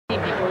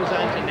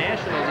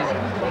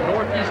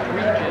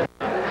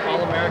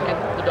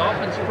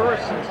Dolphins'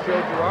 first since Joe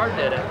Girard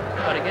did it.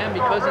 But again,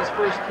 because his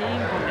first team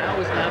now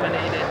is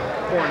nominated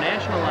for a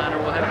national honor,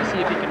 we'll have to see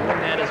if he can win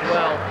that as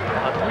well.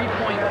 A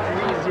 3.30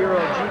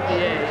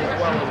 GPA as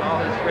well as all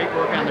his great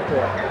work on the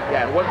court.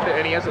 Yeah,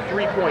 and he has a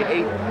 3.8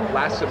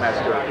 last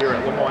semester here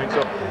at Moyne.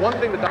 So one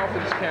thing the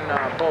Dolphins can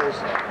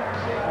boast,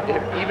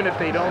 even if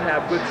they don't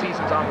have good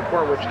seasons on the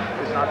court, which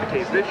is not the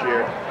case this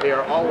year, they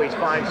are always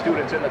fine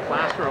students in the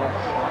classroom.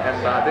 And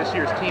this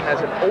year's team has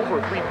an over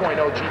 3.0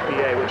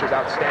 GPA, which is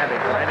outstanding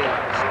for any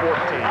sport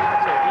team.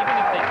 So even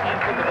if they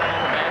can't put the ball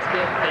in the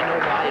basket, they know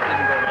why it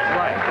didn't go in.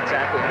 Right,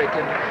 exactly. They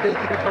can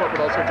come up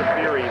with all sorts of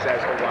theories as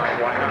to why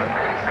not.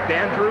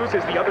 Dan Drews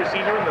is the other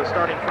senior in the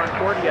starting front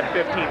court. He had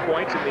 15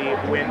 points in the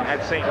win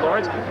at St.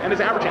 Lawrence and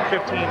is averaging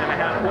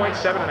 15.5 points,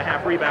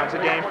 7.5 rebounds a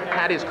game.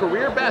 Had his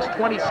career best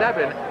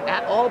 27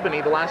 at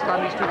Albany the last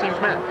time these two teams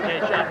met. Yeah,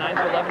 he shot 9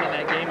 for 11 in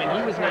that game, and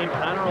he was named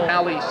honorable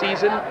Alley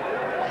season.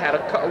 Had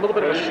a little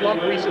bit of a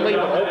slump recently,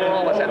 but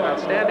overall has had an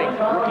outstanding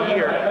rookie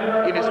year.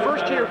 In his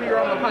first year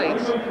here on the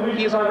Heights,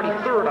 he is already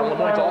third on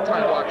Lemoyne's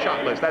all-time block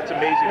shot list. That's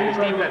amazing. And his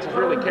defense has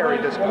really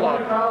carried this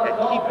club at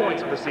key points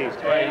of the season.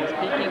 Right, he's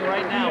peaking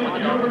right now with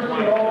the Dolphins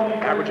line.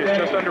 Averages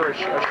just under a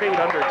shade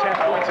under 10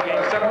 points a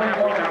game, 7.5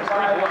 rebounds,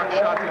 3 block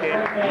shots a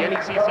game. The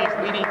NECC's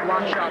leading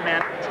block shot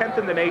man, 10th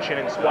in the nation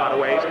in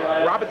swataways.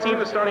 Robertson,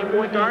 the starting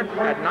point guard,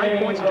 had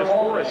 9 points and just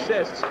 4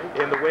 assists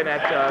in the win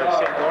at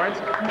St. Lawrence.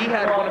 He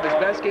had one of his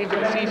best games of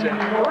the season.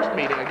 First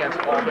meeting against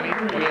Albany,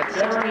 he had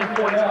 16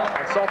 points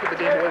and salted the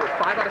game away with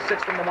 5 out of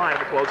 6 from the line in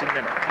the closing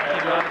minute. I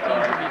think a lot of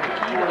teams will be the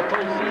key to the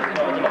postseason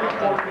for the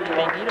Dolphins.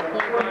 They need a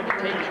point guard to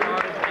take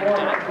charge and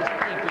guide this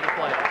team through the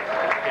playoffs.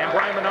 And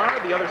Brian Menard,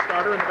 the other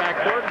starter in the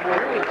backcourt,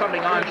 really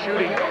coming on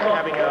shooting,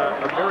 having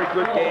a very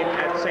good game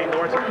at St.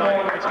 Lawrence with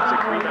 9 points and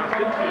 6 rebounds.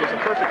 He was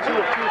a perfect 2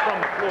 of 2 from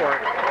the floor,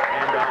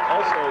 and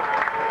also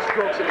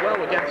strokes it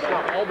well against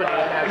Albany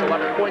and has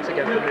 11 points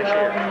against them this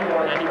year.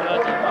 And he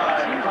does. He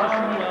seems to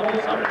shoot well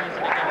for some reason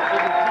against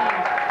bigger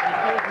teams. He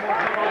feels more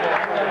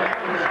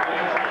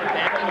comfortable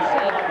back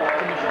inside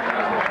from the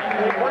shooters.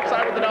 The court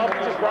side of the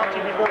Dolphins is brought to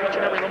you before each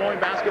and every Lemoyne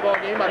basketball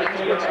game by the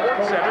Eastwood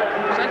Sports Center,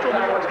 Central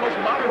New York's most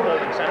modern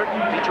bowling center,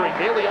 featuring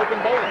daily open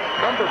bowling,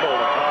 lumber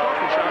bowling, a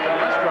coffee shop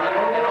and restaurant,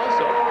 and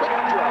also Quick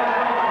Draw,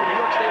 the New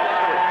York State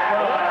Lottery.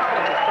 Moyne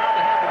College is proud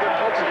to have the good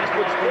folks at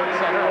Eastwood Sports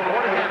Center on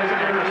board again as an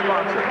anchor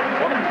sponsor.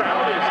 One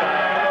crowd is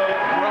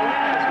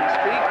growing as we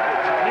speak.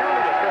 It's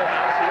nearly a full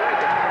house here at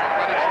the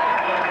Athletic Center.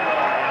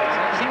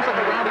 It seems like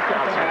a rowdy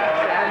crowd.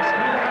 Fans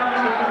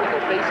tuned with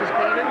their faces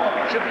painted.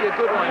 Should be a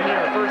good one here.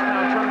 First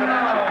round tournament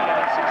action in the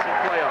NECC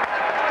playoffs.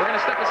 We're going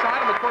to step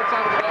aside on the court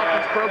side of the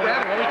Dolphins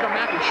program, and when we come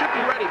back, we should be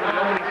ready for the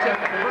opening tip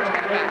of the first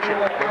half action.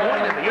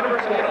 Moyne and the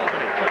University of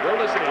Albany. We're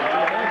listening to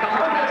Moyne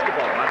College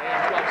basketball on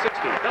AM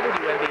 1260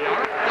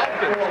 WNDR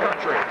Dolphins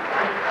Country.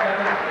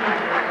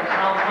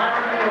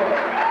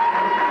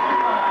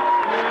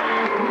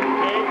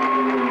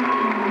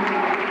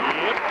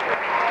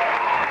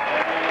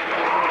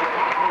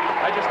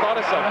 I just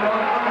thought of something.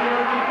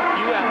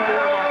 You have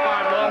 4 of our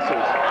 5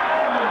 losses.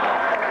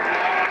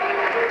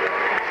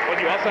 But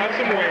you also have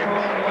some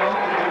wins.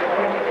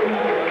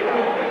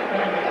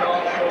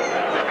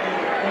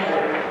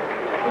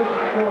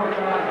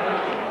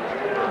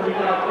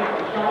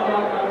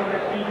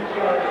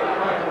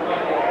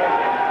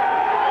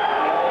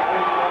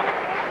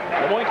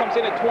 Lemoyne comes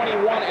in at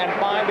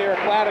 21-5. They are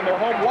clad in their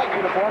home white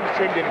uniforms,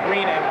 trimmed in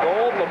green and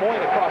gold.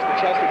 Lemoyne across the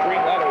chest with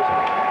green letters.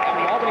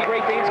 And the Albany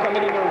Great Danes come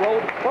in their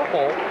road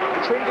purple,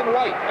 trimmed in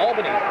white.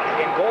 Albany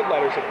in gold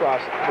letters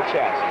across the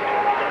chest.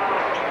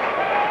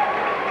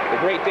 The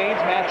Great Danes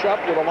match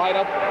up with a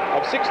lineup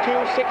of 6'2",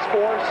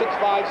 6'4",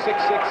 6'5",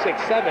 6'6",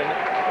 6'7".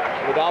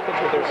 The Dolphins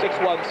with their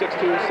 6'1",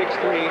 6'2",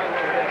 6'3",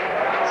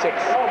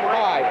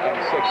 6'5", and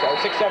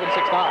 6'7",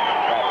 6'9".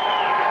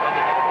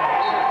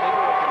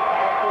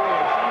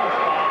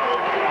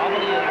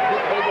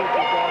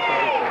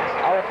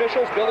 Our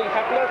officials, Billy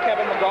Hepler,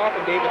 Kevin McGough,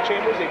 and David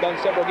Chambers, they've done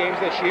several games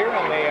this year,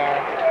 and they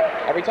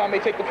every time they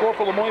take the floor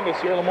for Lemoyne this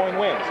year, Lemoyne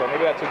wins. So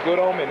maybe that's a good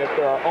omen if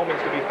there are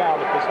omens to be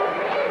found at this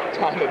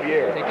time of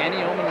year. Take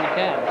any omen we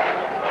can.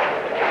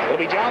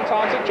 It'll be John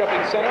Thompson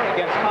jumping center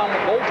against Tom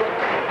Goldrick.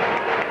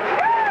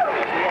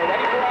 We are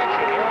ready for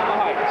action here on the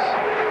Heights.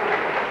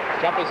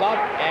 Jump is up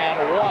and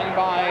won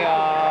by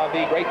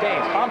the Great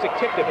Danes. Thompson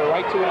kicked it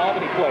right to an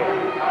Albany player.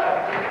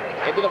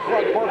 Into the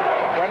front court.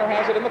 Brenner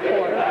has it in the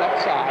corner,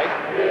 left side.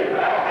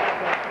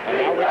 And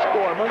now Rich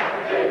Gorman.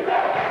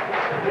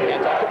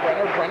 Hands off to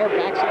Brenner. Brenner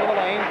backs into the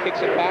lane,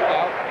 kicks it back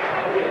out.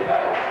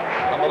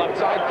 On the left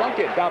side,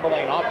 Duncan down the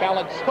lane. Off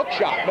balance, hook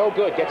shot, no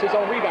good. Gets his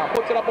own rebound,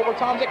 puts it up over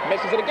Tomzik,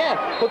 misses it again.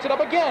 Puts it up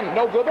again,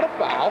 no good, but a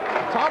foul.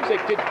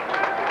 Tomzik did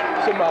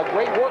some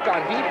great work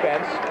on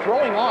defense,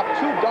 throwing off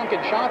 2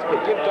 Duncan shots,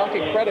 but give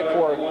Duncan credit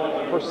for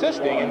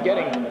persisting and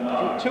getting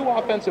 2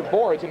 offensive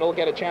boards, and he'll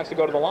get a chance to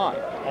go to the line.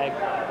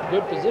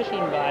 Good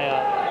positioning by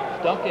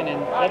Duncan,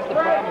 and that's the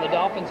problem the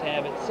Dolphins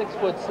have. At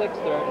 6'6",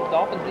 the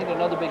Dolphins need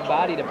another big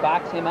body to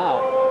box him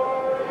out.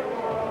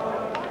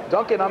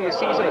 Duncan on the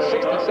season is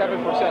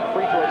 67%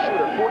 free throw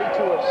shooter,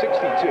 42 of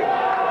 62.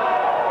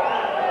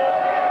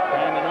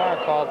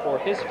 called for,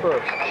 his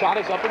first. Shot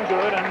is up and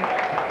good, and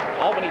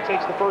Albany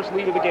takes the first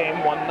lead of the game,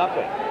 1-0.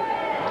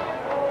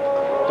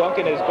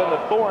 Duncan has been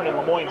the thorn in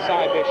Lemoyne's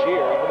side this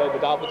year. Even though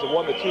the Dolphins have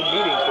won the 2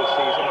 meetings this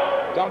season,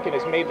 Duncan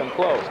has made them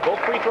close. Both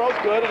free throws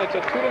good, and it's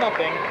a 2-0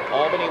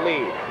 Albany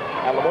lead.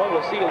 And Lemoyne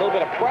will see a little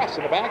bit of press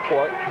in the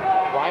backcourt.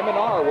 Ryan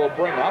Menard will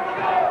bring up.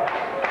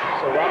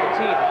 So Robert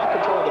Team not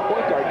controlling the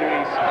point guard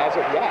duties as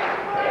of yet.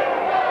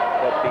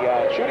 But the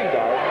shooting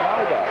guard,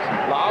 Menard does.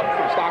 Lob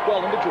from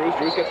Stockwell into Drews.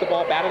 Drews gets the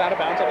ball batted out of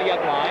bounds on the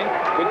end line.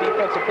 Good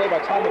defensive play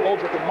by Tom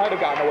McGoldrick, who might have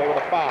gotten away with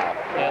a foul.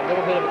 Yeah, a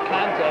little bit of a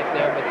contact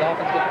there, but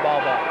Dolphins get the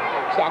ball back.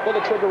 Stockwell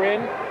to trigger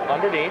in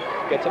underneath.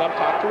 Gets it up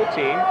top to a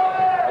team.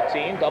 A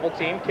team, double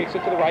team, kicks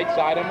it to the right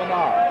side of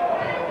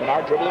Menard.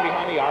 Menard dribbling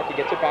behind the arc. He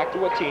gets it back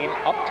to a team.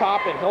 Up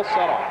top, and he'll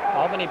set off.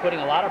 Albany putting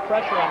a lot of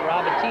pressure on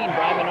Robertine.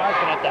 Brian Menard's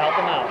going to have to help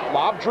him out.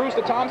 Lob, Drews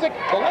to Tomzik.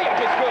 The layup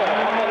is good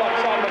on the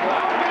left side of the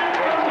block.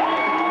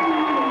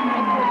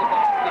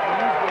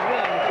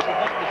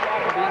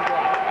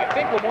 I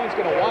think Lemoyne's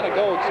going to want to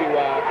go to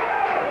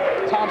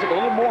Tomzik a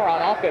little more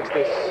on offense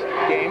this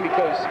game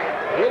because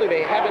really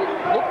they haven't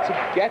looked to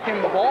get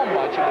him the ball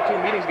much in the 2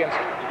 meetings against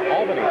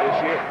Albany this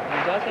year.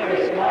 He does have a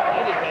small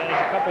height advantage,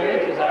 a couple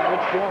inches on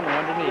Rich Dormer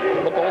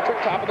underneath. McGoldrick,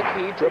 top of the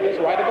key,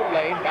 dribbles right of the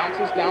lane,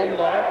 bounces down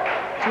low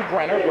to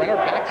Brenner. Brenner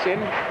backs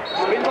in,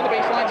 spins on the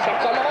baseline,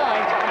 steps on the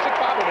line. Tomzik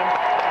fouled him.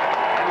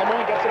 And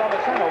Lemoyne gets it on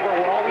the turnover.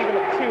 We're all even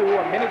at 2,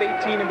 a minute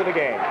 18 into the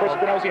game. Chris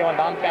Granozio and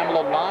Don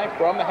Familo live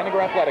from the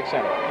Henniger Athletic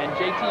Center. And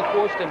JT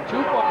forced him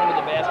too far into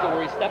the basket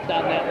where he stepped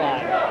on that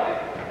line.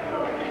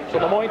 So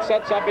Lemoyne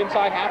sets up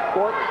inside half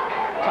court.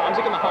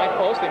 Tomzik in the high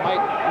post. They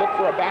might look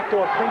for a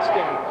backdoor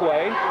Princeton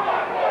play.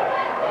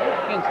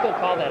 You can still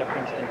call that a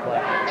Princeton play.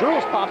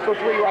 Drews pops for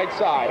 3 right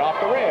side, off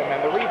the rim,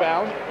 and the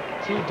rebound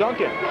to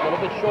Duncan. A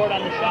little bit short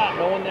on the shot,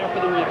 no one there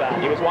for the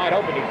rebound. He was wide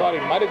open. He thought he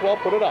might as well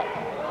put it up.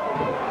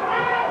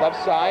 Left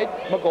side,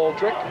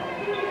 McGoldrick.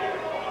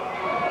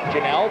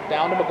 Janelle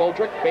down to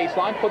McGoldrick.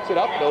 Baseline, puts it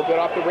up. No good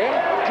off the rim.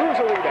 Drews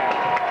a rebound.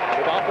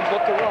 The Dolphins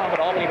look to run, but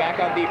Albany back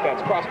on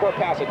defense. Cross-court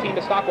pass, a team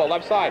to Stockwell,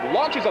 left side.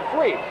 Launches a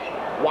 3.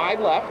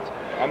 Wide left,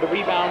 and the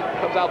rebound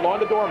comes out long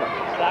to Dormer.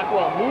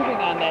 Stockwell moving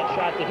on that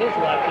shot to his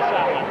left. The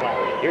shot went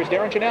left. Here's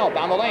Darren Janelle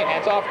down the lane.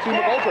 Hands off to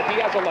McGoldrick.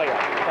 He has a layup.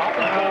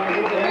 Dolphins going to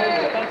move the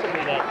moves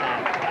defensively that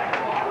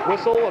time.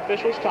 Whistle,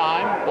 officials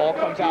time. Ball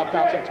comes out,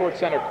 bouncing towards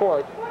center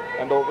court,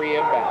 and they'll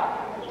re-inbound.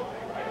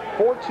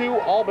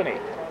 4-2 Albany.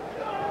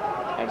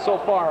 And so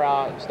far,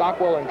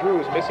 Stockwell and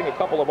Drews missing a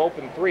couple of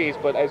open threes,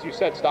 but as you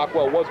said,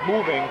 Stockwell was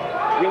moving,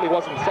 really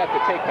wasn't set to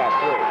take that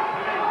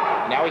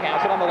 3. Now he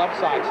has it on the left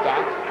side,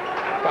 Stock.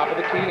 Top of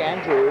the key,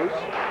 and Drews.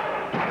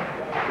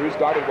 Drews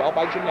guarded well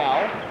by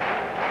Janelle.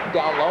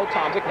 Down low,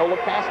 Tomzik, no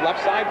look pass,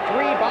 left side,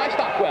 3 by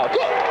Stockwell.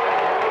 Good!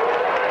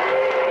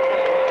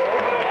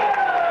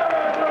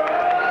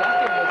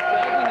 Duncan was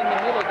sagging in the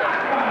middle there.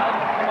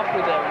 Come up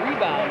with a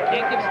rebound.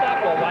 Can't give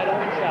Stockwell wide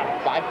open shot.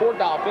 5-4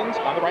 Dolphins.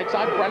 On the right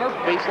side, Brenner,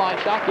 baseline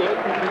shot, good.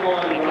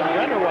 Making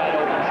Brenner wide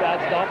open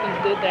shots. Dolphins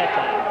did that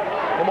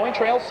time. Lemoyne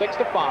trails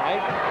 6-5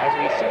 as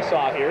we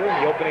seesaw here in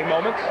the opening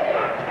moments.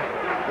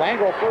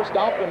 Langrel, first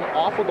Dolphin,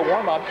 off with the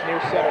warm-ups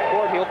near center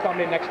court. He'll come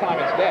in next time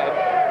instead.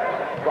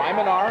 Brian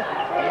Menard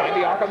behind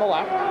the arc on the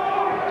left.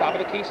 Top of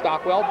the key,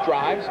 Stockwell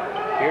drives.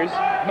 Here's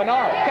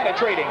Menard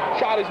penetrating.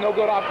 Shot is no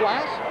good off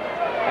glass.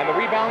 And the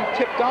rebound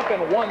tipped up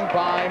and won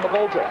by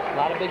McGoldrick. A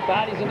lot of big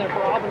bodies in there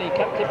for Albany.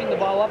 Kept tipping the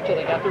ball up till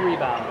they got the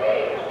rebound.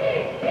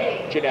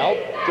 Janelle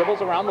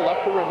dribbles around the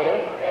left perimeter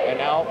and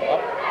now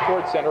up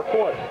towards center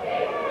court.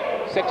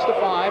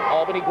 6-5,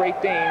 Albany Great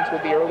Danes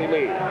with the early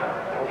lead.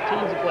 Both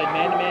teams have played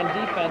man-to-man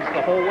defense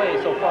the whole way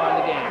so far in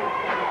the game.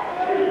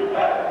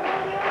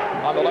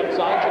 On the left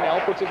side,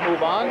 Janelle puts his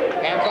move on.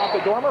 Hands off to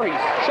Dormer. His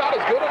shot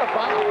is good and a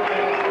foul.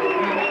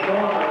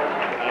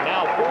 And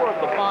now 4 of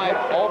the 5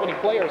 Albany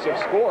players have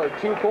scored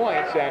 2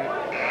 points, and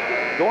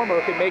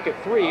Dormer could make it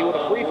 3 with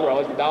a free throw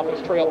as the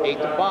Dolphins trail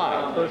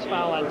 8-5. First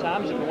foul on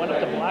Tomzik, who went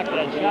up to block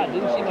that shot.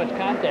 Didn't see much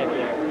contact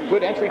there.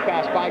 Good entry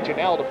pass by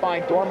Janelle to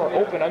find Dormer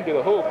open under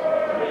the hoop.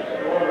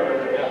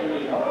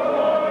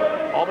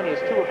 Albany is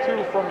 2 of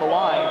 2 from the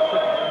line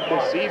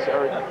this season,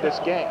 or this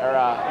game,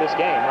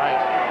 right?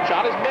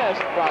 Shot is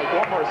missed by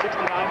Dormer, a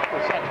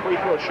 69% free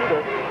throw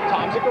shooter.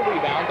 Tomzik a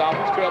rebound.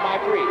 Dolphins trail by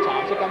 3.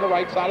 Tomzik on the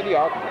right side of the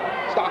arc.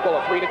 Stockwell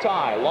a 3 to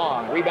tie.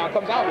 Long. Rebound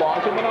comes out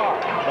long to Menard.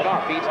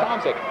 Menard feeds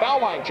Tomzik.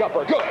 Foul line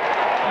jumper. Good.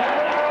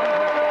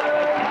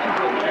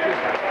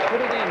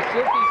 Put it in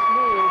silky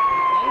smooth.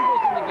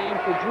 Langrel's in the game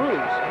for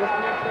Drews.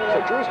 So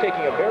Drews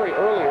taking a very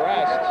early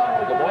rest.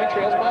 Lemoyne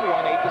trails by 1,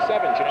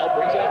 8-7. Janelle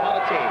brings it up on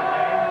a team.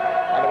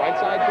 On the right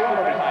side,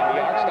 Dormer behind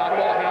the arc.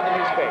 Stockwell a hand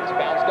in his face.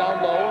 Bounce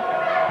down low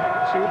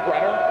to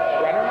Brenner.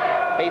 Brenner,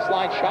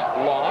 baseline shot,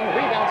 long.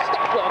 Rebound,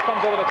 Stockwell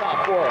comes over the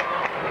top for it.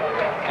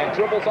 And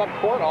dribbles up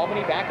court.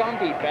 Albany back on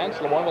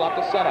defense. Lemoyne will have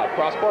to set up.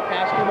 Cross-court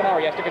pass to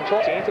Menard. He has to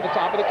control. Team to the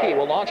top of the key.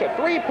 Will launch a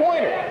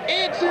 3-pointer.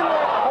 It's in the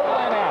hole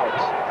and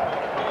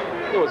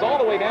out. It was all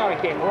the way down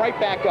and came right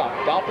back up.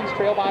 Dolphins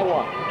trail by 1.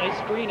 Nice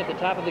screen at the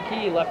top of the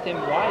key. Left him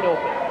wide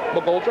open.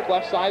 McGoldrick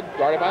left side,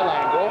 guarded by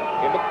Langrel.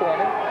 In the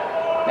corner.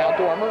 Now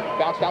Dormer,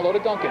 bounce down low to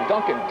Duncan.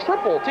 Duncan,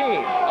 triple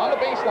team on the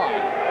baseline.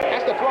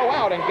 Has to throw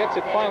out and gets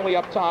it finally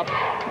up top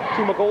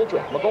to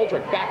McGoldrick.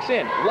 McGoldrick backs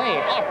in.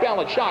 Lane,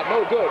 off-balance shot,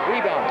 no good.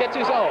 Rebound, gets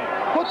his own.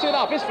 Puts it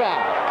up, is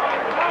foul.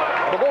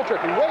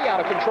 McGoldrick way out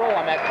of control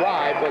on that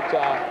drive, but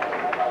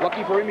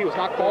lucky for him, he was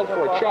not called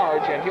for a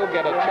charge, and he'll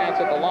get a chance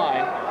at the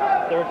line.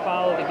 Third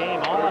foul of the game,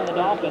 all on the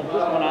Dolphins,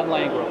 this one on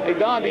Langro. Hey,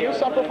 Don, do you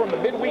suffer from the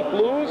midweek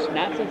blues?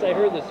 Not since I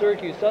heard the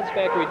Syracuse Suds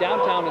Factory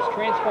downtown has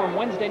transformed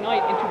Wednesday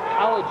night into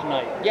college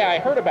night. Yeah, I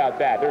heard about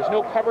that. There's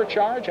no cover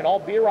charge, and all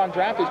beer on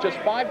draft is just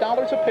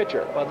 $5 a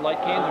pitcher. Bud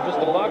Light cans are just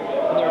 $1,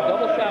 and there are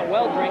double-shot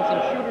well drinks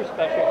and shooter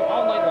specials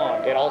all night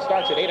long. It all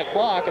starts at 8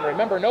 o'clock, and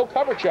remember, no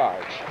cover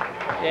charge.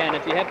 Yeah, and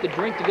if you have to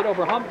drink to get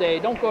over hump day,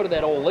 don't go to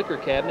that old liquor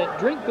cabinet.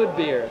 Drink good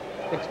beer.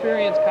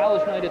 Experience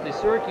college night at the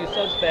Syracuse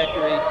Suds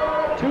Factory,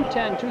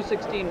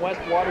 210-216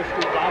 West Water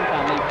Street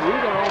downtown. They brew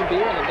their own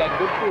beer and they've got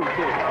good food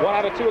too. 1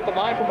 out of 2 at the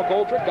line from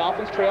McGoldrick.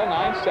 Dolphins trail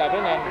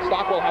 9-7, and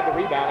Stockwell had the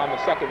rebound on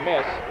the second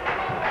miss.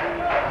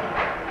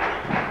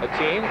 The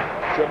team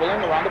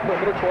dribbling around the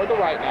perimeter toward the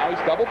right now.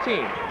 He's double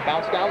teamed.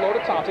 Bounce down low to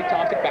Thompson.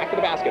 Thompson back to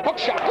the basket.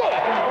 Hook shot, good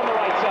from the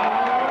right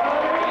side.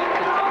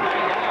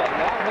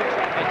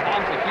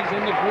 He's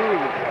in the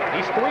groove.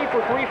 He's 3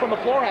 for 3 from the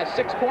floor, has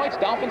 6 points.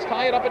 Dolphins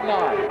tie it up at 9.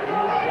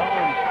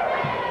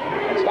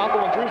 And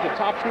Stockwell and Drews, the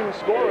top 2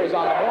 scorers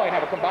on the Moyne,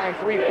 have a combined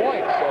 3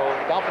 points. So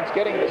Dolphins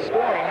getting the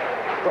scoring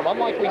from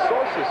unlikely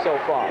sources so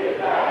far. 9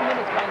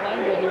 minutes by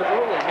Langro here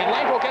early. And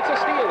Langro gets a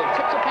steal. He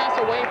tips a pass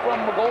away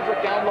from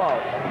McGoldrick down low.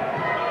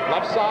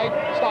 Left side,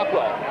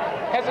 Stockwell.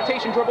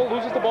 Hesitation dribble,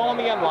 loses the ball on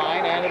the end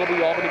line, and it'll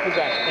be Albany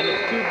possession. And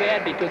it's too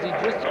bad because he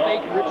just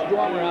faked Rich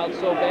Dormer out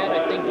so bad,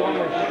 I think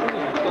Dormer's shoes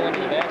are still into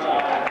the basket.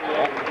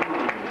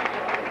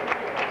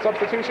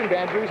 Substitution,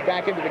 Van Drews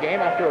back into the game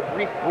after a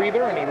brief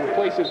breather, and he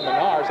replaces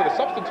Menard. So the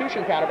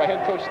substitution pattern by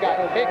head coach Scott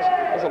Hicks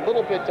is a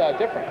little bit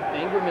different.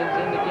 Ingerman's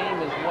in the game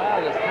as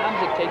well as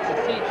Tomzik takes a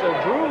seat. So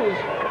Drews,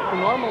 who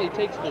normally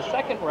takes the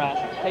second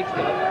rest, takes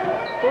the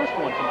first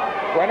one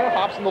tonight. Brenner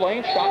hops in the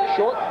lane, shot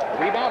short,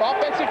 rebound,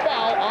 offensive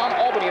foul on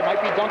Albany. It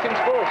might be Duncan's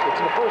first. It's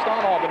the first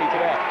on Albany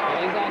today.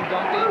 Plays on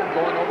Duncan,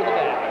 going over the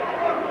back.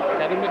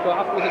 Kevin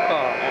McGough with a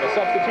call. And a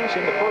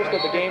substitution, the first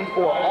of the game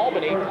for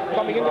Albany.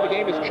 Coming into the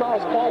game is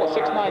Charles Paul, a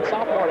 6'9"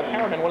 sophomore out of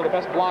Harriman, one of the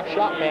best block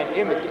shot men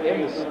in the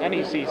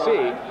NECC.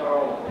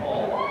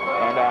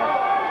 And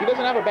he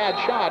doesn't have a bad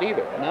shot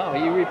either. No,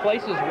 he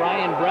replaces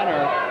Ryan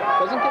Brenner.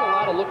 Doesn't get a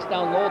lot of looks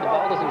down low. The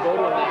ball doesn't go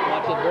to him that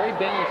much. A very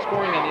balanced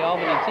scoring on the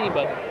Albany team,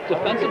 but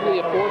defensively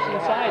a force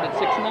inside at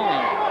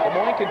 6'9".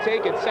 Moyne can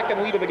take its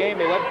second lead of the game.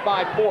 They led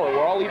 5-4.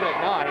 We're all even at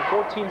 9.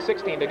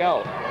 14-16 to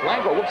go.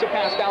 Langro whips a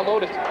pass down low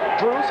to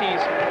Drews.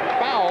 He's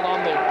fouled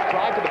on the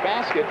drive to the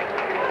basket.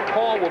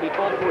 Paul will be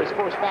called for his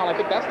first foul. I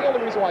think that's the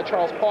only reason why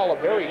Charles Paul,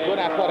 a very good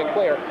athletic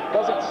player,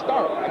 doesn't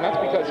start, and that's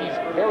because he's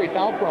very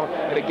foul prone.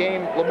 In a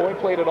game Lemoyne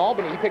played at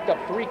Albany, he picked up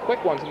 3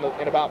 quick ones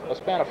in about a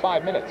span of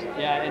 5 minutes.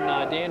 Yeah,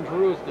 and Dan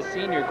Drews, the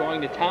senior,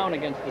 going to town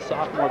against the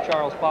sophomore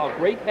Charles Paul.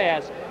 Great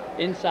pass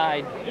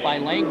inside by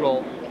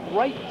Langro,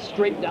 right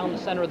straight down the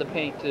center of the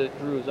paint to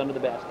Drews under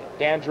the basket.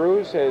 Dan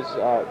Drews has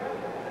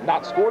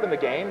not scored in the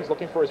game. He's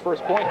looking for his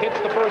first point, hits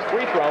the first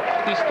free throw.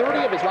 He's 30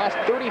 of his last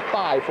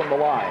 35 from the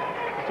line.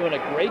 Doing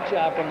a great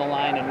job from the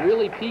line and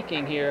really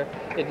peaking here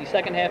in the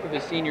second half of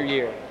his senior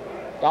year.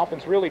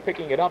 Dolphins really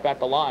picking it up at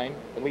the line,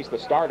 at least the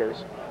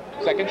starters.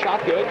 Second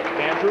shot good.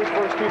 Dan Drews'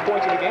 first 2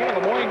 points of the game,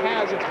 and Lemoyne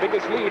has its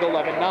biggest lead,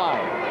 11-9.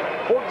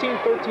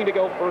 14-13 to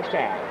go first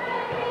half.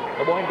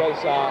 Lemoyne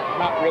does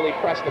not really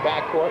press the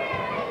backcourt,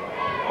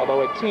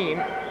 although a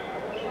team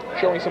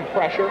showing some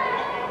pressure.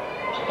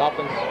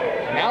 Dolphins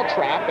now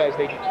trap as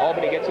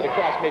Albany gets it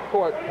across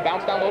midcourt.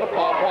 Bounce down low to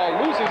Paul.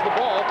 Paul loses the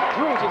ball.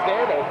 Drews is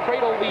there to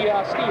cradle the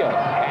steal.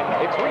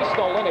 And it's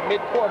restolen at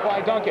midcourt by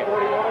Duncan.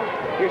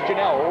 Here's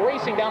Janelle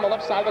racing down the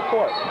left side of the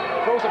court.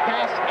 Throws a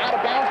pass out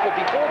of bounds, but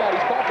before that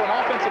he's called for an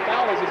offensive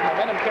foul as his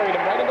momentum carried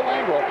him right into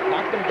Langro.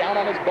 Knocked him down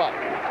on his butt.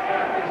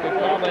 Good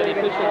call by the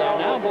official there.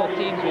 Now both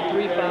teams with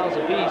 3 fouls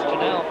apiece.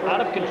 Janelle out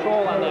of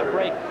control on that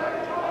break.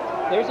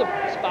 There's a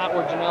spot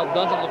where Janelle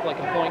doesn't look like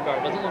a point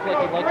guard. Doesn't look like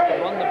he likes to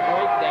run the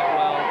break that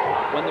well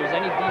when there's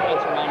any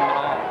defense around him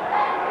at all.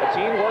 The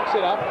team works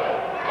it up.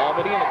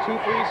 Albany in a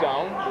 2-3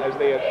 zone, as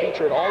they have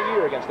featured all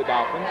year against the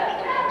Dolphins.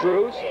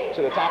 Drews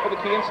to the top of the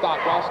key in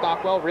Stockwell.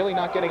 Stockwell really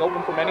not getting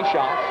open for many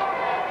shots.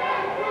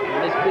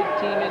 And this big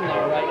team in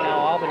there right now,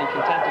 Albany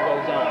content to go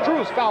zone.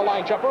 Drews foul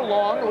line jumper,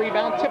 long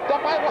rebound, tipped up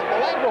by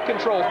Langro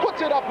controls.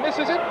 Puts it up,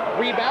 misses it.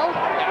 Rebound,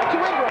 now to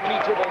Ingram, and he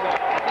dribbles up.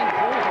 I think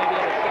Drews maybe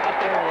had a shot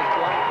there and was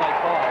blocked by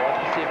Paul. We'll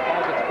have to see if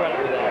Paul gets credit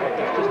for that.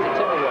 It's just a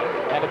tip away.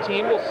 And the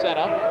team will set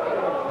up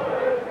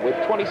with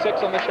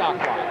 26 on the shot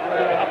clock.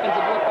 Good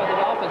offensive look by the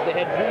Dolphins. They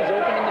had Drews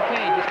open in the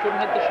paint, just couldn't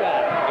hit the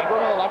shot.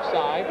 Ingram on the left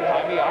side,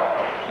 behind the arc.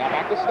 Now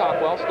back to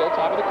Stockwell, still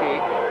top of the key.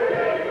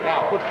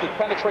 Now puts the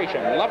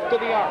penetration, left to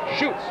the arc,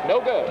 shoots,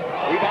 no good.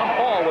 Rebound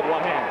Paul with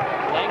one hand.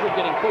 Langford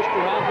getting pushed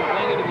around,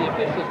 complaining to the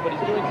officials, but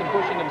he's doing some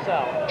pushing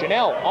himself.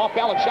 Janelle,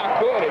 off-balance shot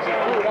good as he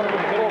threw it up in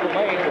the middle of the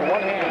lane with one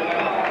hand.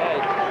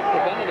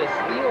 Prevented a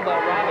steal by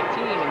Robert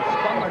Team and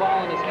spun the ball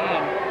in his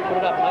hand.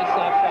 up. Nice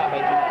soft shot by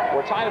Janelle.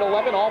 We're tied at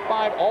 11. All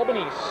 5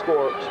 Albany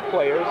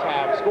players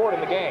have scored in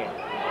the game.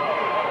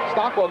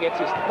 Stockwell gets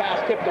his pass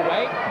tipped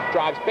away,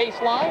 drives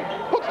baseline,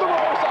 puts the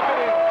reverse up and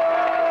in.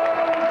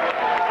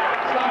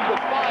 Stopped with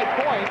 5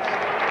 points.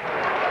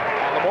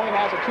 And Moyne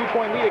has a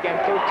 2-point lead again,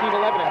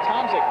 13-11. And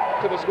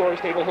Tomczyk to the scorer's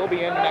table. He'll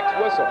be in next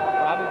whistle.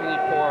 Probably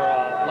for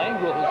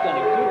Langville, who's done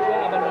a good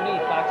job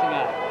underneath, boxing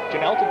out.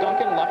 Janelle to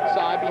Duncan, left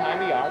side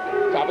behind the arc.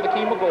 Top of the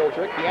key,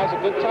 McGoldrick. He has a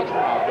good touch from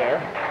out there.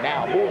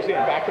 Now moves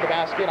in, back to the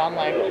basket on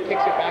Langville.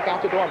 Kicks it back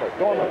out to Dormer.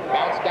 Dormer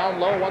bounced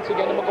down low once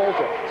again to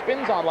McGoldrick.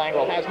 Spins on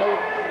Langville, has no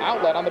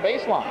outlet on the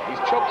baseline. He's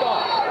choked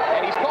off,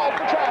 and he's called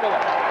for traveling.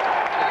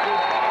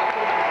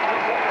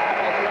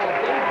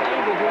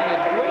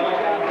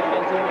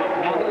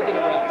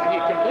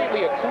 He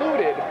completely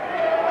occluded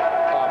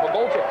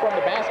McGoldrick from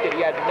the basket.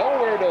 He had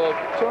nowhere to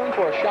turn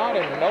for a shot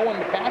and no one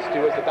to pass to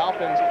as the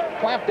Dolphins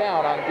clamped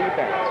down on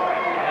defense.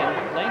 And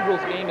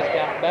Langville's game has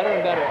gotten better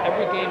and better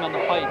every game on the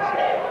Heights,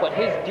 but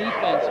his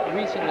defense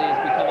recently has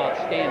become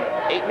outstanding.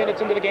 8 minutes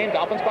into the game,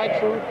 Dolphins by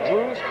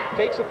Drews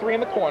takes a 3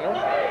 in the corner,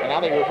 and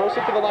now they reverse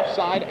it to the left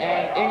side,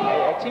 and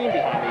a team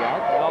behind the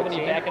arc.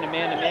 Albany back in a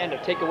man-to-man to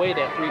take away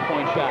that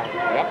 3-point shot.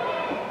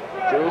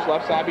 Yep. Drews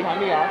left side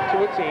behind the arc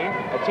to a team.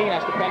 A team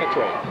has to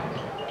penetrate.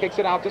 Kicks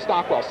it out to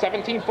Stockwell.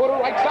 17-footer,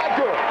 right side,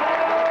 good.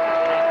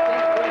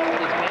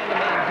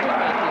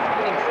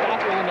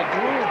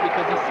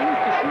 Because he seems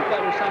to shoot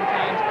better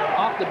sometimes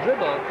off the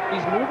dribble.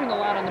 He's moving a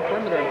lot on the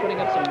perimeter and putting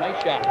up some nice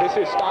shots. This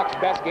is Stock's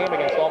best game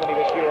against Albany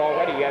this year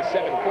already. He has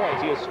 7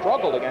 points. He has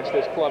struggled against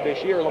this club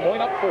this year. Lemoyne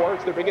up 4.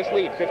 It's their biggest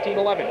lead,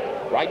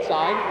 15-11. Right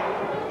side,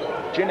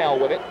 Janelle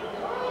with it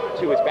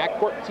to his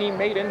backcourt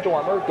teammate in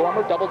Dormer.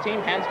 Dormer double team,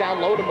 hands down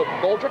low to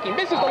McGoldrick. He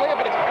misses the layup,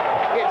 but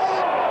it's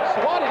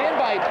swatted in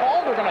by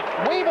Paul. They're going to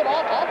wave it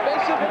off.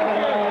 Offensive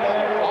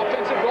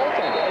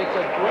goaltender. It's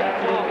a great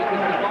call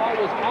because the ball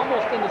was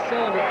almost in the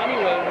cylinder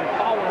anyway when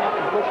Paul went up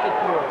and pushed it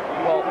through.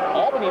 Well,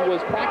 Albany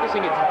was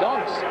practicing its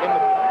dunks in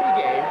the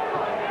pregame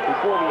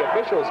before the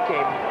officials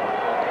came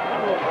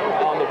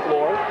on the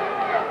floor.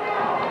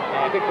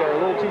 And I think they're a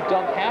little too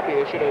dunk happy.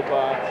 They should have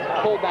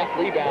pulled that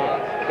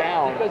rebound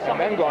down and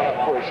then gone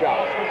up for a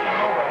shot.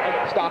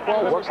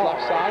 Stockwell works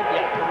left side.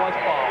 Yeah, it was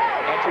Paul.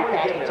 Entry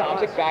pass to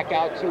Tomczyk, back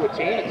out to a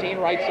team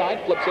right side,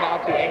 flips it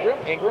out to Ingram.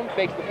 Ingram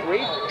fakes the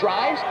 3,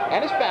 drives,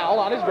 and is fouled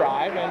on his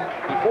drive. And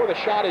before the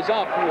shot is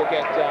up, he will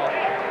get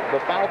the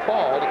foul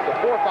called. It's the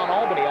 4th on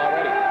Albany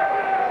already.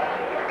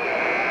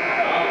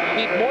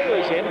 Pete Moyer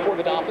is in for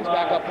the Dolphins,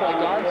 backup point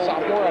guard,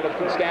 sophomore out of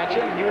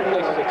Constantia. He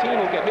replaces a team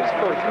who'll get his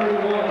first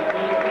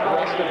the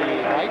rest of the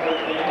night.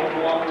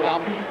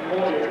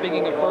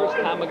 Speaking of first,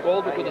 Tom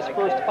McGoldrick with his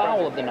first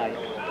foul of the night.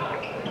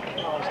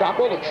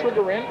 Stockwell to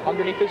trigger in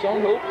underneath his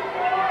own hoop,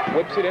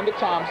 whips it into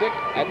Tomczyk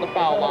at the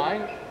foul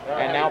line,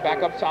 and now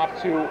back up top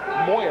to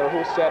Moyer,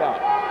 who's set up.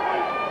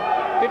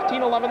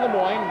 15-11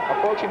 Lemoyne,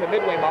 approaching the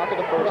midway mark of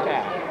the first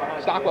half.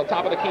 Stockwell,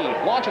 top of the key,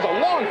 launches a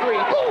long 3,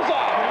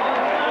 bullseye!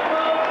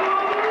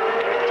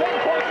 10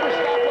 points for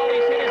Stockwell.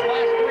 He's hit his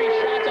last 3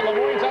 shots, and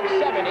Lemoyne's up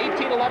 7,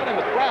 18-11 in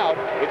the crowd.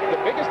 It's the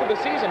biggest of the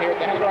season here at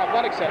the Henniker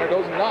Athletic Center.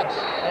 Goes nuts.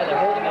 Yeah, they're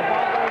holding up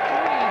all their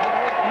threes.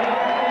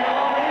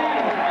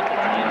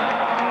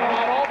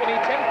 At Albany,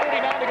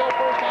 10:39 to go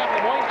first half.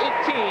 Lemoyne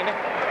 18,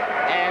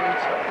 and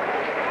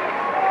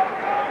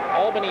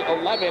Albany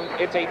 11.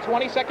 It's a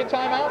 20-second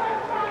timeout.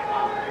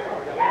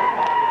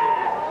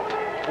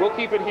 We'll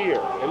keep it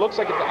here. It looks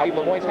like it's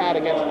Lemoyne's had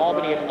against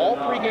Albany in all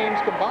 3 games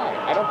combined.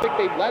 I don't think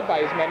they've led by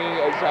as many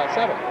as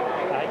 7.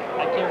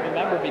 I can't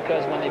remember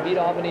because when they beat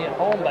Albany at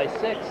home by 6,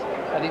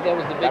 I think that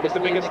was the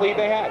biggest lead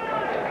they had.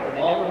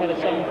 They never had a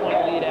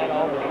 7-point lead at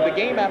Albany. The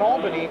game at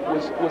Albany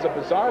was a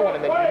bizarre one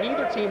in that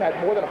neither team had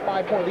more than a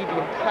 5-point lead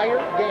the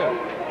entire game.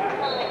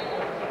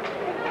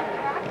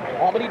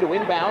 Albany to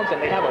inbounds,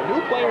 and they have a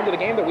new player into the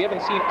game that we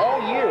haven't seen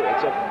all year.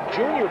 It's a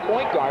junior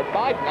point guard,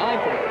 5'9",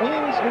 from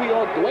Queens, New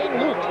York, Dwayne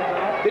Luke.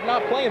 Did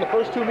not play in the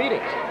first 2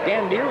 meetings.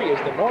 Dan Neary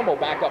is the normal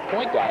backup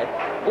point guard.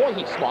 Boy,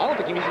 he's small. I don't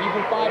think he was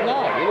even 5'9".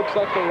 He looks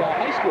like a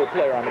high school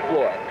player on the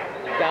floor.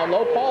 Down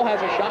low, Paul has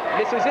a shot,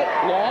 misses it,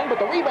 long, but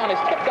the rebound is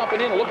tipped up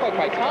and in. It looked like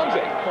by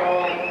Tomczyk.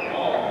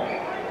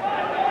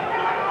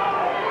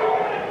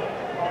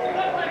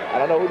 I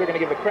don't know who they're going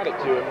to give the credit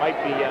to. It might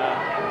be,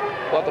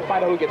 we'll have to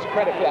find out who gets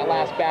credit for that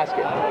last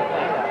basket.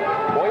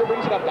 Moyer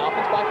brings it up,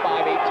 Dolphins by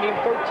 5,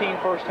 18-13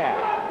 first half.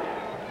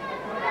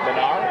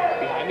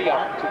 Menard behind the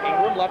arc to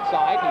Ingram, left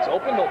side. He's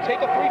open, he'll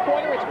take a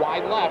 3-pointer, it's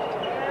wide left.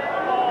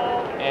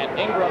 And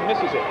Ingram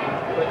misses it.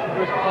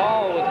 Here's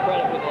Paul with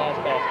credit with the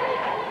last basket.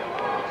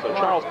 So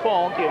Charles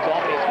Paul gives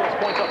Albany his first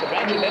points off the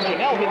bench, and then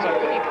Janelle hits a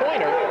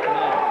 3-pointer.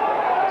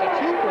 It's a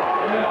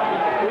 2-pointer.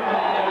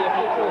 The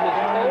official has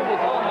told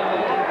his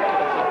Albany.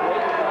 It's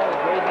a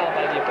great help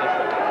by the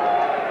official.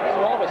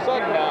 So all of a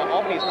sudden,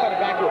 Albany's cut it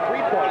back to a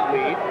 3-point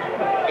lead.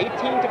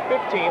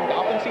 18-15,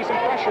 Dolphins see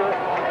some pressure,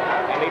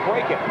 and they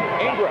break it.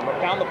 Ingram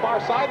down the far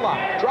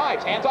sideline,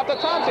 drives, hands off to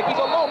Tomczyk. He's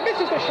alone,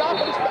 misses the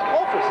shot, but he's 0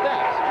 for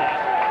steps.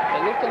 Yeah.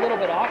 it looked a little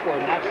bit awkward.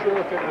 Not sure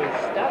if it was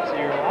steps.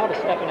 You're allowed a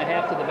step and a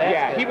half to the basket.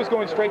 Yeah, he was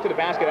going straight to the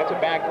basket. That's a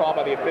bad call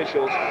by the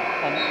officials.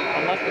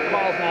 Unless the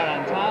call's not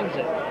on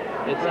Thompson.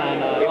 It's on...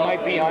 it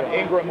might be on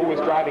Ingram, who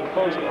was driving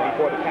first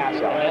before the pass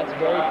off. That's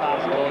very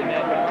possible.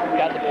 He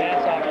got the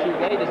pass off too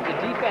late as the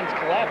defense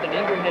collapsed and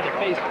Ingram had to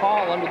face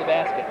Paul under the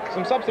basket.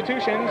 Some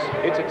substitutions.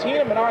 It's a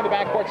team of Menard in the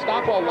backcourt.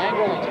 Stockwell,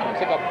 Langrel, and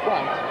Thompson up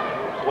front.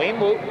 Wayne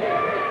Luke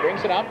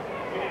brings it up.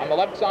 On the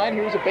left side,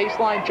 here's a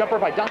baseline jumper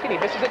by Duncan. He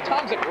misses it.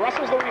 Thompson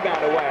wrestles the rebound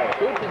away.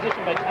 Good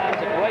position by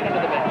Thompson, right under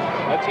the bench.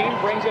 A team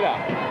brings it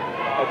up.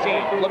 A team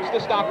flips to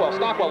Stockwell.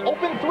 Stockwell,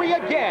 open three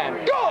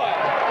again. Good!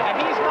 And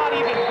he's not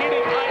even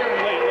hitting iron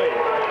lately.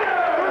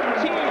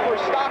 13 for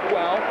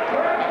Stockwell.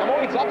 And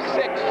Lemoyne's up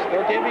 6.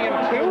 They're giving him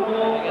 2.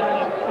 I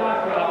guess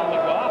Kevin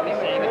McGough is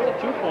saying it's a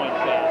 2-point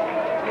shot.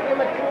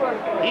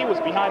 He was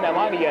behind that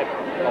line. He had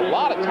a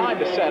lot of time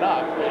to set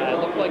up. Yeah, it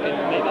looked like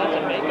maybe that's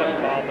a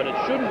makeup call, but it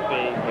shouldn't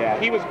be. Yeah,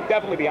 he was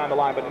definitely behind the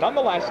line, but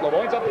nonetheless,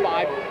 Lemoyne's up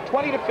 5,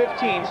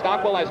 20-15.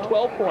 Stockwell has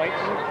 12 points.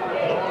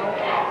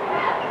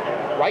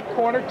 Right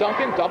corner,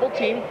 Duncan, double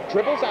team,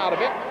 dribbles out of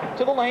it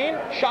to the lane.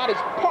 Shot is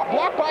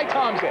blocked by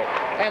Thompson,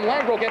 and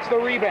Langrel gets the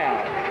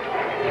rebound.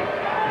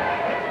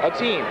 A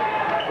team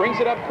brings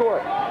it up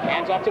court,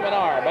 hands off to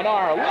Menard.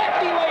 Menard,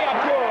 lefty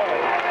layup, good.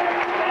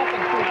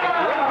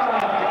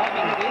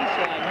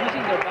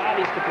 Using their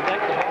bodies to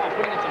protect the ball,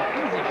 putting in some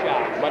easy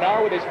shots.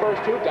 Menard with his first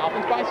 2,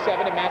 Dolphins by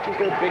 7, and matches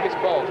their biggest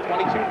bulge,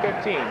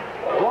 22-15.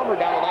 Dormer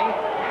down the lane,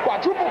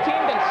 quadruple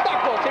teamed, and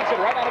Stockwell takes it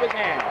right out of his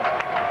hands.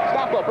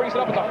 Stockwell brings it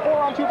up. It's a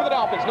 4-on-2 for the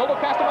Dolphins. No look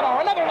past to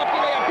Menard. Another lefty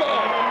layup,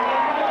 good.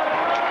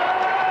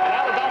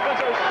 Now the Dolphins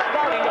are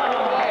starting to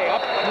pull away.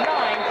 Up 9,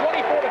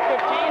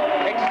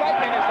 24-15.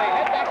 Excitement as they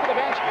head back to the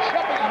bench,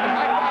 jumping up and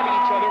high-fiving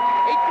each other.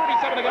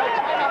 8:37 to go.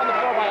 Timeout on the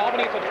floor by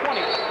Albany. It's a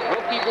 20.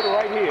 We'll keep it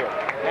right here.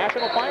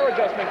 National Fire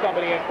Adjustment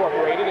Company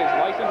Incorporated is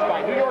licensed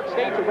by New York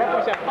State to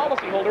represent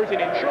policyholders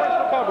in insurance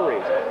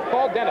recoveries.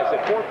 Call Dennis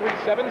at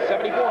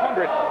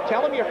 437-7400.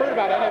 Tell him you heard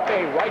about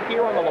NFA right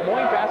here on the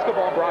Lemoyne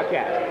basketball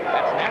broadcast.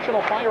 That's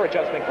National Fire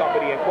Adjustment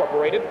Company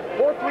Incorporated,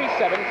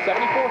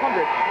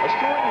 437-7400,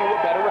 assuring you a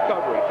better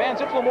recovery.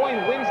 Fans, if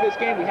Lemoyne wins this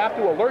game, we have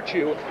to alert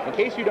you, in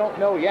case you don't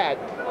know yet,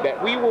 that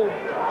we will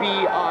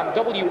be on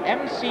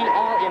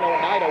WMCR in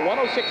Oneida,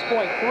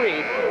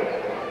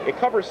 106.3. It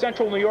covers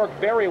Central New York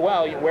very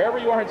well. Wherever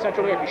you are in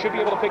Central New York, you should be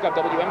able to pick up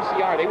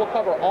WMCR. They will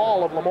cover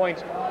all of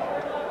Lemoyne's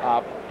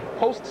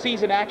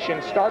postseason action,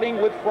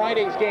 starting with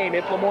Friday's game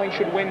if Lemoyne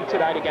should win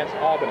tonight against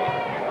Albany.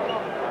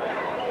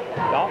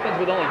 Dolphins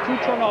with only 2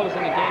 turnovers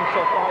in the game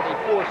so far. They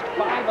forced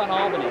 5 on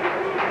Albany.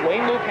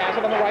 Wayne Luke has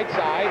it on the right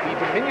side, the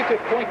diminutive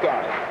point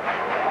guard.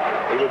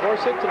 They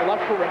reverse it to the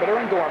left perimeter,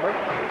 and Dormer.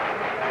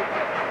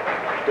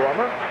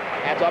 Dormer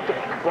hands off to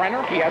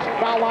Brenner. He has a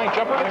foul line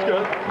jumper. That's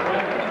good.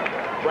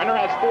 Brenner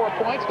has 4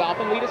 points.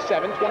 Dolphin lead is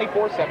 7,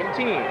 24-17.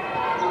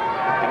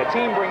 And the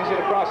team brings it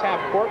across half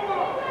court.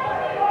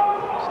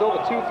 Still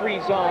the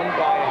 2-3 zone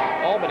by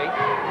Albany.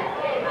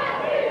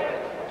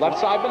 Left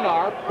side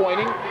Menard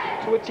pointing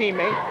to a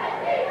teammate.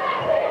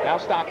 Now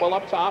Stockwell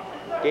up top.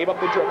 Gave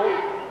up the dribble.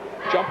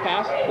 Jump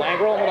pass.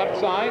 Langrel on the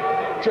left side.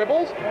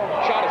 Dribbles.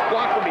 Shot is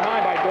blocked from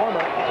behind by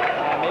Dormer.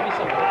 Maybe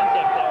some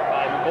contact there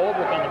by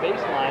Goldrick on the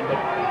baseline, but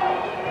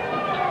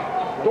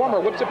Dormer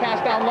whips a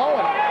pass down low,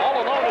 and all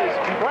alone is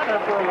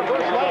Brenner for a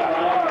reverse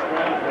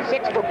layup.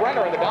 6 for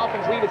Brenner, and the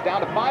Dolphins lead is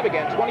down to 5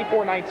 again,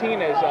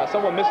 24-19, as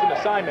someone missed an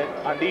assignment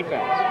on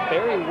defense.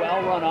 Very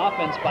well-run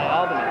offense by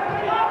Albany.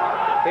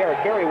 They are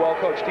a very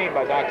well-coached team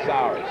by Doc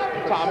Sowers.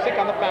 Thompson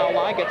on the foul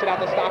line, gets it out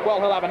to Stockwell.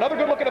 He'll have another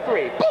good look at a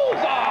 3.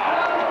 Bullseye!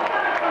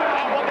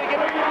 That one they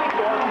give him credit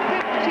for.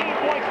 15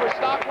 points for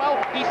Stockwell.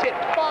 He's hit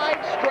 5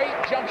 straight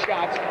jump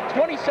shots,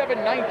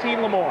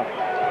 27-19 Lemoyne.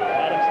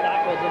 Adam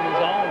Stockwell's in the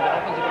zone.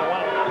 Dolphins are going to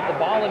want the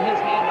ball in his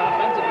hand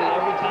offensively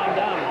every time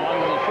down, as long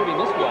as he's shooting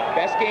this well.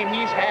 Best game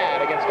he's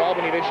had against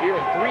Albany this year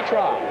in 3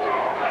 tries.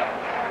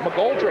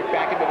 McGoldrick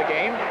back into the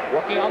game,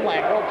 working on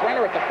Langrel.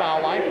 Brenner at the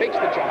foul line, fakes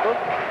the jumper.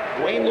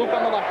 Wayne Luke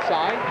on the left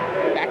side.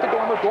 Back to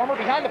Dormer. Dormer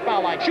behind the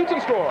foul line, shoots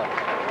and scores.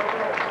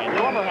 And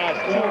Dormer has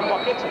 2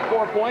 buckets and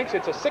 4 points.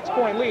 It's a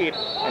 6-point lead.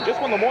 And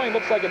just when Lemoyne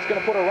looks like it's going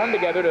to put a run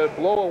together to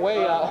blow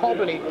away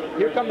Albany,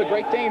 here come the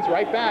Great Danes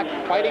right back,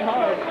 fighting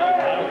hard.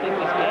 I don't think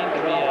this game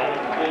can be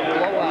a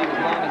blowout as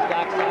long as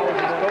Doc Sowers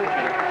is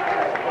coaching.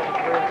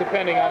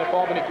 Depending on if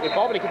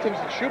Albany continues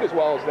to shoot as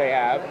well as they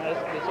have.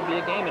 This will be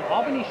a game. And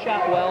Albany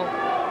shot well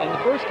in the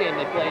first game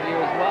they played here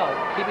as well,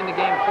 keeping the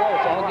game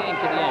close all game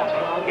to the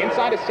end.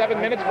 Inside of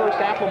 7 minutes, first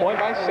half, Lemoyne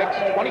by 6,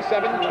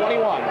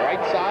 27-21.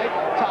 Right side,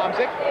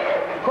 Tomzik.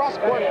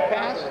 Cross-court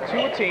pass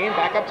to a team.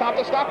 Back up top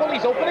to Stockwell.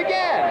 He's open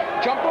again.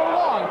 Jumper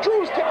long.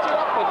 Drews tips it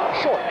up,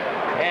 but short.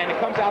 And it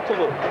comes out to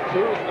Luke.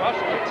 Drews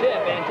rushed the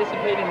tip,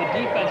 anticipating the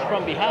defense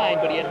from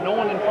behind, but he had no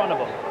one in front of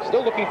him.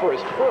 Still looking for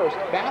his first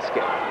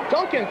basket.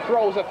 Duncan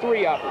throws a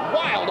 3 up.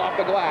 Wild off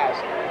the glass.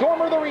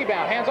 Dormer the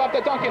rebound. Hands off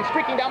to Duncan.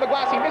 Streaking down the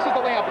glass. He misses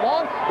the layup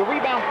long. The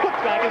rebound put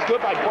back is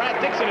good by Brad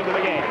Dixon into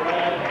the game.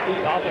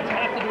 The Dolphins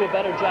have to do a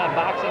better job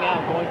boxing out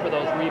and going for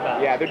those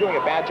rebounds. Yeah, they're doing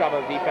a bad job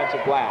on the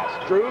defensive glass.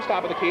 Drews,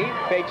 top of the key,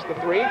 fakes the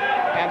three,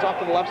 hands off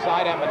to the left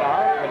side, and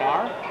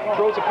Menard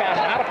throws a pass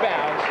out of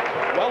bounds,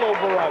 well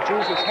over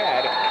Drews'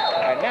 head.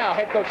 And now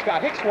head coach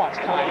Scott Hicks wants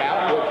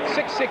timeout with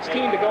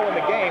 6:16 to go in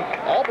the game.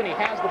 Albany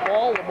has the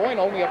ball. Lemoyne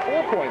only a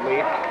 4-point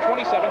lead.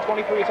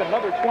 27-23 is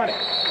another 20.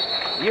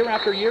 Year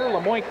after year,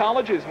 Lemoyne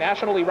College is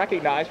nationally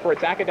recognized for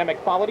its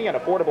academic quality and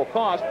affordable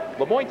cost.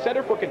 Lemoyne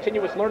Center for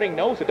Continuous Learning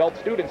knows adult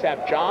students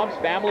have jobs,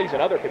 families,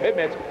 and other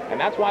commitments, and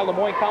that's why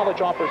Lemoyne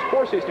College offers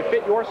courses to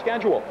fit your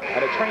schedule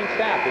and a trained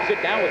staff to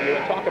sit down with you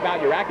and talk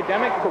about your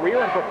academic, career,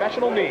 and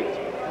professional needs.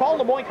 Call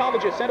Lemoyne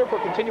College's Center for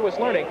Continuous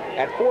Learning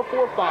at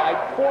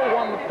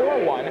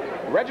 445-4141.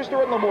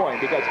 Register at Lemoyne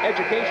because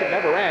education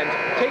never ends.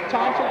 Take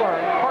time to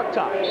learn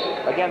part-time.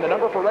 Again, the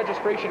number for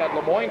registration at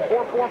Lemoyne,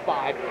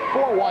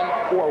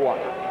 445-4141.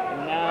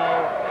 And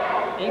now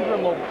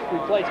Ingram will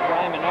replace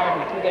Brian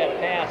Menard, who threw that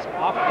pass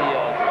off the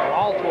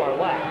all to our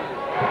left.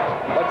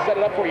 Let's set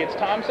it up for you. It's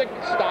Thompson,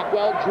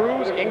 Stockwell,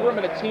 Drews, Ingram,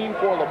 and a team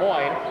for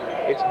Lemoyne.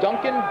 It's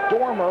Duncan,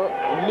 Dormer,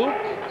 Luke,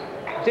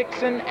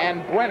 Dixon,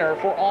 and Brenner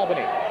for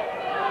Albany.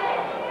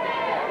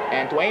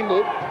 And Dwayne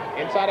Luke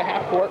inside a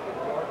half court.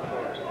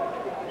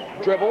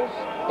 Dribbles.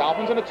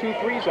 Dolphins in a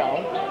 2-3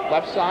 zone.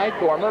 Left side,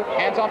 Dormer.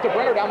 Hands off to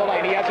Brenner down the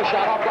lane. He has a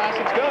shot off glass.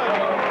 It's good.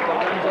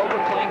 Dolphins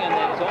overplaying on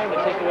that zone to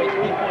take away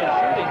three-point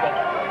shooting, but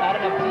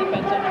not enough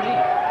defense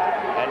underneath.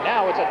 And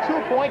now it's a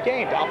 2-point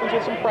game. Dolphins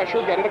with some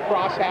pressure get it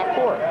across half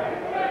court.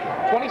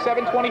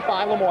 27-25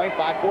 Lemoyne.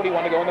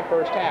 5:41 to go in the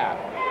first half.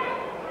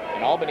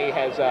 And Albany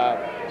has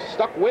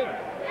stuck with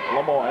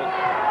Lemoyne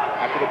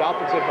after the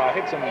Dolphins have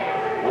hit some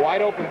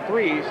wide open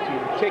threes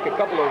to take a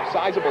couple of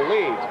sizable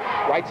leads.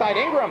 Right side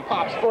Ingram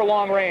pops for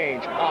long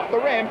range. Off the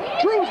rim,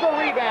 Drews the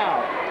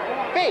rebound.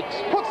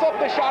 Fakes, puts up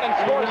the shot and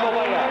scores the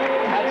layup.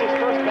 That's his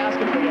first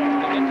basket of the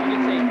game. I guess you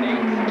could say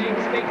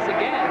fakes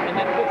again, and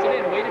then puts it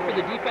in, waited for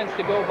the defense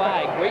to go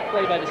by. Great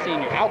play by the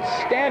senior.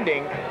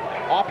 Outstanding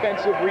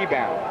offensive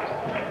rebound.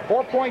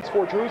 4 points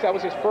for Drews, that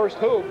was his first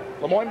hoop.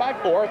 Lemoyne by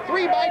 4,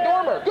 3 by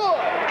Dormer, good!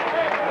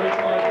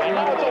 And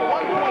now it's a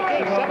 1-point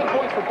game, 7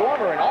 points for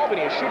Dormer, and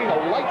Albany is shooting the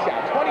lights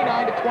out,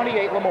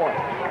 29-28 Lemoyne.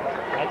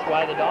 That's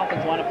why the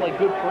Dolphins want to play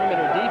good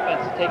perimeter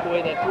defense to take away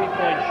that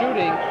three-point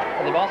shooting,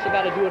 but they've also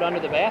got to do it under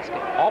the basket.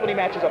 Albany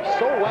matches up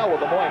so well with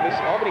Lemoyne. This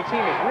Albany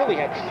team has really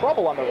had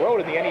trouble on the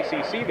road in the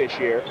NECC this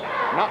year,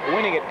 not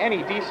winning at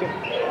any decent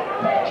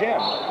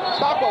gym.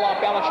 Stockwell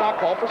off-balance shot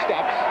call for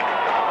steps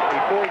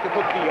before he can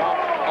put the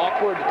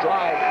awkward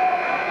drive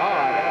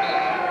on.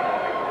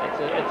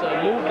 It's a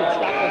move that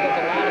Stockwell does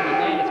a lot in the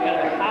lane. It's kind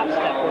of a hop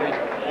step where he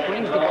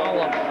brings the ball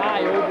up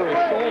high over his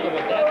shoulder,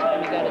 but that time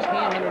he got his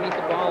hand underneath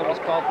the ball and was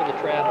called for the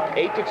travel.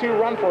 8-2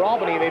 run for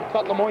Albany. They've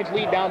cut Lemoyne's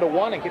lead down to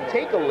 1 and can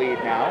take a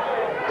lead now.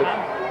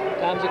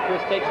 Tomzik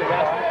Chris takes a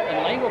rest,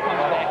 and Lango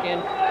comes back in,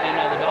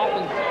 and the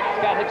Dolphins,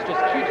 Scott Hicks just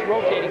keeps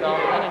rotating people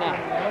in and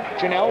out.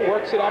 Janelle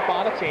works it up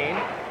on a team.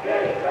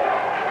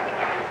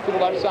 To the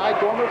left side,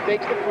 Dormer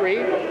fakes the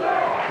three.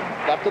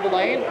 Left of the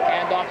lane,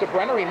 hand off to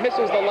Brenner. He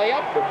misses the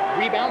layup. The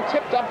rebound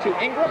tipped up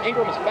to Ingram.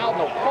 Ingram is fouled,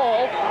 no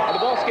call. And the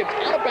ball skips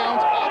out of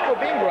bounds off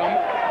of Ingram.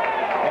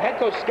 And head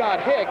coach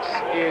Scott Hicks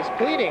is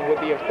pleading with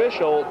the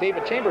official,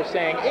 David Chambers,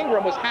 saying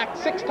Ingram was hacked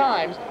 6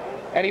 times,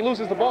 and he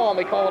loses the ball, and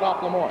they call it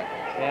off Lemoyne.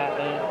 Yeah,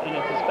 and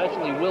it's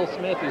especially Will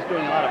Smith who's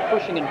doing a lot of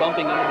pushing and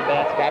bumping under the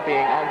basket. That being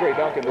Andre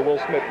Duncan, the Will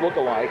Smith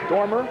lookalike.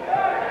 Dormer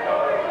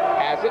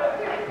has it.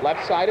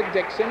 Left side of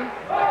Dixon.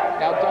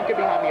 Now Duncan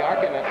behind the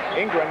arc, and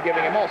Ingram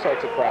giving him all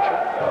sorts of pressure.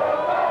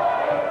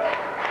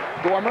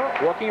 Dormer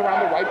working around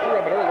the right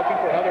perimeter, looking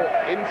for another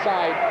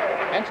inside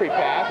entry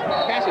pass.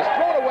 Pass is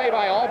thrown away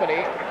by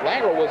Albany.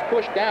 Langrel was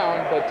pushed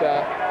down, but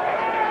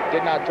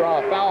did not draw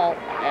a foul,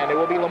 and it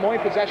will be Lemoyne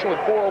possession with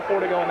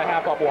 4:04 to go in the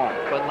half, up 1.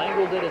 But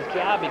Langrel did his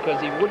job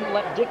because he wouldn't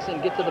let Dixon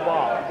get to the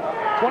ball.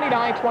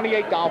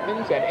 29-28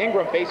 Dolphins, and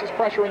Ingram faces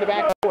pressure in the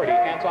backcourt. He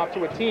hands off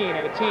to a teen,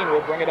 and a teen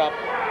will bring it up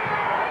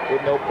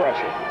with no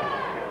pressure.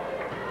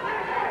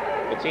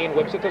 The team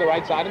whips it to the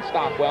right side and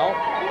Stockwell.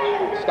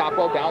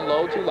 Stockwell down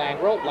low to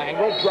Langrel.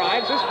 Langrel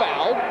drives, is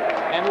fouled,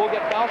 and will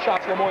get foul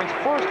shots. Lemoyne's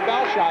first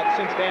foul shot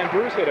since Dan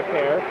Bruce hit a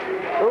pair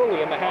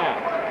early in the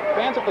half.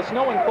 Fans, if the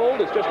snow and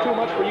cold is just too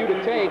much for you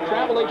to take,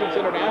 Travel Agents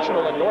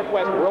International and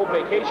Northwest World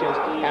Vacations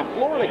have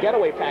Florida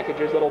getaway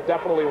packages that'll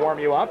definitely warm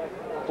you up.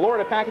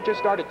 Florida packages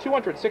start at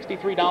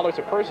 $263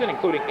 a person,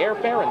 including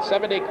airfare and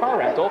 7-day car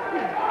rental.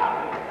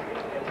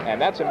 And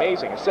that's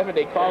amazing, a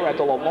 7-day car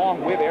rental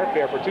along with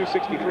airfare for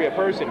 $263 a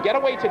person. Get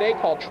away today,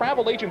 call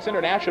Travel Agents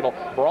International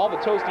for all the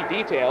toasty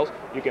details.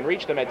 You can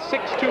reach them at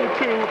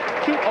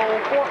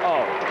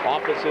 622-2040.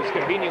 Offices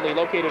conveniently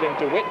located in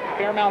DeWitt,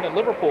 Fairmount, and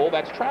Liverpool.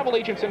 That's Travel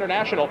Agents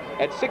International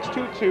at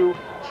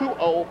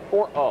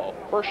 622-2040.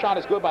 First shot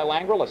is good by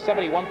Langrel, a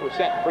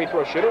 71% free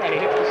throw shooter, and he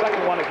hits the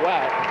second one as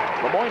well.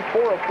 Lemoyne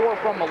 4 of 4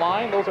 from the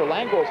line. Those are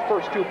Langrel's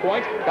first 2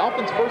 points.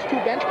 Dolphins' first 2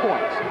 bench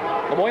points.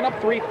 Lemoyne up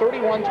 3,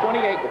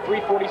 31-28 with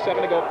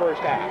 3:47 to go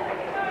first half.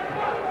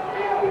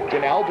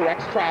 Janelle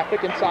directs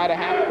traffic inside a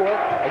half court.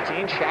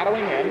 Etienne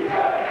shadowing him.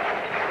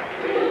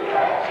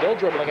 Still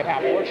dribbling at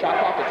half court. Shot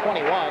clock to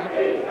 21.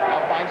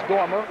 Now finds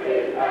Dormer.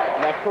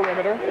 Left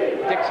perimeter.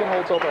 Dixon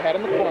holds overhead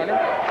in the corner.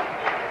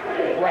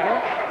 Brenner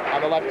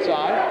on the left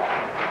side.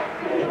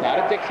 Now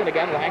to Dixon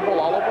again. Langrel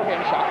all over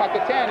him. Shot clock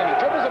to 10. And he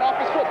dribbles it off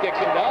his foot.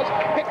 Dixon does.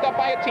 Picked up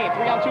by Etienne.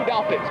 3-on-2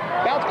 Dolphins.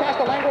 Bounce pass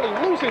to Langrel. He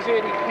loses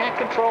it. He can't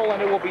control,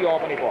 and it will be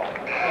Albany ball.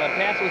 The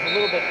pass was a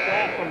little bit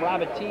flat from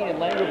Etienne, and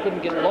Langrel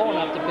couldn't get low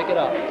enough to pick it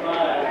up.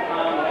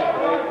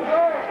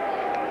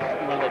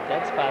 One of the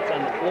dead spots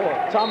on the floor.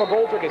 Tom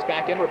McGoldrick is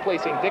back in,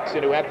 replacing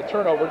Dixon, who had the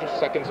turnover just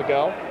seconds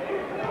ago.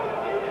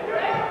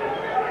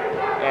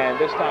 And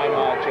this time,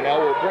 Janelle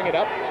will bring it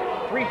up.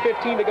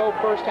 3:15 to go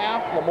first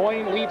half.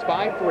 Lemoyne leads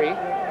by 3.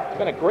 It's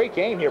been a great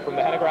game here from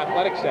the Henniker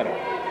Athletic Center.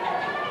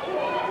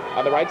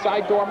 On the right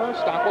side, Dormer.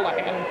 Stockwell a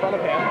hand in front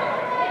of him.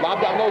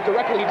 Lob down low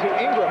directly to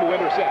Ingram, who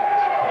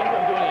intercepts.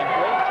 Ingram doing a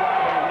great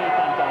job underneath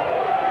on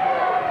Duncan.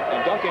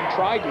 And Duncan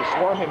tried to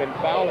swarm him and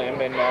foul him,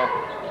 and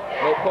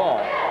no call.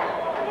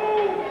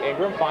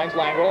 Ingram finds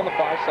Langrel on the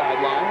far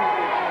sideline,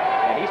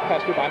 and he's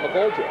pestered by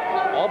McGoldrick.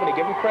 Albany,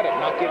 give him credit,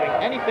 not giving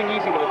anything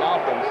easy to the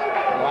Dolphins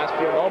in the last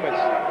few moments,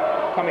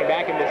 coming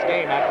back in this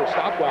game after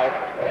Stockwell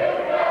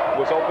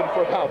was open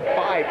for about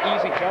 5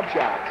 easy jump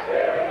shots.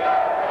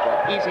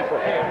 Well, easy for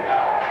him.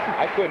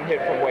 I couldn't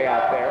hit from way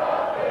out there.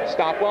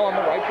 Stockwell on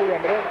the right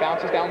perimeter,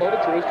 bounces down low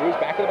to Drews. Drews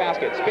back to the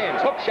basket,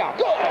 spins, hook shot,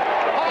 good!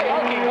 High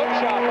arcing hook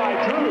shot by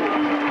Drews.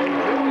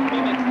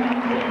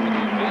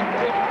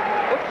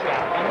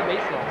 On the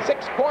baseline.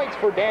 6 points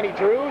for Danny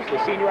Drews,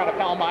 the senior out of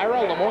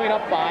Palmyra. Lemoyne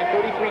up 5,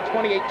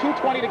 33-28,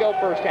 2:20 to go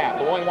first half.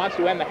 Lemoyne wants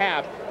to end the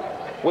half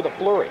with a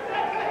flurry.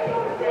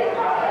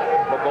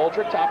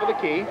 McGoldrick, top of the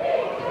key.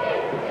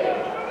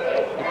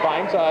 He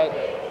finds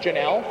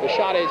Janelle. The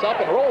shot is up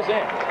and rolls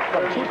in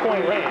from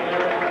 2-point range.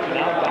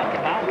 Janelle got the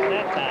bounce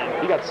that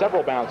time. He got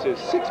several bounces.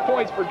 6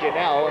 points for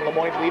Janelle, and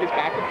Lemoyne's lead is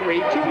back to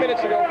 3. 2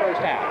 minutes to go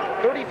first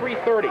half.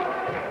 33-30.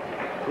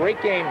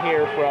 Great game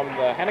here from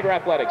the Henniker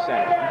Athletic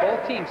Center.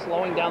 Both teams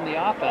slowing down the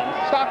offense.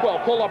 Stockwell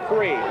pull up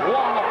 3,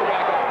 long up the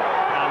back line.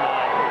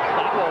 And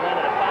Stockwell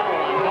wanted a foul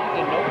on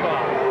Duncan, no call.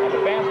 And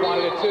the fans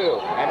wanted it too.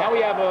 And now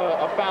we have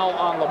a foul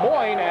on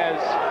Lemoyne as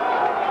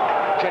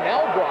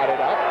Janelle brought it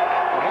up.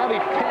 And now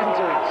the fans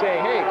are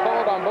saying, hey,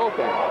 call it on both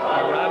ends.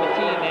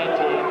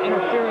 Etienne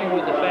interfering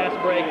with the fast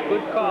break.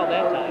 Good call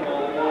that time.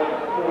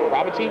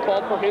 Etienne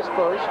called for his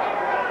first.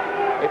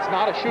 It's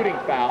not a shooting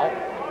foul.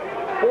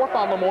 4th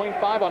on Lemoyne,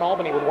 5 on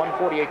Albany with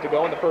 1:48 to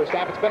go in the first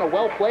half. It's been a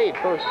well-played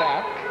first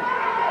half.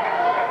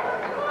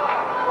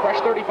 Fresh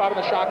 35 on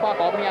the shot clock.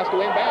 Albany has to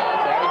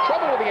inbounds. They're having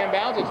trouble with the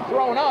inbounds. It's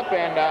thrown up,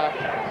 and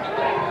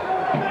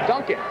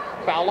Duncan,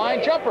 foul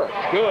line jumper.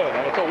 Good,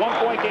 and it's a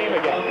 1-point game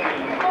again.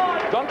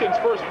 Duncan's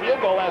first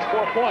field goal has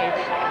 4 points.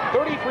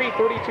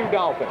 33-32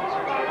 Dolphins.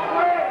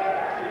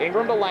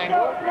 Ingram to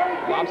Langrel.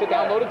 Lobs it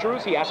down low to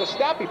Drews. He has a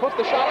step. He puts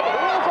the shot up and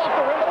rolls off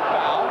the rim with a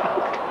foul.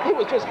 He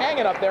was just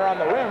hanging up there on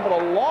the rim for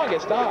the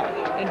longest time.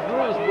 And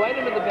Drews right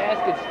into the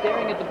basket,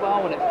 staring at the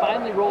ball. When it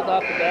finally rolled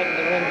off the back of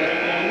the rim, just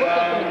looked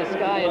up into the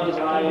sky and just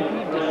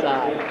heaved a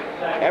sigh.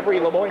 Every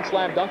Lemoyne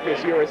Slam dunk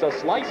this year is a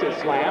Slices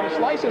Slam.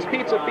 Slices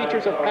Pizza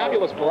features a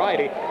fabulous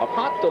variety of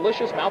hot,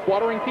 delicious,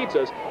 mouth-watering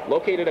pizzas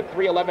located at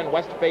 311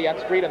 West Fayette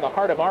Street in the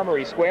heart of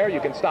Armory Square. You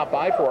can stop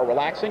by for a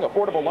relaxing,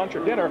 affordable lunch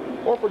or dinner,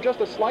 or for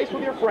just a slice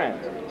with your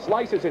friends.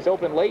 Slices is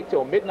open late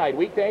till midnight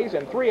weekdays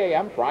and 3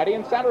 a.m. Friday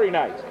and Saturday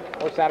nights,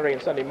 or Saturday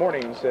and Sunday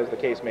mornings, as the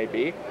case may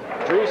be.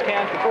 Drews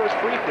can the first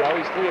free throw.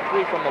 He's 3 of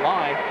 3 from the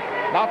line.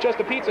 Not just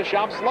a pizza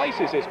shop,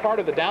 Slices is part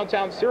of the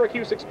downtown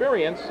Syracuse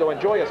experience, so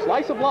enjoy a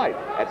slice of life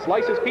at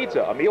Slices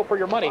Pizza, a meal for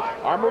your money,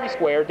 Armory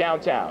Square,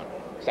 downtown.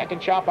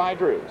 Second shot by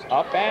Drews.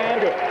 Up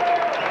and good.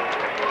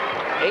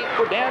 8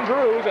 for Dan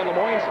Drews, and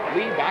Lemoyne's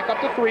lead back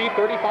up to 3,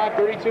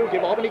 35-32.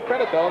 Give Albany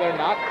credit, though. They're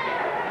not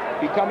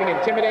becoming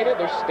intimidated.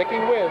 They're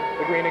sticking with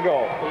the green and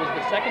gold. It was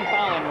the second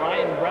foul on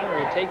Ryan Brenner,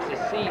 who takes his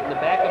seat, and the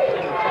backup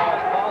center,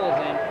 Charles Paul, is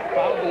in,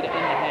 probably to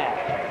end the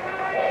half.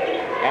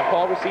 And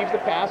Paul receives the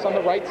pass on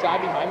the right side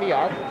behind the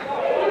arc.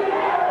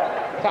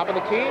 Top of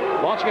the key,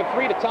 launching a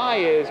 3 to tie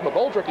is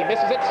McGoldrick. He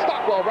misses it.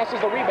 Stockwell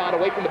wrestles the rebound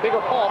away from the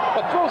bigger Paul,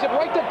 but throws it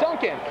right to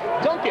Duncan.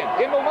 Duncan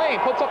in the lane,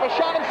 puts up a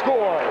shot and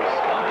scores.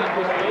 Duncan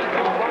was way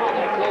too far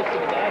that close to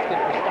the basket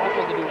for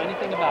Stockwell to do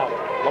anything about it.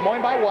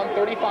 Lemoyne by 1,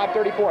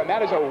 35-34, and that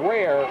is a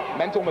rare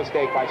mental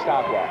mistake by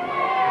Stockwell.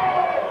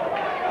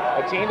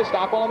 Etienne to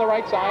Stockwell on the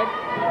right side,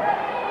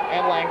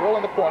 and Langrel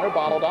in the corner,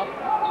 bottled up.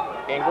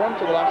 Ingram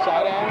to the left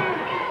side, and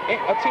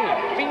Etienne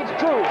feeds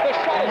Drews. The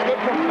shot is good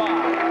from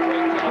 5.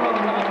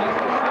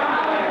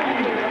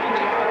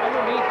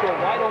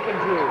 Wide open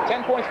Drews.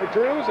 10 points for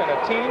Drews and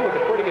Etienne with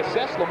a pretty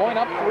assist. Lemoyne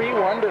up 3.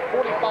 We're under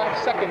 45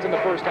 seconds in the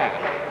first half.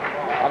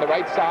 On the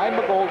right side,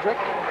 McGoldrick.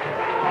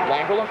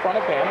 Langrel in front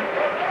of him.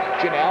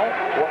 Janelle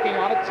working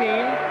on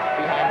Etienne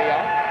behind the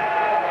arc.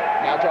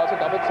 Now draws a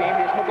double team.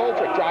 Here's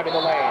McGoldrick driving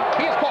the lane.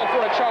 He is called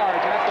for a charge,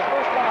 and that's the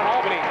first one on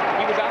Albany.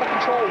 He was out of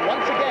control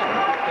once again.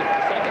 It's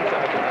the second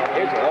charge.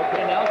 Is it?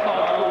 Okay. Janelle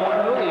called for one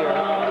earlier,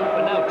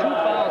 but now 2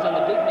 fouls on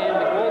the big man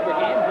McGoldrick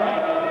and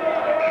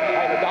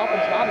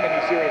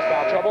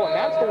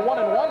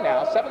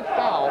 7th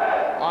foul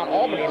on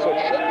Albany, so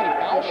it should be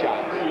foul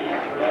shots.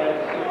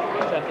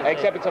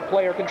 Except it's a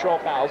player control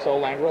foul, so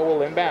Langro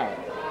will inbound.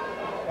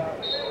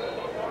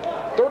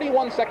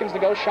 31 seconds to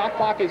go. Shot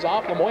clock is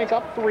off. Lemoyne's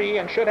up 3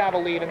 and should have a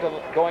lead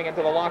going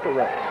into the locker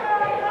room.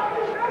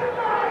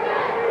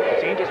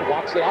 The team just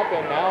walks it up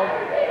and now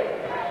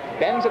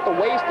bends at the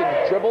waist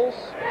and dribbles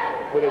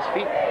with his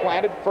feet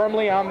planted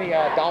firmly on the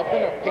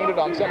Dolphin, painted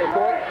on center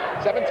court.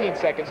 17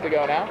 seconds to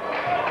go now.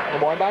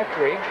 Lemoyne by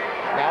 3.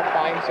 Now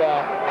finds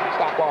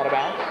Stockwell out of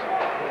bounds.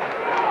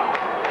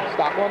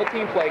 Stockwell on a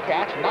team play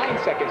catch. 9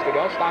 seconds to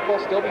go. Stockwell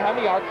still behind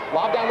the arc.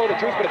 Lob down low to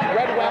Drews, but it's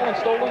read well and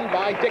stolen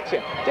by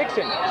Dixon.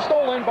 Dixon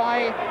stolen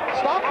by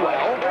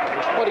Stockwell,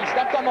 but he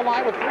stepped on the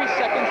line with 3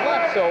 seconds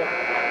left. So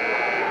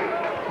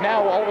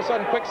now all of a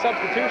sudden quick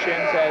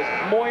substitutions as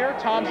Moyer,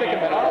 Tomczyk,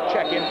 and Menard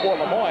check in for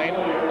Lemoyne,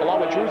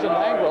 along with Drews and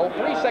Langro.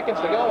 3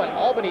 seconds to go, and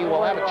Albany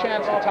will have a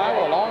chance to tie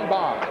with a long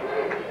bomb.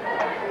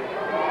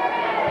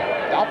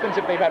 Dolphins,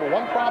 if they've had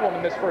one problem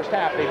in this first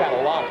half, they've had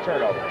a lot of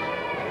turnovers.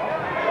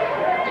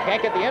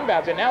 Can't get the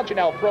inbounds, and now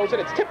Janelle throws it.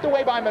 It's tipped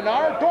away by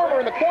Menard.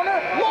 Dormer in the corner.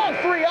 Long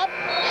 3 up.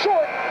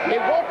 Short. It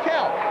won't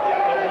count.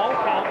 It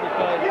won't count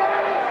because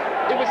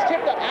it was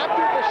tipped up after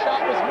the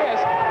shot was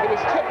missed. It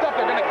was tipped up.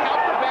 They're going to count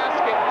the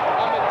basket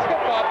on the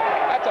tip up.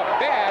 That's a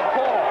bad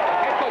call.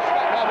 Head coach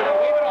Scott, well, we're going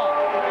to leave it on.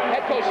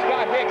 Head coach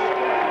Scott Hicks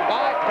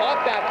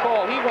caught that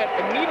call. He went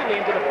immediately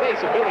into the face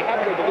of Billy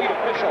Hefner, the lead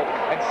official,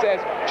 and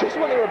says, just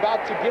when they were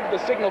about to give the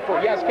signal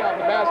for yes,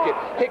 count the basket,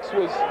 Hicks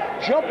was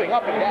jumping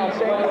up and down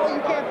saying, no, you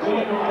can't do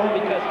it.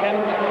 Because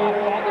Hefner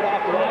called it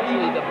off. But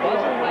actually, the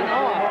buzzer went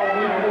off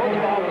before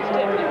the ball was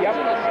tipped. If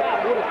it was a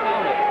stop, would have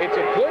counted. It's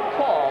a good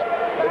call.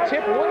 The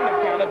tip wouldn't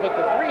have counted, but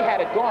the 3 had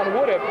it gone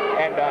would have.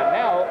 And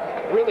now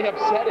really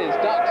upset is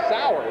Doc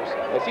Sowers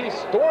as he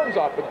storms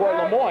off the court.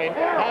 Lemoyne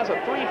has a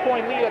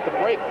 3-point lead at the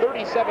break,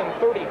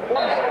 37-34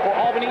 for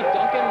Albany.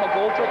 Duncan,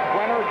 McGoldrick,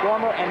 Brenner,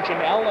 Dormer, and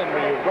Janelle in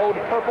the road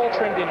purple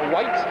trimmed in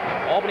white.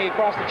 Albany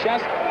across the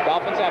chest.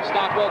 Dolphins have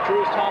Stockwell,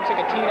 Drews, Tomczyk,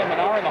 Atina, and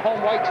Menard in the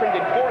home white trimmed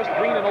in forest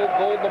green and old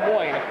gold.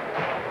 Lemoyne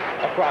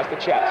across the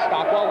chest.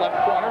 Stockwell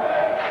left corner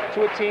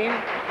to Atina.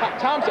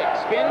 Tomczyk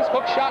spins,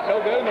 hook shot,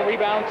 no good, and the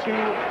rebound to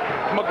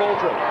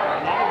McGoldrick.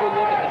 Not a good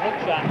look at the hook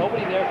shot.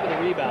 Nobody there for the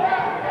rebound.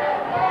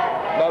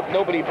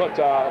 Nobody but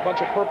a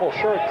bunch of purple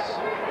shirts.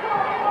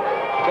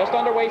 Just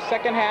underway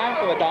second half,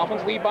 and the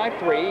Dolphins lead by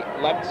 3.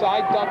 Left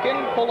side,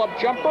 Duncan, pull-up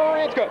jumper,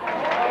 it's good.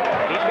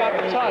 He's got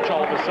the touch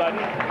all of a sudden.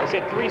 He's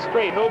hit 3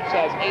 straight hoops,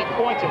 has 8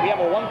 points, and we have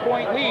a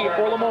 1-point lead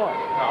for Lemoyne.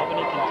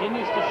 Albany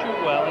continues to shoot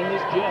well in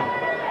this gym.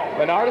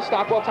 Menard to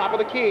Stockwell, top of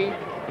the key.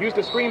 Used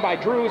a screen by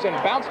Drews and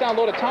bounced down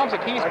low to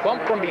Tomczyk. He's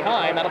bumped from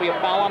behind. That'll be a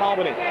foul on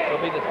Albany.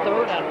 It'll be the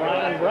 3rd on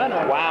Ryan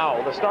Brenner.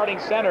 Wow, the starting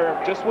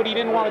center, just what he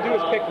didn't want to do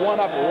is pick one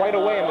up right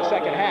away in the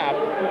second half.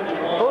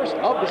 First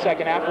of the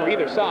second half for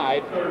either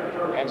side.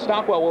 And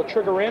Stockwell will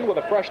trigger in with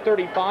a fresh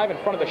 35 in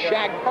front of the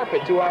shag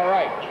carpet to our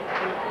right.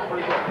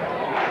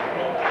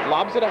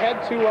 Lobs it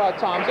ahead to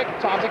Tomczyk.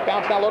 Tomczyk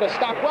bounced down low to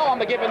Stockwell on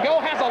the give and go.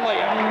 Has a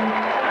layup.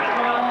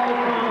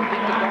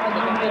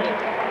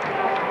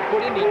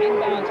 Put in the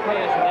inbounds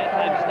pass, and that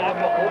time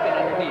Stockwell open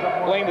underneath.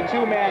 Playing the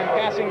 2-man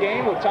passing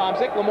game with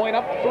Tomczyk. Lemoyne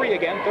up 3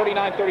 again,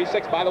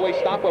 39-36. By the way,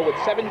 Stockwell with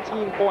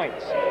 17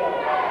 points.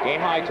 Game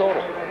high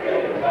total.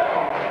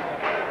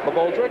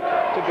 McGoldrick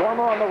to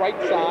Dormer on the right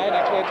side.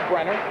 Actually, it's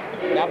Brenner.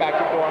 Now back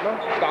to Dormer.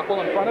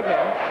 Stockwell in front of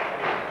him.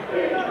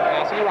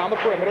 Passing around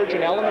the perimeter.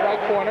 Janelle in the right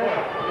corner.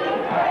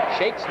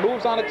 Shakes,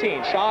 moves on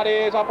Atina. Shot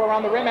is up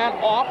around the rim and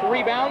off.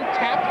 Rebound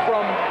tapped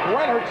from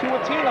Brenner to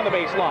Atina on the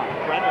baseline.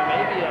 Brenner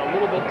may be a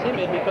little bit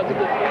timid because of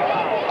the 3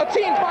 fouls.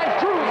 Atina finds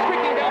Drews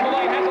streaking down the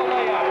lane. Has a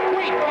layup.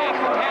 Great pass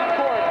from half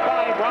court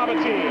by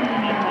Robinson.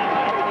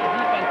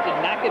 Defense did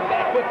not get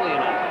back quickly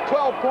enough.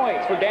 12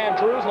 points for Dan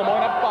Drews.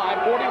 Lemoyne up 5,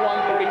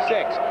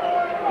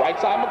 41-36. Right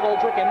side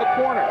McGoldrick in the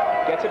corner.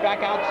 Gets it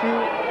back out to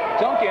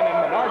Duncan,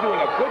 and Menard doing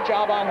a good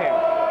job on him.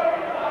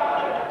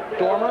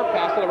 Dormer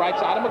pass to the right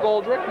side of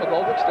McGoldrick.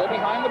 McGoldrick still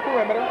behind the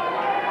perimeter.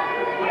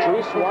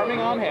 Drews swarming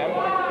on him.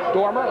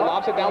 Dormer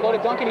lobs it down low to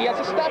Duncan. He has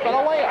a step and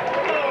a layup.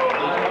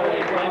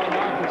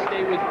 Menard can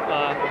stay with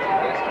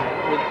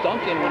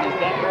Duncan when he's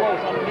that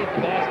close underneath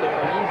the basket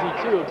for an easy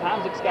 2.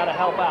 Tomczyk's got to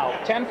help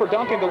out. 10 for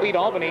Duncan to lead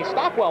Albany.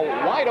 Stockwell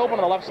wide open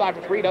on the left side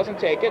for 3, doesn't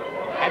take it.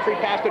 Entry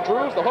pass to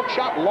Drews. The hook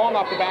shot long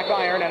off the back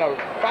iron and a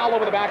foul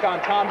over the back on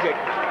Tomczyk.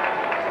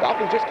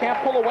 Dolphins just can't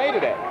pull away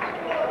today.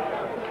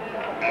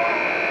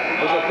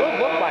 It was a good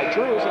look by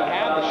Drews. He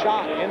had the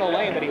shot in the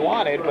lane that he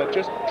wanted, but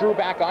just drew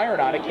back iron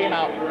on it. Came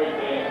out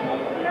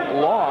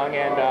long,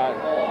 and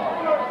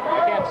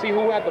I can't see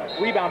who had the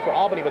rebound for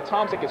Albany, but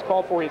Tomczyk is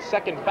called for his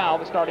 2nd foul,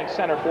 the starting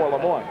center for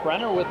Lemoyne.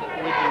 Brenner with the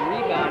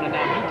rebound, and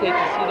now he takes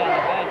a seat on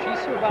the bench. He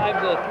survived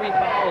the 3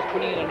 fouls,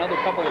 putting in another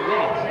couple of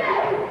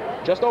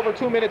minutes. Just over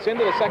 2 minutes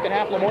into the second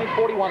half, Lemoyne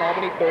 41,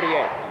 Albany 38.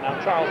 Now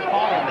Charles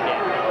Potter in the game.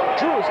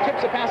 Drews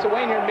tips a pass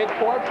away near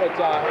midcourt, but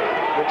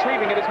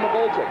retrieving it is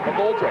McGoldrick.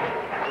 McGoldrick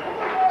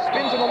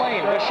spins in the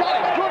lane. The shot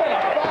is good and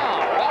a foul.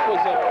 That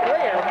was a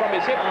prayer from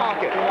his hip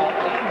pocket.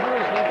 Dan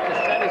Drews needs to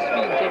set his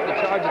feet and take the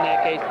charge charge in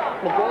that case.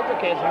 McGoldrick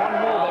has one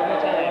move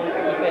every time.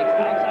 He fakes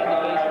outside the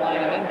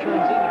baseline and then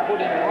turns in to put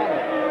in a runner.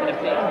 And if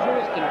Dan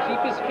Drews can keep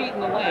his feet in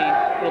the lane,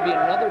 it'll be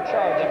another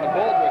charge on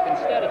McGoldrick.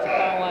 Instead, it's a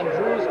foul on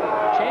Drews.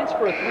 Chance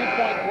for a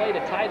three-point play to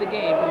tie the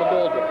game for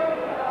McGoldrick.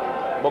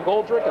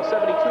 McGoldrick, a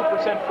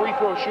 72% free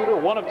throw shooter,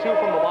 1 of 2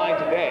 from the line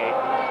today.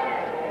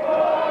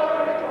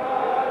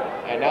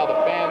 And now the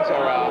fans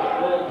are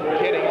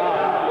getting on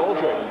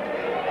McGoldrick.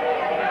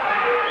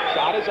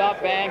 Shot is up,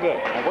 bang, good.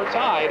 And we're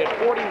tied at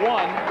 41.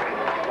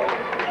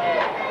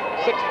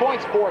 6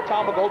 points for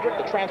Tom McGoldrick,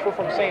 the transfer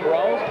from St.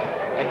 Rose.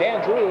 And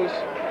Dan Drews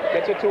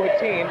gets it to a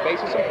team,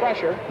 faces some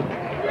pressure.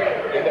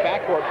 In the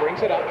backcourt,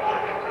 brings it up.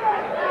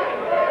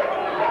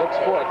 Looks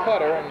for a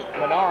cutter, and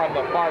Menard on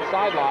the far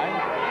sideline.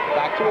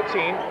 Back to a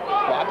team.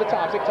 Lob to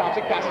Tomczyk.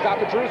 Tomczyk passes out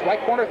to Drews.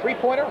 Right corner,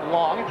 three-pointer,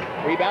 long.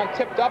 Rebound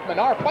tipped up.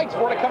 Menard fights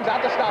for it. It comes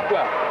out to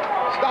Stockwell.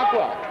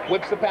 Stockwell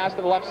whips the pass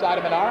to the left side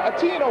of Menard. A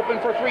teen open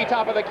for three,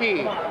 top of the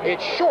key.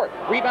 It's short.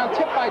 Rebound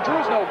tipped by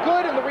Drews, no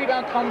good, and the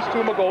rebound comes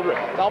to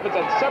McGoldrick. Dolphins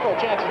had several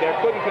chances there,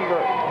 couldn't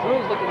convert.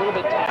 Drews looked a little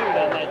bit tired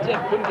on that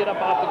tip. Couldn't get up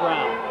off the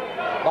ground.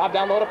 Lob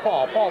down low to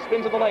Paul. Paul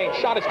spins in the lane.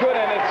 Shot is good,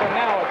 and it's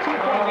now a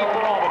 2-point lead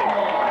for Albany.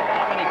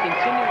 Albany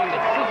continuing to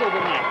sizzle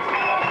the Nets.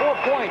 4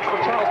 points for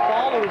Charles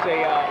Paul, who's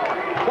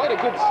quite a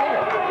good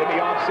singer in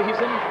the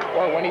off-season,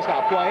 or when he's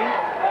not playing.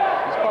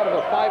 He's part of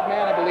a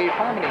 5-man, I believe,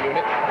 harmony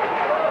unit.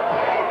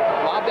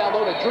 Lob down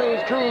low to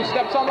Drews. Drews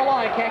steps on the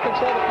line, can't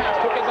control the pass,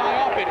 took his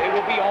eye off it. It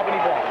will be Albany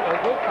ball. A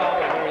good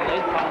call, a very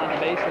late call on the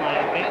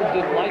baseline. Fans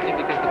didn't like it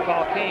because the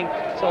call came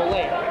so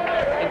late.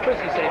 And Chris,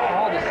 you say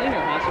Paul the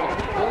singer, huh? So it's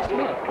not Will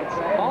Smith. It's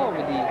Paul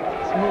with the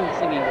smooth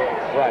singing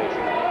voice. Right.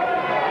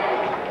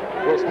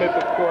 Will Smith,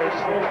 of course,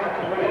 the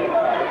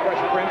Fresh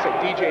Prince, and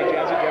DJ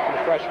Jazzy Jeff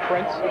and the Fresh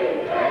Prince,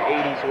 an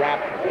 80s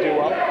rap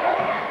duo.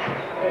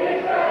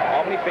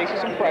 Albany faces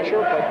some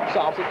pressure, but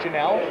solves it.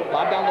 Janelle,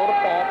 lob down low to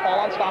Paul.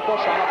 Paul on Stockwell,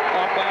 shot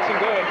off glass and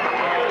good.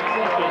 It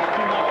seems there's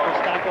too much for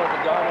Stockwell to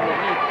guard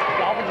underneath.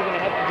 Dolphins are going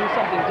to have to do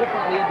something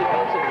differently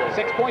defensively.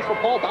 6 points for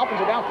Paul. Dolphins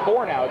are down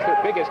 4 now. It's their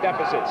biggest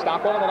deficit.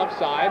 Stockwell on the left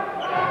side.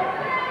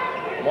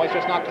 Moyne's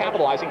just not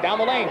capitalizing.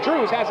 Down the lane.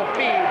 Drews has a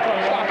feed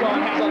from Stockwell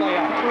and has a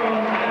layup.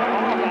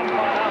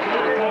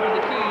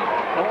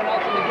 No one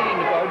else in the game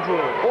to guard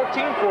Drews.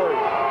 14 for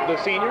the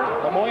senior.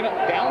 Moyne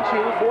down to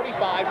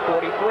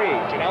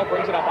 45-43. Janelle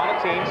brings it up on a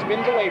team,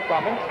 spins away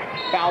from him.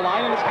 Foul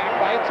line and is hacked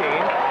by a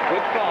team.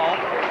 Good call.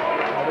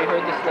 Well, we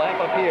heard the slap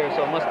up here,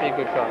 so it must be a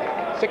good call.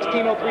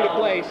 16:03 to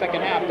play,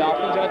 second half.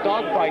 Dolphins in a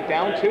dogfight,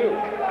 down 2.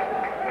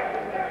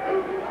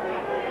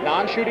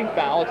 Non-shooting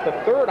foul. It's the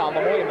third on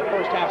Moyne in the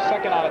first half,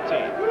 second on a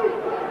team.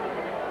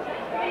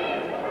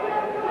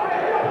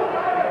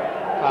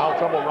 Foul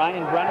trouble.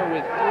 Ryan Brenner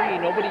with 3.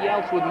 Nobody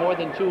else with more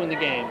than 2 in the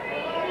game.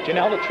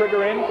 Janelle to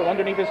trigger in from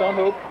underneath his own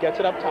hoop. Gets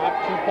it up top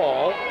to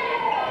Paul.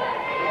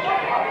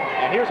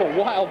 And here's a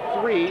wild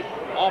 3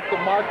 off the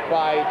mark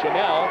by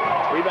Janelle.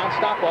 Rebound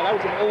Stockwell. That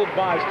was an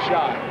ill-advised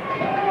shot.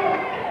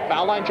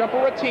 Foul line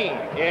jumper, a team.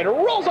 And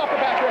rolls off the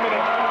back rim, and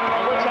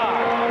we're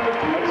tied. A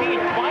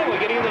team finally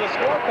getting into the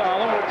score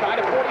column. We're tied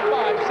at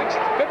 45.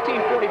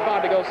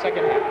 15:45 to go,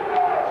 second half.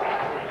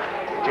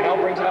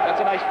 Janelle brings it up. That's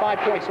a nice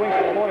 5-point swing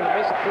for Moyne. The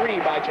missed 3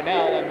 by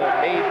Janelle and the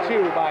made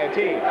 2 by a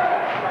team.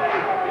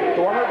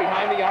 Dormer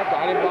behind the arc,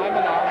 guided by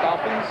Menard.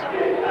 Dolphins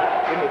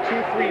in the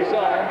 2-3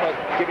 zone, but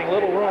giving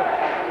little room.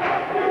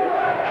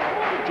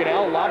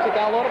 Janelle lobs it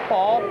down low to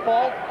Paul.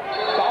 Paul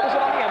bobbles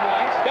it on the end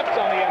line, steps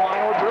on the end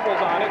line or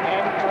dribbles on it,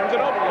 and turns it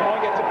over.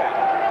 Moyne gets it back.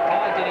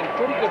 Paul getting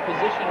pretty good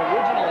position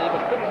originally,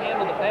 but couldn't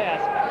handle the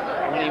pass.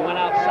 When he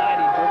went outside,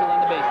 he dribbled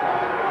on the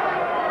baseline.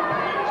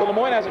 So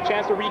Moyne has a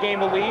chance to regain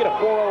the lead, a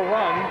 4-0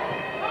 run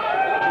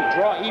to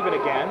draw even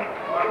again.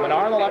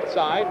 Menard on the left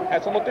side,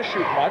 hasn't looked to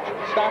shoot much.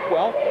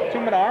 Stockwell to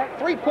Menard,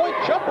 3-point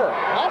jumper.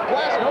 Off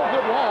glass, no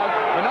good long.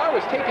 Menard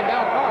was taken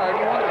down hard.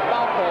 He wanted a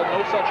foul called,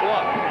 no such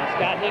luck.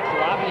 Scott Hicks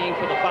lobbying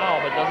for the foul,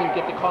 but doesn't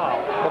get the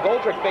call.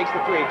 McGoldrick fakes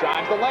the 3,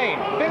 drives the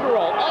lane. Finger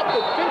roll off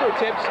the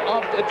fingertips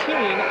of the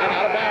team and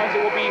out of bounds.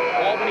 It will be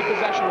Albany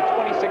possession with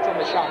 26 on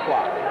the shot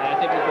clock. And I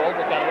think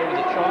McGoldrick got away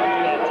with a charge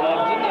that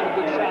time. Didn't have a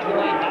good shot in the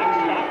lane,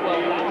 knocked Stockwell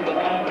down, but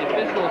the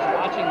officials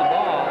watching the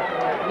ball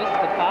missed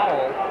the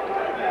foul.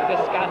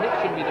 Because Scott Hicks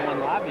should be the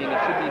one lobbying. It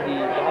should be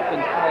the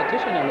Dolphins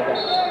politician on the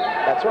bench.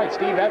 That's right,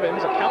 Steve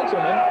Evans, a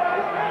councilman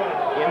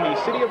in the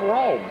city of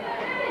Rome.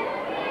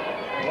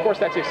 Of course,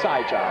 that's his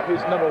side job.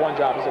 His #1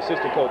 job is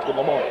assistant coach with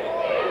Moyne.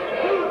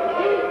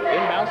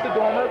 Inbounds to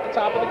Dormer at the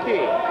top of the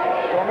key.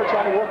 Dormer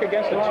trying to work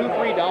against the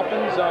 2-3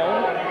 Dolphins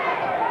zone.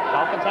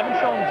 Dolphins haven't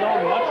shown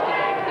zone much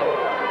today, but they're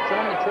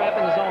showing the trap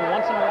in the zone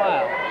once in a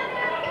while.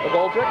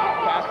 McGoldrick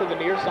pass to the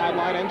near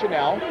sideline and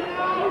Janelle.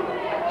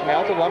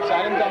 Janelle to the left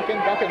side and Duncan.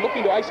 Duncan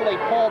looking to isolate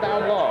Paul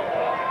down low.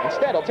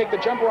 Instead, he'll take the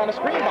jumper on a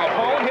screen by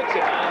Paul and hits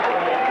it.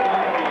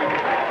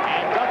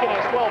 And Duncan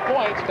has 12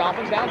 points.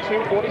 Dolphins down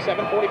 2,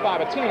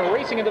 47-45. A team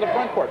racing into the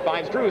front court.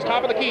 Finds Drews,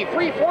 top of the key.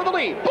 3 for the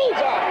lead.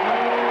 Bullseye!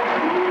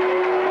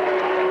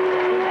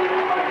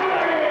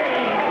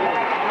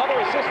 Another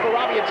assist for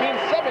Robbie. A team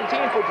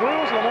 17 for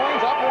Drews.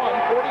 Lemoyne's up 1,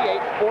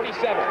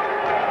 48-47.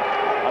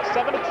 A A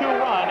 7-2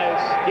 run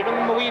has given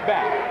them the lead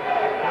back.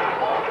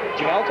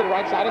 Janelle to the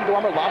right side, and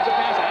Dormer lobs a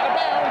pass out of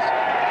bounds.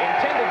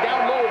 Intended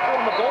down low for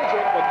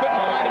McGoldrick, but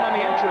couldn't find him on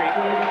the entry.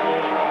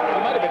 He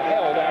might have been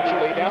held,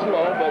 actually, down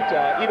low, but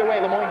either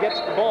way, Lemoyne gets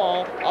the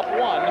ball up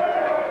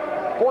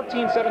 1.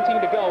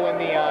 14-17 to go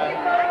in the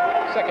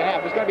second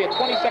half. There's going to be a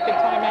 20-second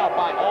timeout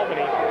by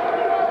Albany.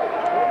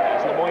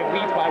 As Lemoyne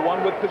leads by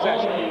 1 with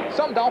possession.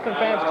 Some Dolphin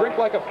fans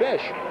drink like a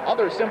fish.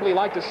 Others simply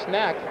like to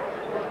snack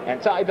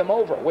and tide them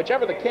over,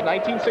 whichever the case.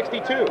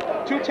 1962,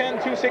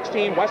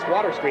 210-216 West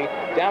Water Street,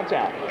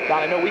 downtown. Don,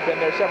 I know we've been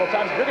there several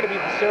times. You're going to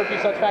be at the Syracuse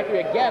Suds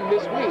Factory again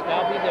this week.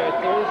 I'll be there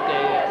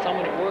Thursday.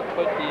 Someone at work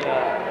put the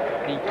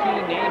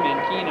Keen name in.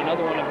 Keen,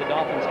 another one of the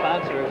Dolphin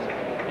sponsors,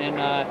 and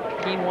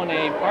Keen won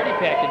a party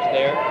package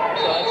there.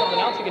 So that's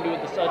something else you can do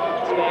at the Suds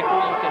Factory. You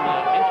can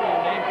enter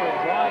your name for a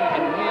drawing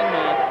and win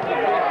a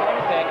party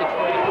package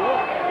for after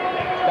work.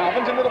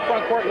 Dolphins into the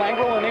front court.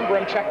 Langrel and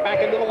Ingram check back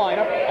into the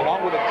lineup,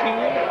 along with a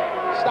team.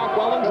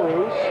 Stockwell and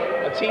Drews.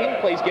 A team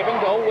plays give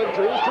and go with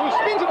Drews. Drews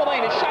spins in the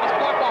lane. His shot is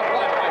blocked off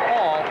glass by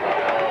Paul.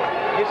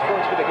 His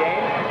first for the game.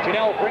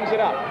 Janelle brings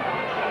it up.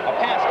 A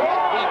pass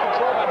can't be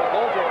controlled by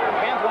McGoldrick.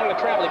 Fans wanted to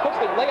travel. He puts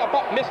the layup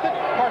up, missed it,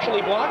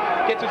 partially blocked.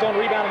 Gets his own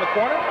rebound in the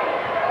corner.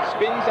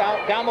 Spins out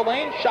down the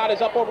lane. Shot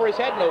is up over his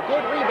head. No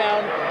good.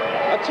 Rebound.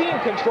 A team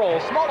control.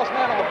 Smallest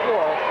man on the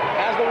floor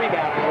has the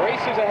rebound.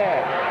 Races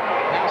ahead.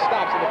 Now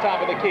stops at the top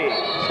of the key.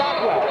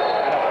 Stockwell.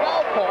 And a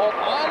foul call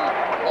on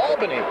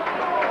Albany.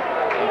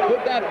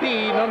 Could that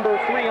be number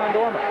 3 on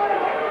Dormer?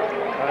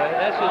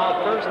 That's just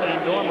the first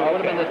on Dormer. It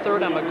would have been the third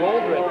on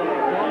McGoldrick.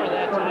 Dormer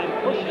that time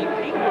pushing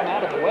Ingram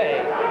out of the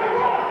way.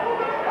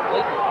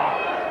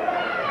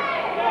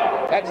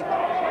 That's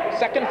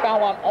second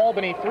foul on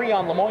Albany, 3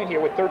 on Lemoyne here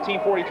with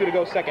 13:42 to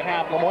go second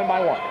half. Lemoyne by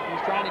 1. He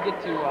was trying to get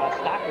to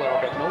Stockwell,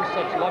 but no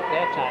such luck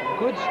that time.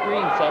 Good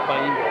screen set by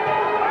Ingram.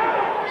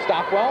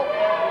 Stockwell,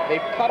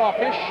 they've cut off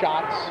his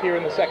shots here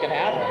in the second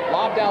half.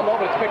 Lob down low,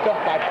 but it's picked up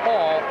by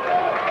Paul.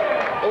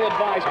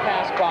 Ill-advised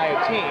pass by a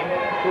team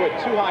who had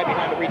too high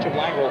behind the reach of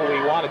Langrel, who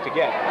he wanted to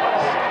get.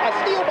 A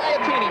steal by a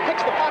team. He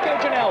picks the pocket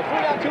of Janelle.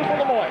 3-on-2 for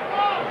Lemoyne.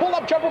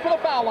 Pull-up jumper for the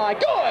foul line.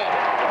 Good!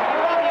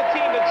 Urania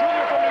team, the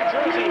junior from New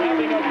Jersey,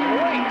 having a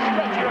great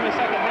stretch here in the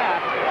second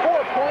half.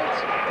 4 points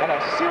and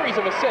a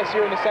series of assists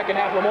here in the second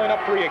half. Lemoyne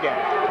up 3 again.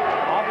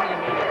 Albany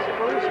made its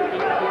first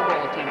 8 field goal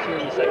attempts here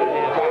in the second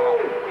half.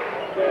 Wow.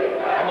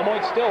 And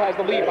Lemoyne still has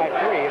the lead by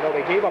 3, though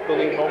they gave up the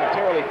lead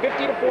momentarily.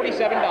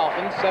 50-47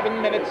 Dolphins, 7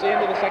 minutes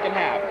into the second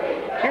half.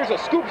 Here's a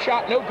scoop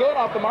shot, no good,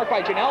 off the mark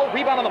by Janelle.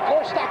 Rebound on the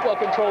floor, Stockwell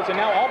controls, and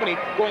now Albany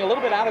going a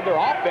little bit out of their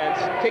offense,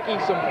 taking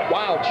some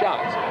wild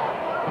shots.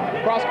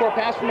 Cross-court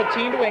pass from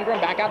Mateen to Ingram,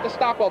 back out to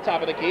Stockwell,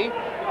 top of the key.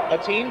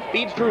 Mateen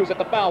feeds Drews at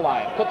the foul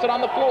line, puts it on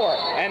the floor,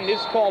 and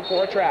is called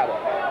for a travel.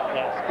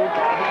 Yes, good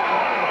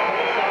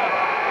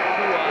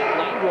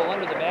Langrel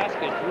under the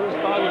basket. Drews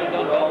probably would have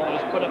done better to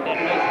just put up that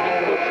nice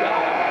big shot.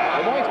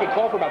 Lemoyne's been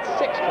called for about 6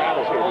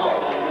 travels here today.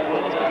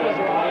 And it's because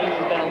the offense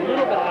has been a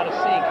little bit out of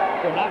sync.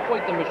 They're not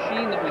quite the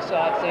machine that we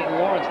saw at St.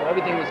 Lawrence, where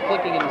everything was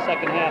clicking in the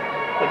second half.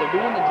 But they're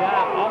doing the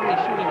job. Albany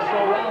shooting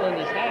so well in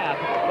this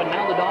half, but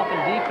now the Dolphin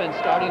defense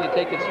starting to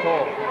take its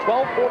toll.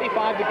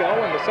 12:45 to go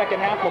in the second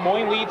half.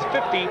 Lemoyne leads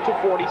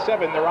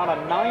 50-47. They're on a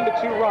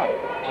 9-2 run.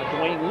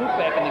 Dwayne Luke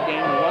back in the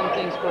game to run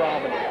things for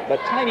Albany. The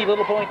tiny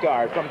little point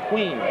guard from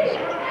Queens.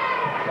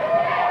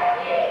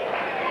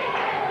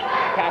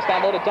 Pass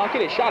down low to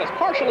Duncan. His shot is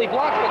partially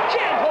blocked, but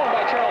jammed home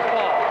by Charles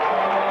Paul.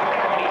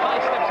 And he high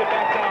steps it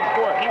back down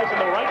court. He was in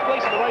the right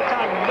place at the right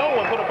time. No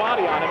one put a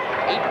body on him.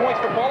 8 points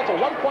for Paul. It's a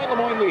 1-point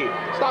Lemoyne lead.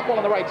 Stockwell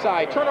on the right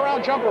side.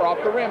 Turnaround jumper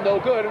off the rim. No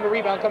good. And the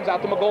rebound comes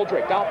out to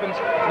McGoldrick. Dolphins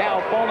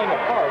now falling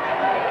apart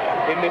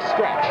in this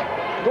stretch.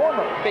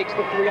 Dormer fakes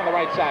the 3 on the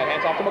right side.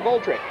 Hands off to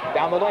McGoldrick.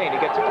 Down the lane. He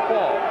gets it to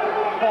Paul.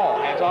 Paul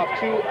hands off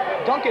to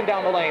Duncan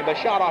down the lane. The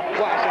shot off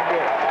glass and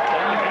good.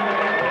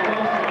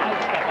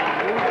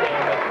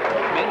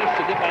 Managed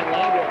to get by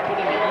Langrel, put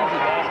in the easy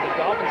basket.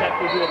 Dolphins have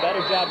to do a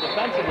better job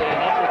defensively,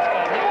 and that's what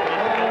Scott Hick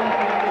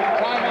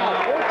did.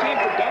 Timeout, 14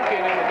 for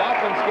Duncan, and the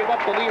Dolphins give up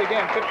the lead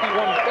again,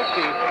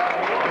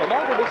 51-50. The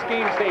longer this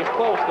game stays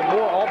close, the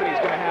more Albany's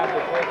going to have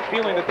the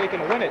feeling that they can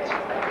win it.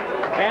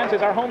 Fans,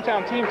 as our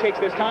hometown team takes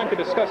this time to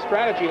discuss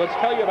strategy, let's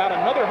tell you about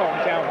another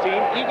hometown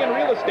team, Egan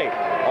Real Estate,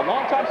 a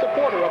longtime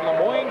supporter of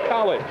Moyne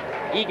College.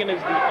 Egan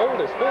is the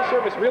oldest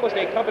full-service real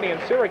estate company in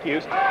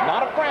Syracuse,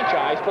 not a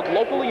franchise, but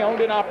locally owned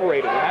and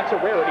operated, and that's a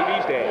rarity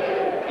these days.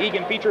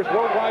 Egan features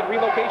worldwide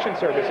relocation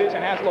services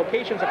and has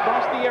locations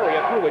across the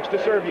area through which to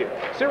serve you.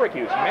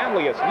 Syracuse,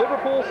 Manlius,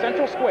 Liverpool,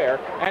 Central Square,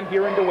 and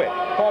here in DeWitt.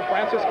 Call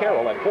Francis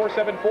Carroll at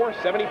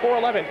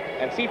 474-7411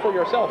 and see for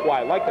yourself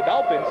why, like the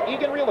Dolphins,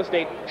 Egan Real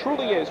Estate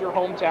truly is your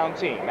hometown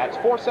team. That's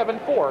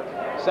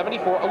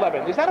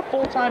 474-7411. Is that a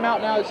full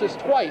timeout now? This is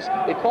twice.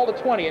 They've called a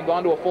 20 and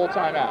gone to a full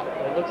timeout.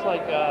 It looks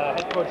like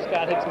head coach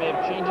Scott Hicks may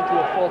have changed it to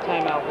a full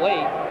timeout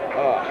late.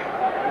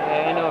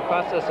 Yeah, I know it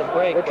cost us a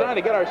break. We're trying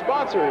to get our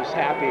sponsors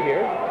happy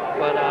here.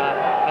 But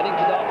I think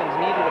the Dolphins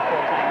needed a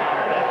full timeout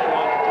at that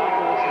point to talk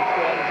over some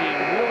strategy and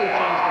really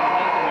change the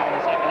momentum in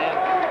the second half.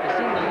 They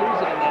seemed to lose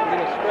it in that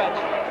little stretch.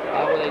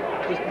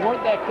 just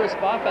weren't that crisp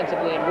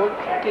offensively and weren't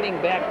getting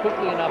back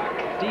quickly enough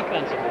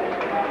defensively.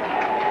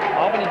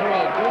 Albany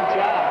doing a good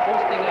job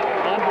posting up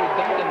Andre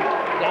Duncan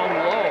down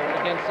low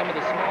against some of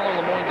the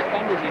smaller Lemoyne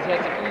defenders. He's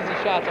had some easy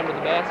shots under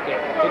the basket.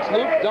 It's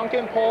Luke,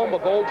 Duncan, Paul,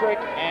 McGoldrick,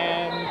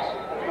 and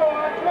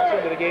also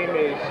into the game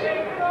is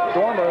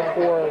Dormer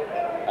for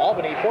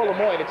Albany. For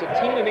Lemoyne, it's a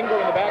Teen and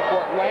Ingram in the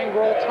backcourt.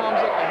 Langrel,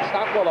 Tomzik, and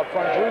Stockwell up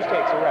front. Drews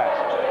takes a rest.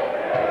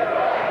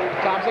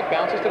 Tomzik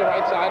bounces to the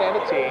right side and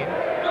a Teen.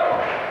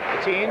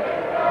 The Teen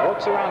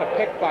works around a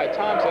pick by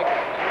Tomzik.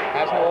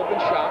 Has no open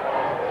shot.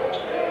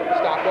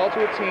 Stockwell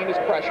to a Teen is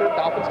pressured.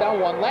 Dolphins down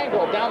one.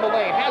 Langrel down the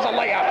lane. Has a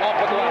layup off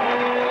the glass.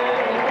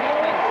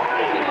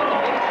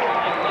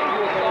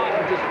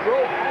 Just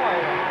drove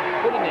hard,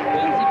 putting an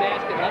easy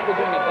basket. Langrel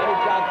doing a better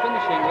job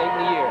finishing late in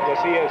the year. Yes,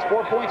 he is.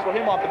 4 points for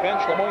him off the bench.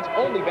 Lemoyne's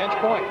only bench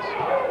points.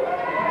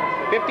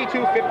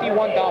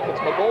 52-51 Dolphins.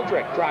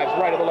 McGoldrick drives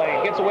right of the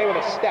lane. Gets away with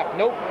a step.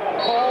 No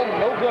call,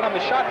 no good on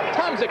the shot.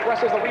 Tomzik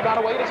wrestles the rebound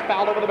away. It is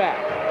fouled over the back.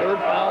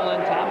 Third foul on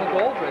Tom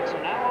McGoldrick. So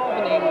now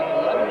Albany with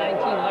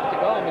 11:19 left to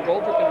go.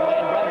 McGoldrick and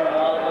Ryan Brenner,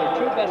 their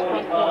two best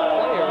front court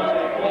players,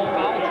 in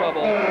foul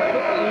trouble.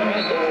 Quickly,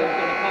 Ryan Dixon's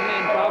going to come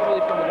in probably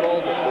from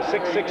McGoldrick. The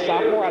 6'6"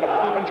 sophomore out of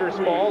Poppingers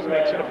Falls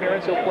makes an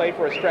appearance. He'll play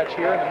for a stretch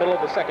here in the middle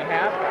of the second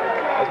half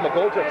as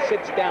McGoldrick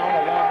sits down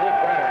along with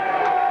Brenner.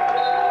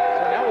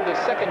 The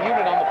second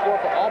unit on the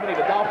floor for Albany,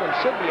 the Dolphins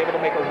should be able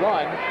to make a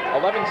run.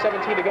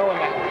 11:17 to go in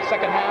the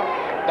second half.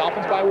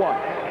 Dolphins by 1.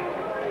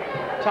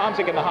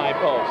 Tomzik in the high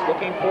post,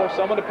 looking for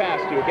someone to pass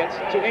to. Gets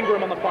to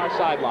Ingram on the far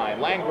sideline.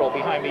 Langrel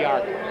behind the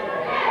arc.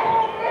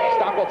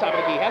 Stockwell top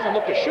of the key. Hasn't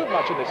looked to shoot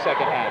much in the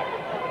second half.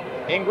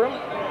 Ingram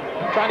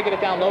trying to get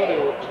it down low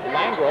to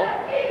Langrel.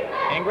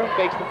 Ingram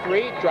fakes the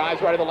three,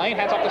 drives right of the lane,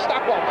 hands off to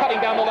Stockwell, cutting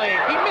down the lane.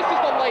 He misses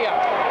the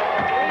layup.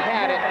 He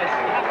had it.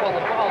 Stockwell,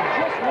 the ball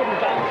just wouldn't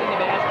bounce in the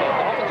basket.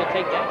 The Dolphins will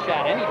take that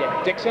shot any day.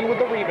 Dixon with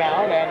the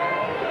rebound, and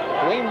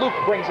Wayne Luke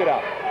brings it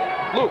up.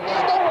 Luke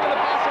stolen in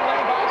the passing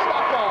lane by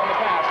Stockwell on the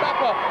pass.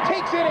 Stockwell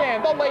takes it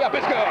in. The layup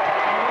is good.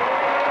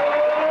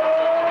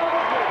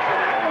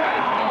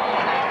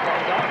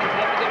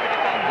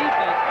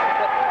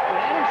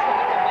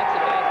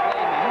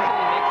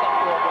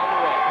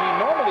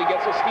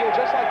 Gets a steal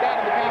just like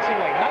that in the passing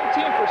lane.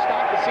 19 for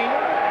Stock, the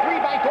senior. 3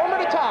 by Dormer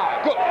to tie.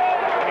 Good.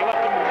 And he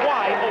left him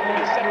wide open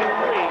the second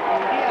three.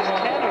 He has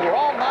 10, and we're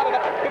all knotted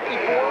up at 54.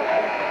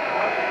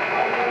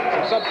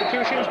 Some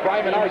substitutions.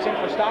 Brian Menard's in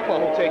for Stockwell,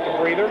 who'll take a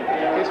breather.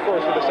 His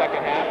first of the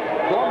second half.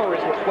 Dormer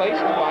is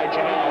replaced by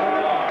Janelle.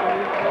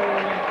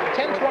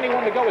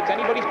 10:21 to go. It's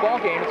anybody's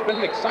ball game. It's been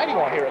an exciting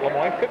one here at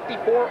Lemoyne.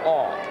 54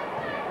 all.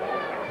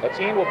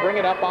 Latine will bring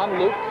it up on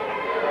Luke.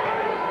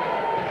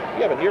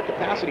 You have a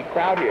near-capacity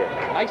crowd here.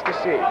 Nice to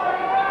see.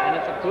 And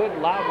it's a good,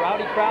 loud,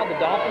 rowdy crowd. The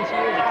Dolphins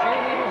here, the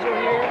cheerleaders are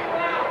here,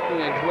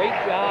 doing a great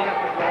job.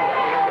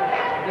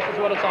 This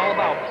is what it's all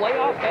about,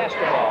 playoff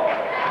basketball.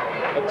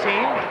 A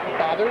team,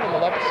 Father on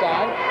the left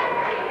side.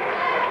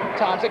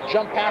 Tomzik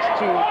jump pass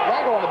to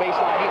Langrel on the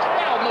baseline. He's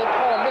fouled, no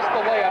call, missed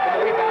the layup, and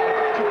the rebound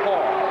to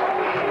Paul.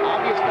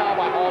 Obvious foul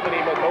by Albany,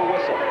 but no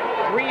whistle.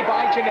 3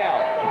 by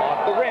Janelle.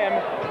 Off the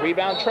rim.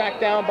 Rebound tracked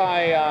down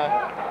by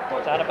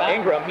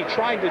Ingram. He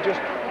tried to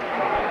just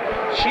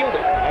shield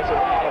it as it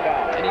went out of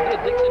bounds. And he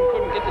did. Dixon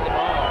couldn't get to the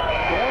ball.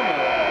 Dormer,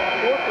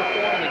 4 for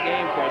 4 in the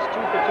game for us.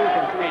 2 for 2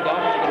 from 3.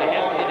 Dolphins are going to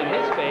have to hit in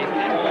his face.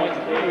 10 points,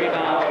 3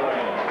 rebounds,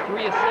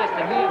 3 assists,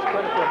 and he is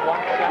credit for a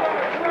block shot.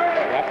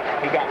 Yep,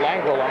 he got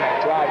Langrel on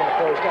that drive in the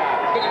first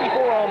half.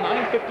 54 all,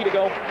 9:50 to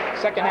go.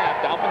 Second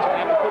half. Dolphins are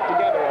going to have to put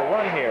together a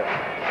run here.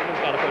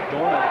 Someone's got to put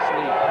Dormer to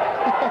sleep.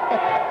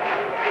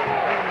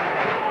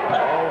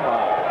 Oh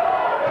my.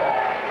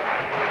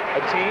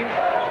 A team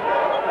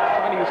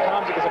trying to use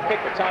Tomzik as a pick,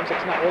 but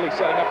Tomzik's not really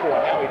setting up for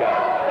him. Now he does.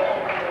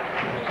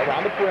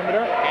 Around the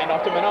perimeter, hand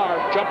off to Menard.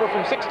 Jumper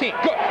from 16.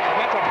 Good. And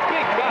that's a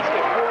big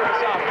basket for the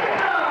sophomore.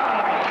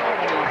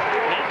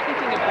 Not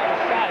thinking about a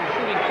shot and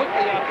shooting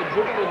quickly off the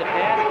dribble with a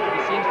basket.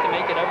 He seems to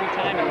make it every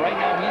time, and right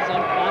now he's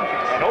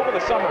unconscious. And over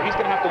the summer, he's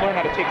going to have to learn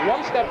how to take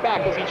one step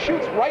back because he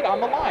shoots right on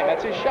the line.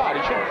 That's his shot.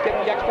 He should get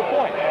the extra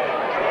point.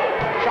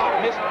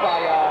 Shot missed by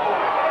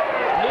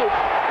Luke,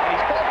 and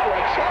he's called for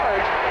a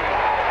charge.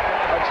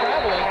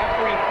 Traveling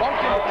after he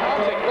bumped into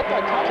Tomzik. Looked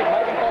like Tomzik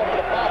might have been called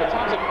for the foul, but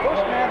Tomzik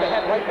first man to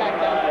head right back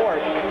down court.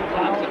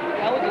 Tomzik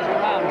held his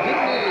ground, didn't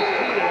move his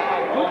feet at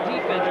all. Good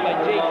defense by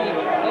JT.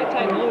 That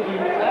time Luke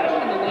flashed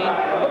in the lane,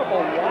 put up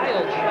a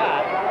wild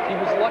shot. He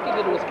was lucky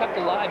that it was kept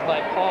alive by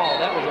Paul.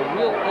 That was a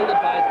real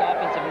ill-advised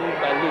offensive move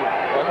by Luke.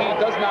 Well, he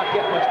does not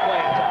get much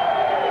playing time.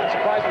 I'm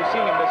surprised we're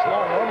seeing him this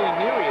long. Normally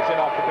Neary is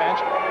in off the bench.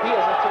 He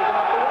hasn't taken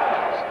off the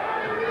runners.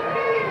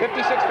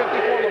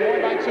 56-54, Lemoyne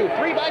by 2.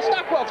 3 by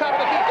Stockwell, top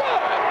of the key. Good!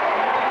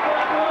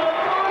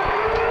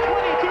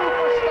 22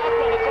 for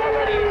Stockwell. It's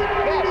already his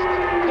best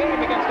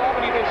game against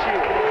Albany this year.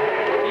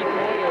 Keith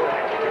Moyer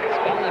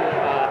spelling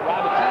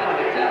Rabatine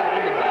on the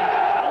bench,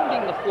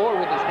 pounding the floor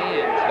with his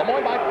hands.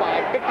 Lemoyne by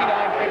 5,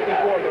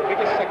 59-54, their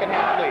biggest second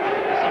half lead.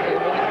 Some of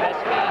Lemoyne's best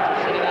fans are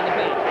sitting on the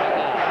bench right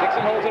now.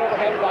 Dixon holds it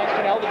overhead, finds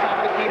Janelle, the top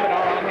of the key,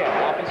 Menard on him.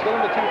 Dolphins still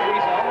in the 2-3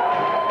 zone.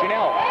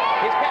 Janelle,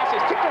 his pass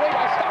is tipped away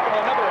by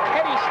Stockwell. Another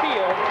heady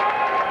steal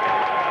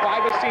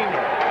by the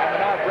senior. And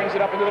Menard brings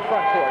it up into the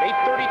front court.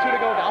 8:32 to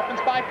go. Dolphins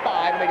by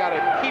 5, and they got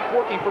to keep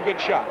working for good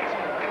shots.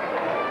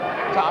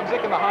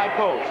 Tomzik in the high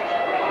post.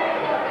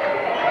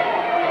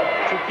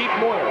 To Keith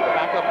Moyne, the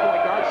backup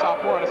point guard,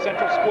 sophomore on a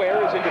central square,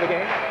 is into the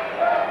game.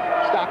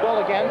 Stockwell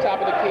again, top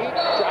of the key,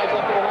 drives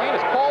left of the lane,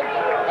 is called.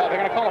 They're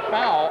going to call a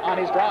foul on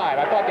his drive.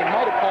 I thought they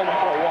might have called him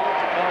for a walk.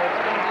 No, it's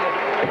going to be a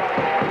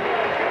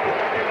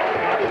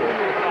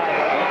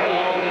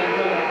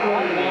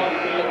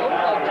it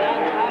looked like John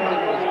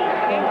Tomzik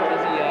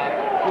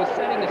was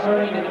setting a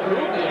screen and it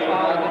moved the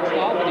foul against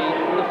Albany.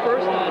 The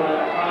first on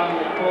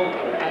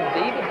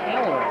David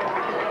Halloran.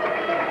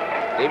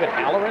 David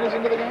Halloran is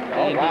into the game?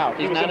 Oh, wow.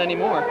 He's not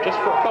anymore. Just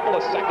for a couple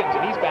of seconds,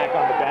 and he's back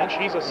on the bench.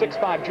 He's a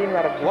 6'5 junior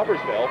out of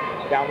Gloversville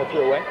down the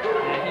thruway.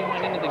 Yeah, he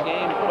went into the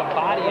game, put a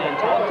body on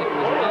Tomzik, and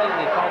was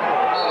immediately called for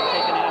a foul and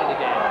taken out of the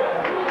game.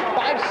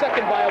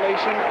 5-second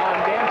violation on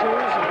Dan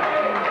Drews,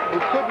 who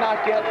could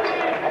not get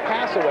a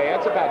pass away.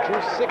 That's about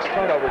Drew's 6th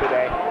turnover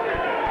today.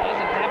 It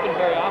doesn't happen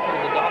very often.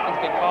 The Dolphins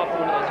get called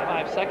for one of those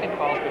 5-second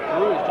calls, but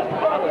Drews just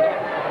bottled it.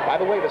 By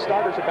the way, the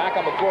starters are back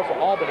on the floor for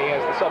Albany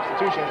as the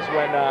substitutions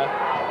when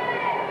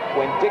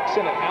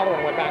Dixon and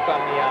Halloran went back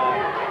on the,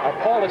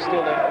 Paul is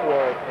still in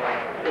for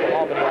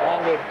Albany,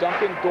 along with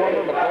Duncan,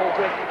 Dormer,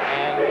 McGoldrick,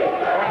 and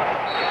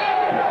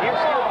here's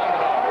steal by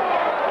Menard,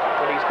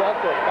 but he's called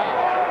for a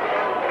foul.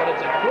 But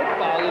it's a good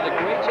foul. He did a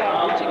great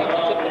job reaching up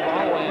to tip the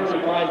ball away. I'm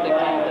surprised they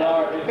called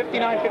that.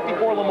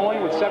 59-54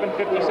 Lemoyne with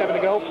 7:57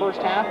 to go,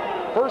 first half.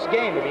 First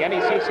game of the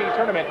NECC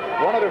tournament.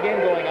 One other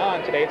game going on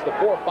today. It's the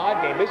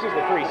 4-5 game. This is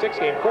the 3-6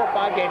 game.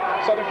 4-5 game.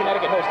 Southern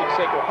Connecticut hosting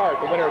Sacred Heart.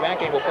 The winner of that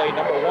game will play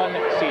number 1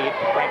 seed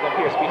Franklin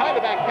Pierce. Behind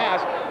the back pass,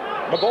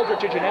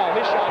 McGoldrick to Janelle.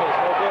 His shot is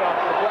no good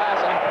off the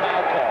glass and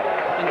foul call.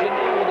 And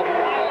Janelle with a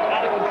wild,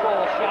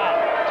 out-of-control shot.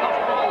 Tough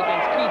call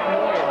against Keith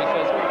Moyne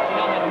because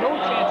Janelle had no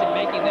chance of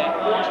making that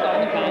forced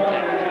on the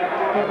contact.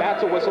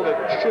 That's a whistle that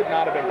should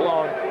not have been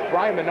blown.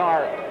 Brian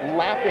Menard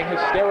laughing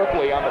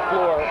hysterically on the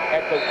floor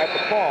at the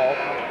call.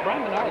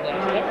 Brian Menard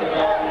laughs at the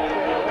ball.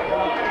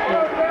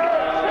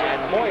 And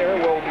Moyer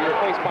will be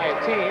replaced by a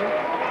team.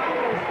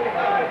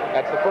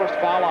 That's the first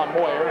foul on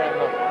Moyer and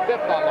the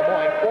 5th on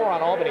Lemoyne, 4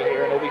 on Albany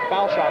here, and it'll be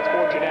foul shots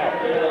for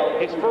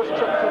Janelle. His first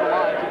trip to the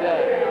line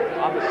today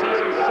on the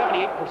season,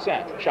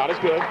 78%. Shot is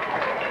good.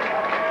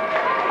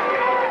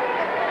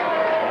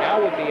 Now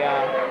with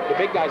the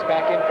big guys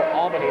back in for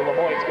Albany,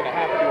 Lemoyne's going to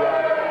have to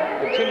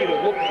continue to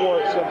look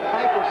for some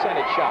high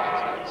percentage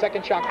shots.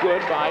 Second shot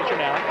good by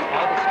Janelle.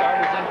 All the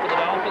starters in for the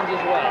Dolphins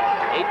as well.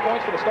 8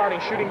 points for the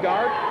starting shooting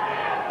guard.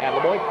 And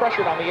Lemoyne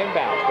pressured on the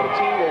inbounds, but a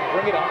team will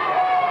bring it up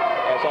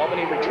as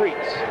Albany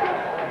retreats.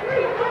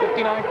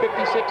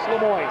 59-56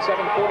 Lemoyne,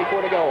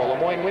 7:44 to go.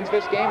 Lemoyne wins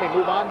this game. They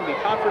move on to the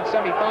conference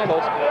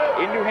semifinals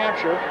in New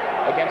Hampshire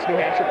against New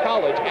Hampshire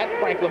College at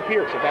Franklin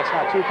Pierce, if that's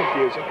not too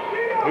confusing.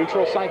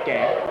 Neutral site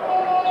game.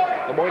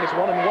 Lemoyne is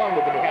 1-1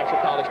 with the New Hampshire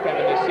College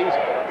Penman this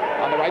season.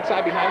 On the right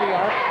side behind the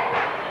arc,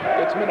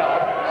 it's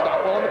Menard.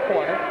 Stockwell in the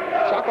corner.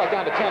 Shot clock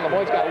down to 10.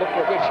 Lemoyne's got to look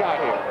for a good shot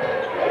here.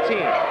 The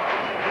team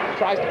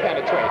tries to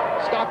penetrate.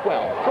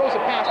 Stockwell throws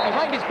a pass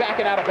behind his back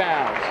and out of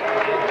bounds.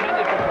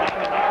 Intended for Brian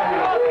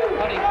Menard, who was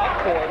cutting up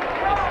court,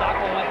 and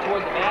Stockwell went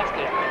towards the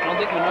basket. I don't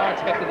think Menard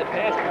expected the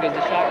pass because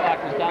the shot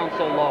clock was down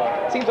so low.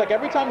 It seems like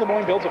every time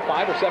Lemoyne builds a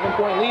 5 or 7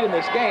 point lead in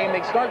this game,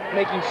 they start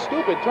making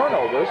stupid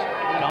turnovers,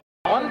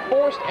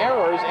 unforced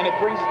errors, and it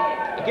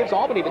gives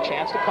Albany the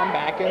chance to come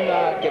back and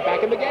get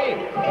back in the game.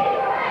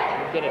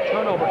 We'll get a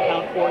turnover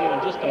count for you in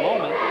just a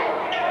moment.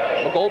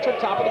 McGoldrick,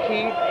 top of the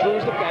key.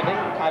 Drew's defending,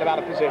 kind of out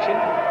of position.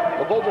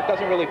 McGoldrick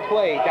doesn't really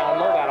play down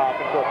low that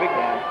often for a big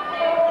man.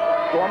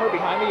 Dormer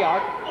behind the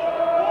arc.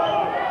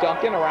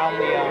 Duncan around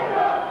the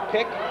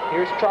pick.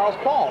 Here's Charles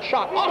Paul.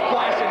 Shot off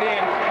glass and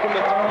in from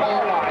the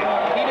foul line.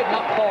 He did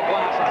not call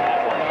glass on that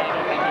one. I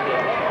don't think he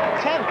did.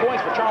 10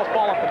 points for Charles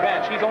Paul off the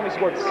bench. He's only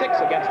scored 6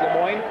 against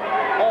Lemoyne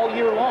all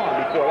year long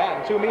before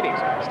that in 2 meetings.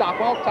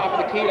 Stockwell, top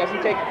of the key,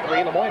 doesn't take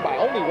 3. Lemoyne by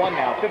only 1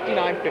 now,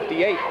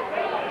 59-58.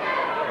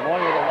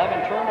 Lemoyne with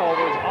 11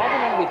 turnovers,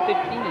 Albany with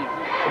 15.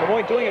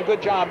 Lemoyne doing a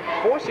good job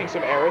forcing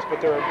some errors,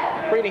 but they're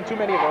creating too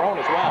many of their own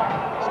as well.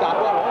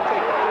 Stockwell won't take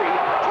the 3.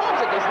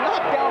 Tomzik is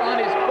knocked down on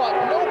his butt.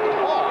 No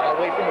call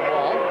away from the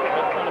ball.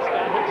 Trying to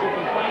stop Hitcher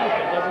from playing,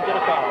 but doesn't get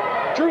a foul.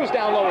 Drew's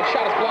down low. His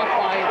shot is blocked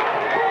by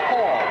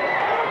Paul.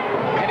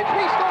 And it's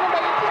restolen by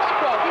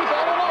Stockwell. He's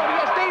all alone. He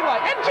has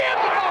daylight. And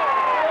jams it home!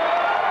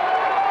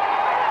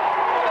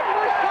 For the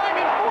first time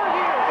in 4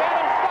 years,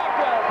 Adam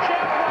Stockwell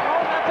jams it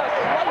home. That's a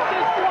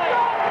slices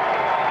slice.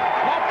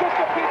 Not just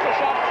a pizza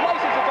shop.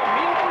 Slices. It's a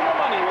meal for your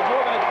money with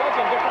more than a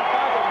dozen different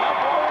kinds of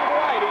mouth-watering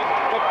varieties.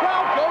 The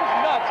crowd goes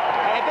nuts.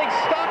 And I think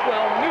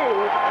Stockwell knew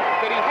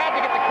that he had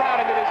to get the crowd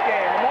into this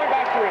game. Lemoyne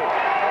by 3.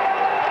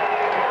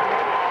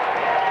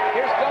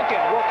 Here's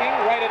Duncan working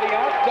right at the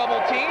arc. Double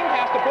team.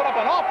 Has to put up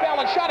an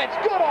off-balance shot. It's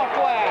good off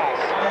glass.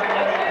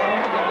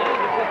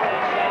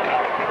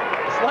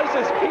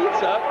 Slices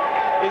Pizza.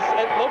 is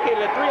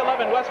located at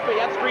 311 West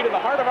Fayette Street in the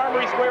heart of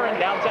Armory Square in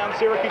downtown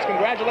Syracuse.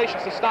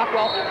 Congratulations to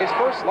Stockwell, his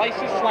first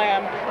license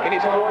slam in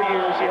his 4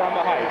 years here on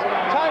the Heights.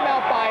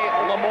 Timeout by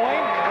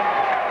Moyne,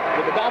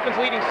 with the Dolphins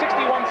leading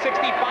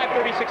 61-60,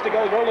 5:36 to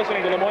go. You're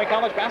listening to Moyne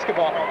College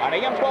Basketball on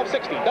AM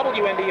 1260,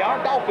 WNDR,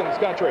 Dolphins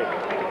Country.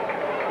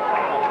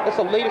 That's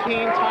the latest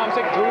team.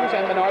 Tomczyk, Drews,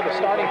 and Menard, the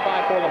starting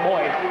five for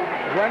Moyne.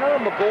 Brenner,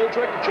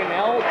 McGoldrick,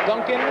 Janelle,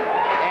 Duncan,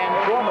 and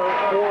Dormer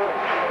for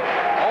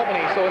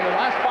Albany. So in the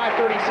last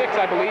 5:36,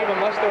 I believe,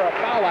 unless there are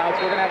foul outs,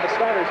 we're going to have the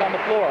starters on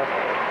the floor.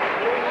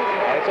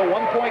 And it's a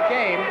one-point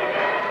game.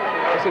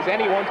 This is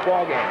anyone's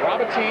ball game.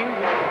 Robertine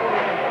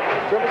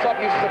dribbles up,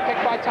 uses a pick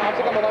by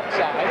Tomczyk on the left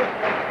side.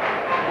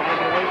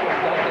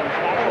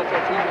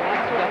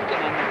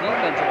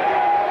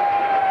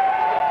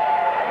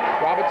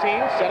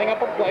 Robertine setting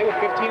up a play with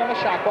 15 on the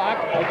shot clock.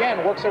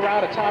 Again, works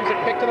around a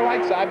Tomczyk pick to the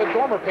right side, but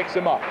Dormer picks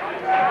him up.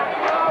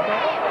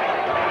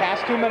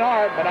 Pass to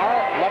Menard.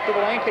 Menard left of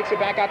the lane, kicks it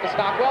back out to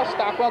Stockwell.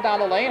 Stockwell down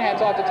the lane,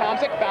 hands off to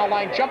Tomczyk. Foul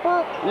line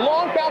jumper.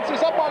 Long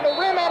bounces up on the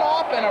rim and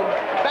off, and a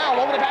foul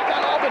over the back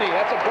on Albany.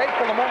 That's a break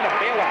for Moyne, a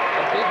bailout.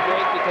 A big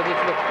break because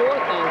it's the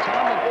fourth, and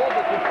Tom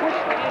McGoldrick will push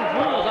Dan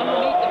Drews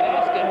underneath the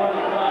basket.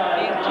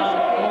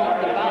 Anticipating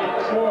the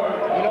bounce.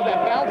 You know,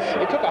 that bounce,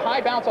 it took a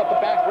high bounce off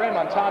the back rim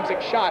on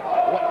Tomczyk's shot,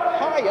 went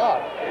high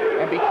up,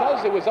 and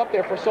because it was up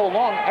there for so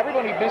long,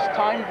 everybody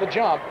mistimed the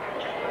jump.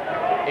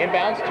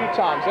 Inbounds to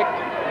Tomczyk.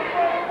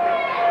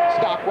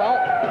 Stockwell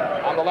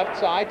on the left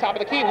side, top of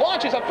the key,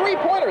 launches a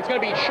three-pointer. It's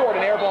going to be short,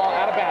 an air ball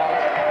out of bounds.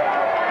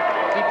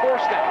 He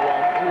forced that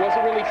one. He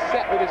wasn't really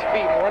set with his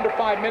feet. We're under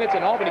 5 minutes,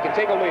 and Albany can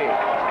take a lead.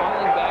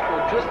 Falling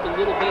backward just a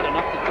little bit,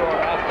 enough to throw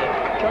it out to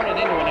turn it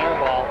into an air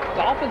ball.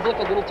 Dolphins look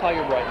a little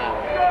tired right now.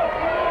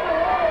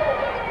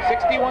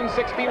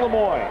 61-60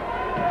 Moyne.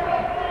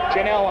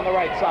 Janelle on the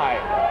right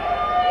side.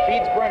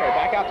 Feeds Brenner,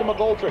 back out to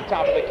McGoldrick,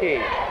 top of the key.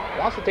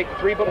 Wants to take the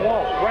three, but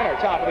won't. Brenner,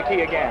 top of the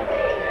key again.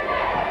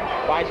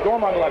 Finds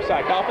Dormer on the left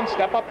side. Dolphins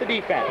step up the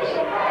defense.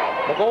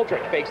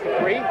 McGoldrick fakes the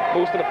three,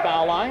 moves to the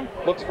foul line,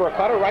 looks for a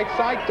cutter, right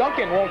side.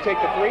 Duncan won't take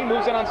the three,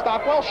 moves in on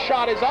Stockwell.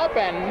 Shot is up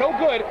and no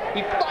good.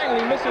 He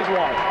finally misses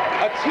one.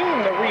 A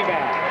team the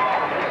rebound.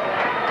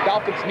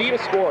 Dolphins need a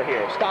score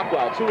here.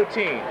 Stockwell to a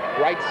team.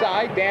 Right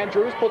side, Dan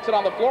Drews puts it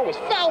on the floor. Was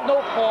fouled,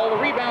 no call. The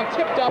rebound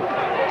tipped up.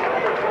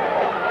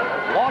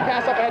 Long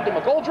pass up ahead to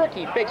McGoldrick.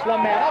 He fakes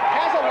one man up,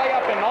 has a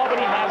layup, and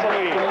Albany has a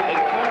lead. They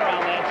turn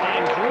around that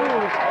time.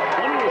 Drews,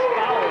 when he was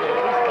fouled, at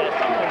least that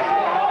someone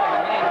stood up in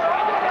the lane,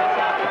 tried to pass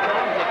out to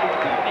Tomczyk, who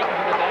couldn't make it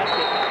to the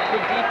basket.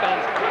 Good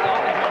defense.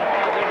 Dolphins on a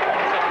foul there for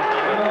the second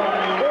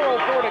time.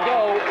 4:04 to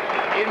go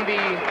in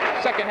the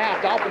second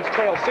half. Dolphins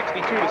trail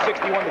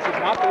 62-61. This is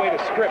not the way the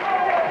script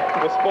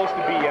was supposed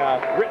to be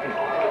written.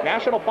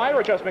 National Fire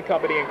Adjustment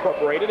Company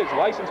Incorporated is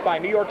licensed by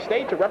New York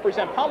State to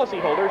represent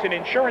policyholders in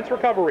insurance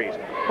recoveries.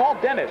 Call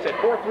Dennis at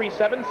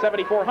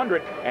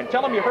 437-7400 and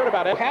tell him you heard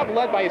about it. Have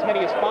led by as many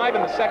as 5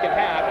 in the second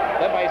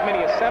half, led by as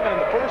many as 7 in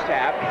the first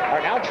half,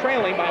 are now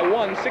trailing by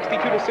 1,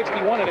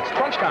 62-61, and it's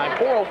crunch time,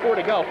 4:04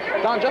 to go.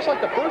 Don, just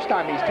like the first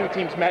time these two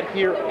teams met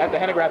here at the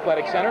Henniger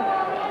Athletic Center,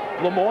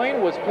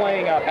 Moyne was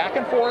playing back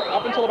and forth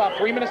up until about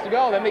 3 minutes to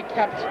go. Then they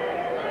kept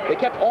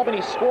Albany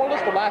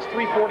scoreless the last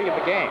 3:40 of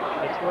the game.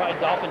 That's right.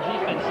 Dolphin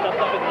defense stepped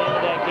up at the end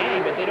of that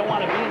game, but they don't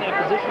want to be in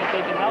that position if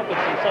they can help it.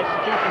 Some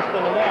substitutions for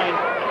Moyne.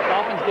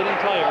 Dolphins getting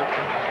tired.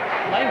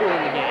 Langro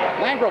in the game.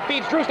 Langro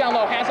feeds Drews down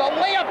low, has a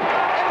layup,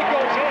 and it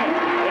goes in.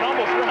 It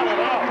almost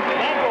rounded out.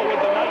 Langro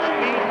with the nice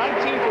lead,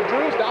 19 for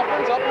Drews.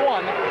 Dolphins up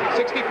 1,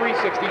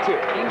 63-62.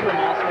 Ingram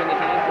also in the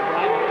game for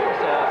Brian Moore,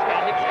 so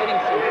Scott Hicks getting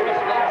some fresh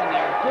legs in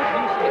there. Good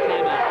use of the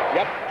timeout.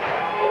 Yep.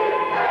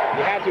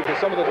 You had to, because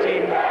some of the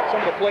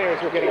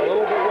players were getting a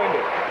little bit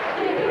winded.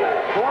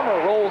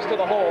 Dormer rolls to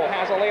the hole,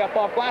 has a layup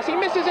off glass. He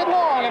misses it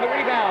long, and the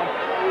rebound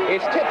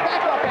is tipped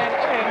back up and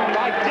in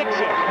by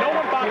Dixon. No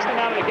one boxed him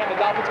out, and again, the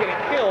Dolphins getting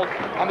killed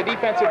on the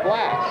defensive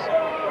glass.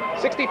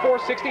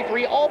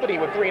 64-63, Albany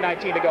with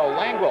 3:19 to go.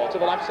 Langwell to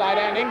the left side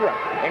and Ingram.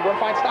 Ingram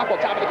finds Stockwell,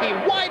 top of the key,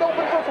 wide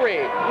open for three.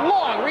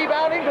 Long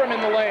rebound, Ingram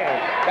in the lane.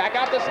 Back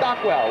out to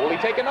Stockwell. Will he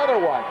take another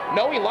one?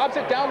 No, he lobs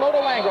it down low to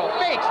Langwell.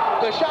 Fakes.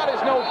 The shot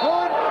is no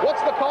good.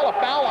 What's the call? A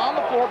foul on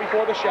the floor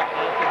before the shot.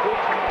 That's a good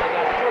shot. They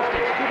got forced.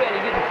 It's too bad he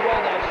didn't throw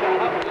that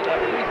shot up with that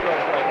free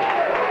throws right now.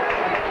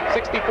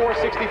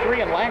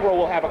 64-63, and Langro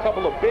will have a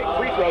couple of big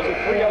free throws with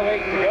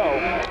 3:08 to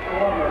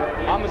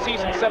go. On the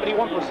season,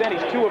 71%.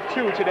 He's 2 of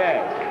 2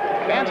 today.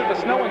 Fans of the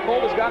snow and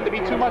cold has gotten to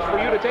be too much for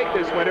you to take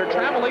this winter.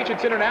 Travel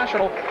Agents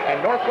International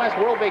and Northwest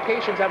World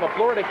Vacations have a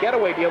Florida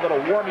getaway deal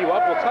that'll warm you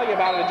up. We'll tell you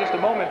about it in just a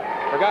moment.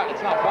 Forgot,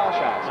 it's not foul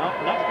shots. No,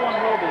 next one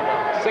will be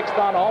though. 6th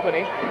on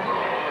Albany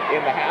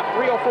in the half.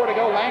 3:04 to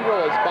go.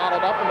 Langro is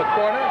bottled up in the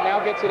corner. Now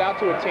gets it out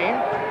to a team.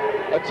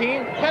 A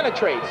team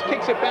penetrates,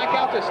 kicks it back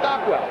out to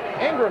Stockwell.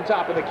 Ingram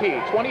top of the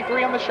key.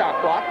 23 on the shot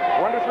clock.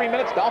 We're under 3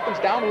 minutes. Dolphins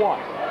down 1.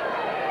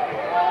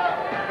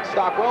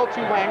 Stockwell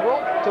to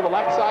Langrel, to the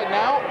left side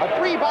now. A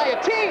three by a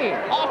team,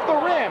 off the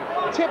rim,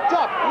 tipped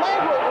up.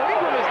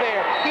 Ingram is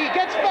there. He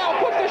gets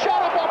fouled, puts the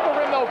shot up off the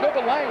rim, though. Good,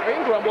 but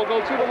Ingram will go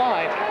to the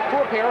line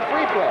for a pair of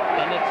free throws.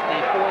 And it's the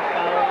fourth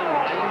foul on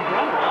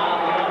Ingram.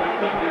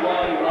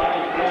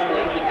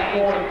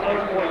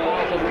 Sometimes 4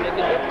 fouls doesn't make a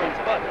difference,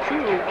 but 2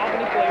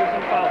 Albany players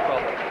in foul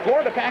trouble.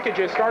 Florida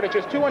packages start at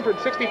just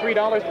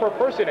 $263 per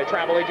person at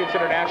Travel Agents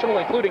International,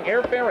 including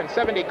airfare and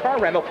 7-day car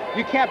rental.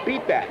 You can't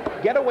beat that.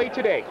 Get away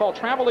today. Call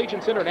Travel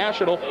Agents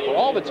International for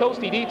all the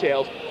toasty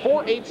details,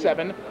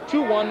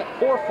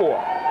 487-2144.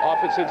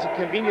 Office is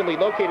conveniently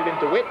located in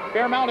DeWitt,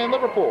 Fairmount, and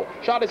Liverpool.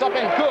 Shot is up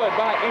and good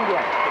by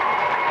Ingram.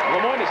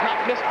 Lemoyne has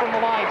not missed from the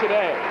line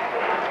today.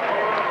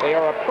 They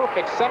are a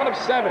perfect 7 of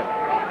 7.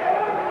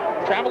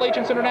 Travel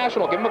Agents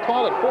International, give them a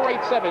call at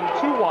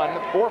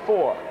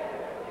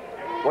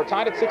 487-2144. We're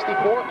tied at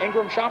 64.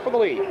 Ingram shot for the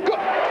lead. Good!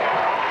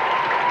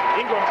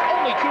 Ingram's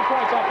only 2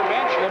 points off the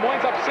bench.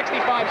 Lemoyne's up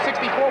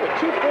 65-64 with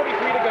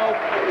 2:43 to go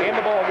in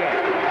the ball game.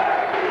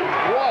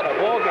 What a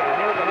ball game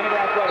here at the Henninger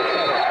Athletic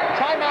Center.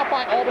 Timeout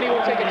by Albany.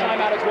 Will take a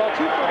timeout as well.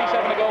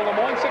 2:37 to go.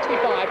 Lemoyne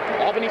 65,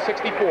 Albany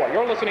 64.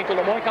 You're listening to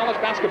Lemoyne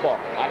College Basketball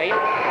on 8.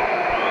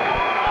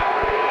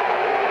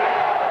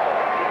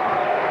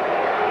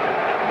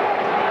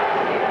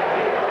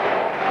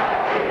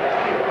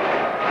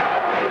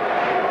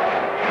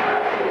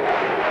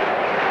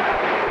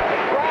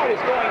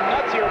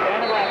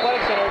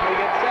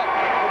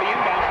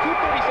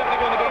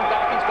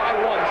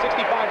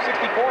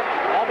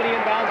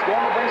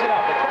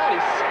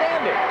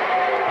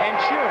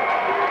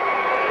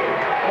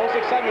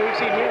 Excitement we've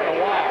seen here in a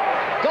while.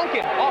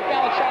 Duncan,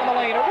 off-balance shot in the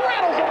lane,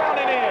 rattles around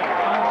and in.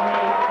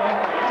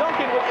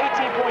 Duncan with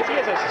 18 points. He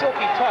has a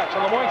silky touch,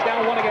 and Lemoyne's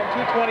down 1 again,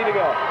 2:20 to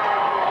go.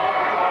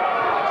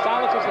 That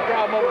silences the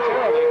crowd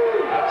momentarily.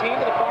 A team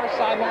to the far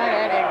sideline,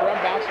 and Ingram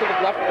bounced to the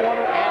left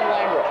corner, and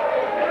Langrel.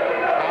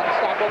 Now to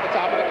stop at the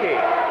top of the key.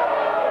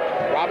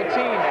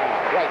 Robinson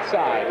now, right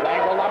side.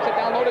 Langrel lobs it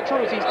down low to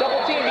Drews. He's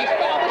double teamed. He's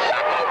fouled. The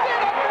shot goes in.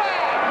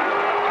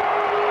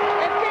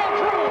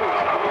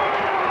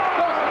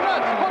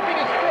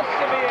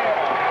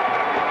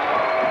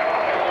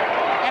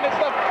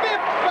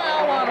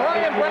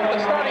 The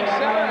starting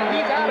center, and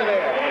he's out of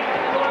there.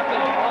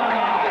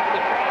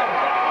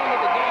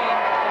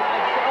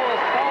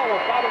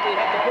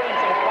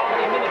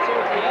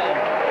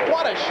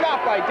 What a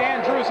shot by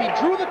Dan Drews. He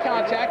drew the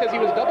contact as he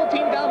was double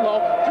teamed down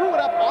low, threw it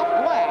up off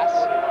glass,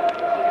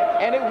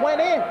 and it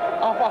went in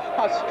off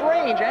a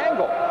strange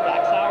angle.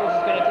 Dax Howers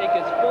is going to take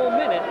his full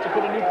minute to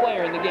put a new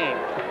player in the game.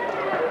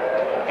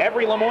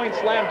 Every Lemoyne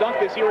slam dunk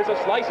this year is a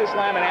Slices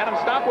slam, and Adam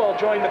Stockwell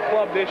joined the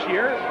club this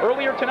year.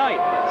 Earlier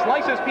tonight,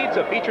 Slices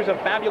Pizza features a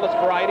fabulous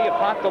variety of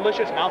hot,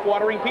 delicious,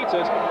 mouth-watering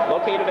pizzas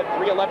located at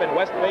 311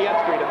 West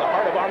Fayette Street in the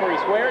heart of Armory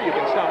Square. You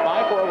can stop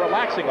by for a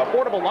relaxing,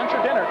 affordable lunch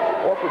or dinner,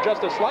 or for just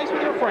a slice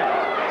with your friends.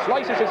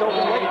 Slices is open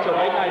late until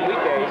midnight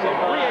weekdays and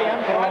 3 a.m.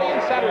 Friday and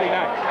Saturday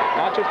nights.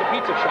 Not just a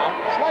pizza shop,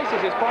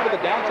 Slices is part of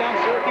the downtown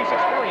Syracuse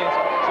experience,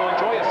 so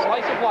enjoy a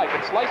slice of life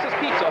at Slices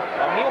Pizza,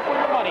 a meal for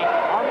your money,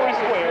 Armory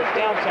Square,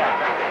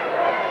 downtown.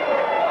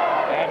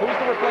 And who's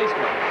the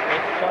replacement?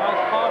 It's Charles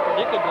Paul,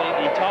 predictably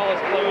the tallest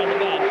player on the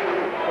bench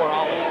for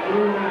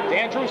Albany.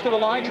 Dan Drews to the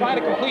line,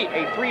 trying to complete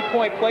a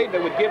 3-point play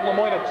that would give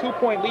Lemoyne a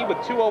 2-point lead with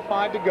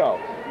 2:05 to go.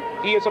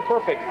 He is a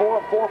perfect 4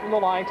 of 4 from the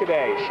line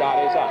today. Shot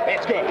is up.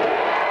 It's good.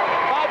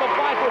 5 of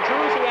 5 for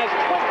Drews, who has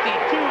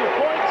 22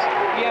 points.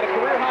 He had a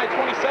career-high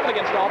 27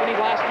 against Albany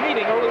last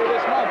meeting earlier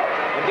this month.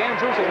 And Dan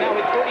Drews has now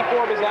hit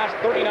 34 of his last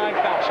 39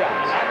 foul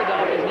shots. Now the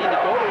Dolphins need to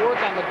go to work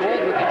on the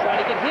Goldrick and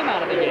try to get him out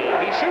of the game.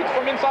 He shoots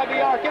from inside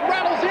the arc. It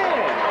rattles in.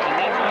 And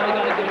that's how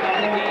they're going to get him out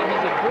of the game.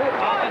 He's a good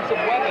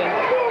offensive weapon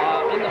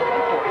in the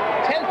front court.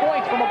 10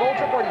 points from a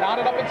Goldrick. We're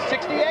knotted up at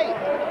 68.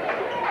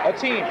 A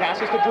team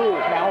passes to Drews.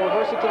 Now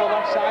reverse it to the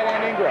left side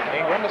and Ingram.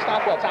 Ingram to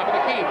Stockwell, top of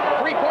the key.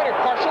 3-pointer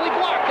partially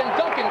blocked, and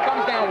Duncan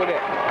comes down with it.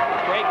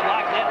 Great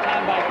block that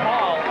time by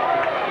Paul. A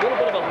little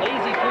bit of a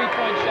lazy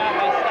 3-point shot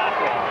by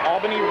Stockwell.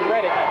 Albany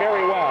read it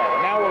very well.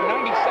 Now we're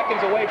 90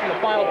 seconds away from the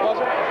final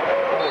buzzer.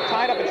 We're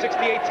tied up at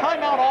 68.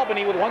 Timeout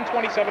Albany with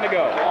 1:27 to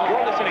go.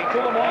 You're listening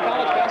to Lemoyne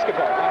College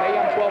Basketball on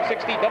AM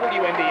 1260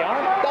 WNDR,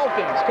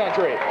 Dolphins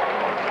Country.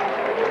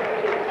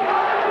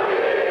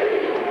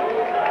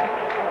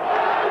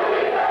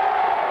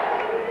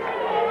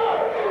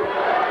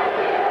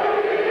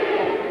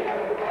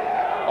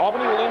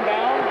 Albany will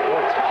inbound.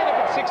 We're tied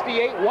up at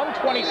 68.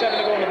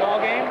 1:27 to go in the ball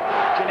game.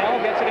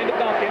 Janelle gets it into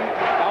Duncan.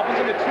 Dolphins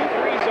in the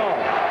 2-3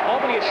 zone.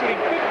 Albany is shooting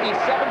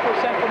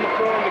 57% from the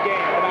floor in the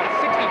game, about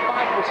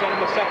 65% in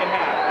the second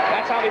half.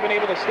 That's how they've been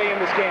able to stay in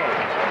this game.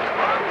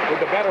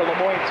 With the better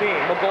Lemoyne team.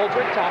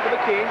 McGoldrick, top of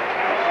the key,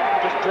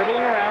 just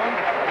dribbling around.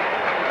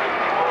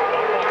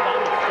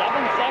 7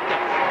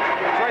 seconds.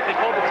 That's right, they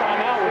called the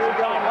timeout with some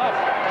time left.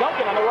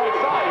 Duncan on the right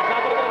side. He's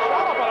not going to get a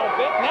shot up, I don't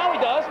think. Now he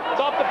does.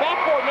 It's off the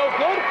backboard, no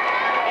good.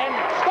 And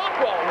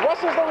Stockwell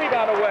wrestles the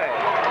rebound away.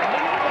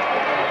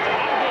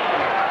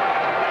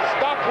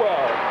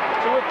 Stockwell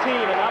to a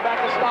team, and now back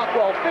to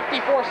Stockwell.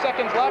 54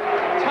 seconds left,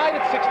 tied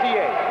at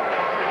 68.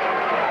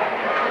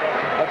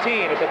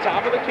 17 at the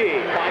top of the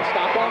key. Finds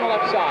Stockwell on the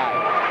left side.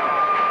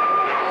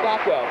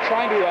 Stockwell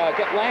trying to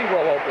get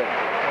Langro open.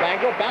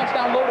 Langro bounced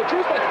down low to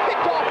Drews, but it's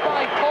picked off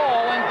by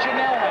Paul, and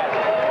Janelle has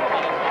it.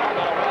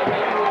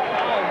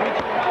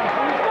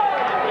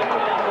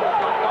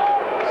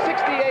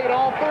 68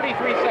 all, 33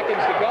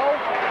 seconds to go.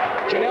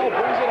 Janelle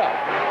brings it up.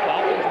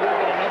 Dolphins will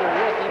get another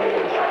look into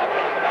the shot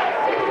clock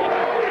about 6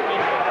 seconds.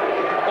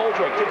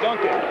 Goldrick to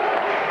Duncan.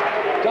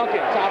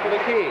 Duncan, top of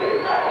the key.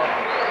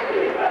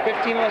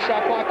 15 on the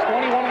shot clock,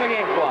 21 on the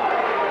game clock.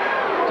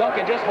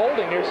 Duncan just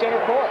holding near center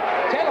court.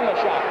 10 on the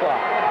shot clock.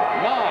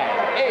 9,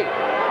 8,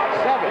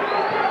 7.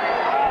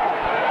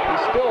 He's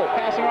still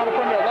passing around the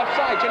perimeter. Left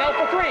side, Janelle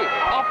for 3.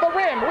 Off the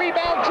rim,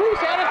 rebound, Drews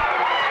had it.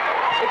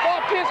 It's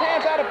off his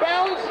hands, out of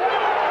bounds. It's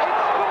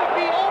going to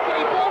be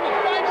Albany ball with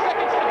 5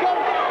 seconds to go.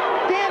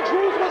 Dan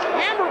Drews was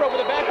hammered over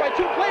the back by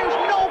 2 players,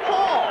 no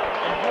call.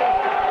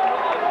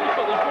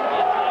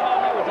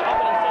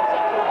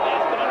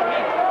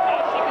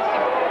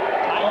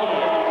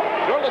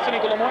 You're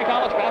listening to Moyne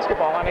College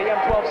basketball on AM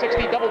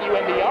 1260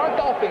 WNDR,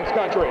 Dolphins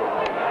Country.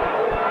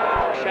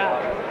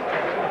 Shot.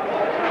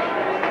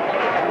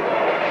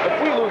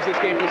 If we lose this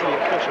game, who's the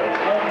official?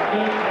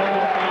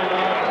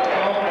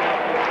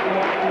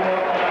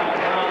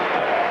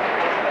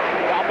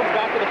 Dolphins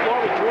back to the floor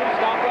with Drew,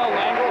 Stockwell,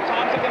 Langro,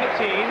 Thompson, and a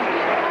team.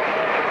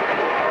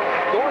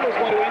 Dormer's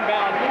going to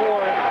inbound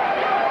for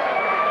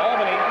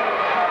Albany.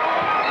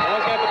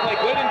 Always going to have to play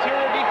good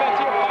interior defense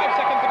here. 5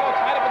 seconds to go,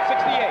 tied up at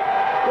 68.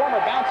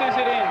 Dormer bounces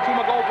it in to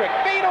McGoldrick.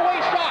 Fade away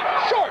shot,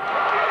 short.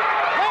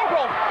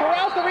 Langro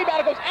corrals the rebound.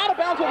 It goes out of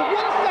bounds with 1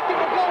 second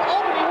to go.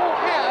 Albany will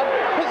have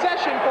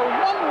possession for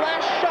one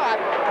last shot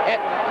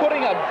at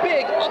putting a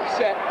big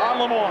upset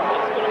on Lemoyne.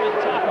 It's going to be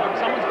tough.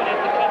 Someone's going to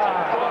have to catch up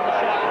and throw the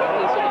shot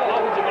quickly, so the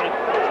Dolphins are going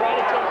to try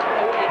to take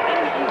away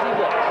any easy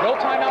looks. No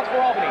timeouts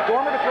for Albany.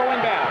 Dormer to throw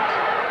inbounds.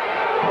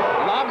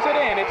 Lobs it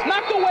in. It's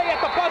knocked away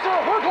at the buzzer.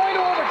 We're going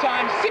to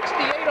overtime.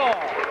 68 all.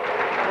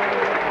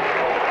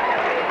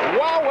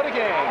 Wow, what a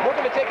game. We're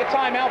going to take a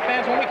timeout,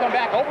 fans, when we come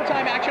back.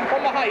 Overtime action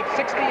from the Heights,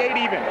 68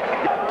 even.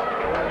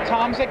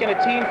 Tomzik and a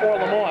team for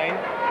Lemoyne.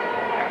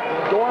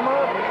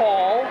 Dormer,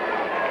 Paul,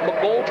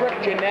 McGoldrick,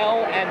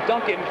 Janelle, and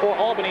Duncan for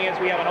Albany as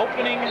we have an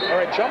opening, or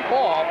a jump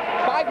ball.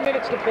 5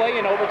 minutes to play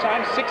in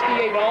overtime,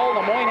 68 all.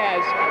 Lemoyne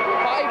has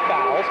 5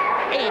 fouls,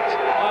 8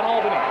 on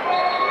Albany.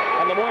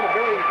 And Lemoyne, a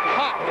very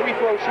hot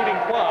free-throw shooting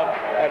club,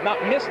 have not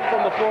missed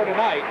from the floor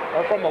tonight,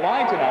 or from the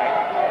line tonight,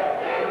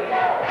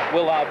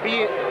 will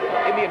be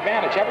in the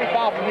advantage. Every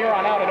foul from here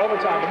on out in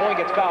overtime, Lemoyne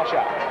gets foul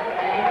shot.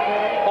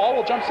 Paul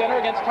will jump center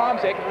against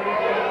Tomzik.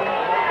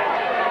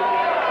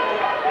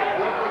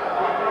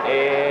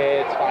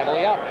 It's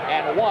finally up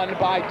and won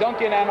by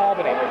Duncan and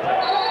Albany.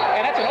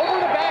 And that's an over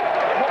and back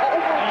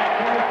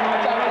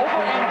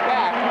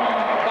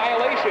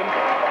violation.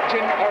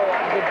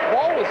 The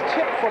ball was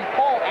tipped from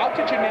Paul out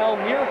to Janelle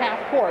near half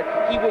court.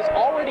 He was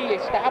already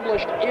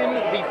established in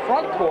the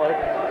front court,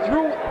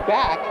 threw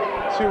back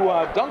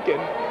to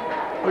Duncan,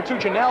 or to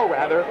Janelle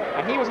rather,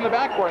 and he was in the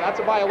back court, and that's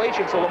a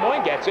violation, so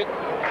Lemoyne gets it.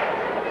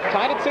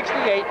 Tied at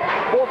 68,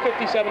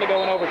 4:57 to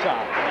go in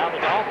overtime. Now the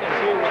Dolphins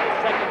here with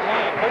the second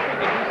line, hoping to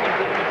do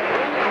some damage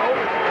early in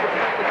overtime to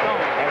set the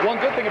tone. And one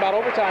good thing about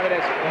overtime, it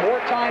has more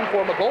time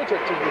for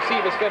McGoldrick to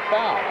receive his 5th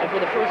foul. And for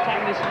the first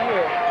time this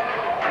year,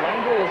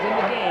 Langro is in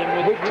the game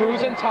with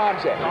Drews and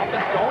Tomzik.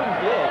 Dolphins going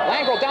big.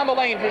 Langro down the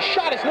lane, his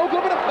shot is no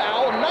good but a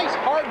foul. A nice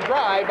hard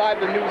drive by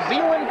the New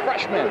Zealand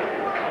freshman.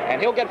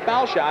 And he'll get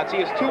foul shots. He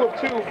is 2 of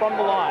 2 from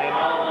the line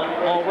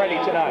already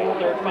tonight.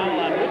 Third foul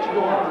on Rich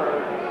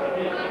Dormer.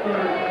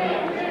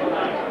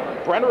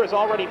 Brenner has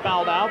already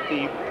fouled out,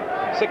 the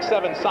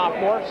 6'7"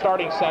 sophomore,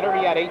 starting center.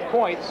 He had 8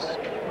 points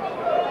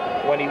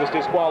when he was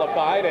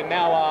disqualified, and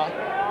now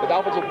the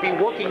Dolphins will be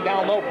working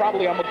down low,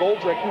 probably on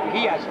McGoldrick.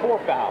 He has 4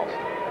 fouls.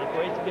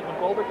 Ways to get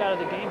McGoldrick out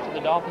of the game so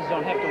the Dolphins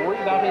don't have to worry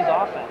about his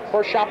offense.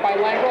 First shot by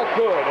Langro,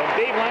 good. And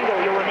Dave Langro,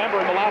 you'll remember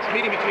in the last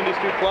meeting between these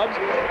 2 clubs,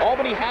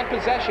 Albany had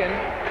possession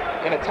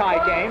in a tie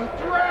game.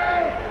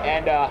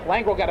 And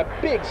Langro got a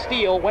big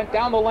steal, went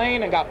down the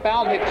lane and got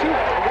fouled, hit 1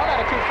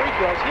 out of 2 free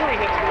throws. Here he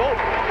hits both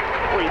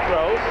free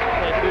throws.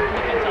 And good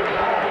defense on the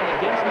other hand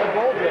against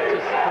McGoldrick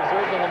to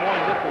preserve the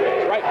Lemoyne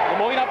victory. Right,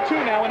 Lemoyne up 2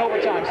 now in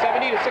overtime,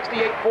 70 to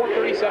 68,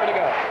 4:37 to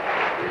go.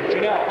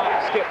 Janelle, hop,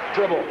 skip,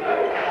 dribble.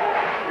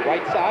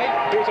 Right side,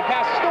 here's a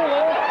pass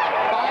stolen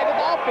by the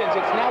Dolphins.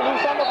 It's now loose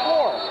on the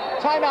floor.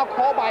 Timeout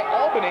call by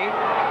Albany.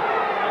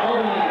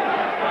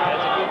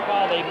 That's a good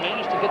call. They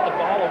managed to get the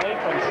ball away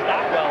from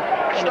Stockwell.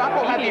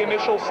 Stockwell had the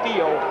initial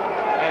steal,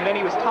 and then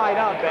he was tied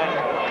up, and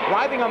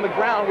writhing on the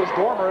ground was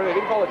Dormer. They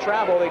didn't call it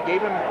travel. They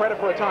gave him credit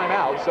for a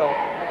timeout. So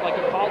like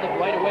he called it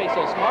right away.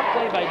 So smart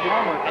play by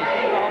Dormer. I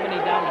think Albany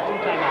down to 2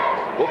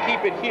 timeouts. We'll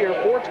keep it here.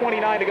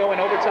 4:29 to go in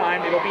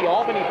overtime. It'll be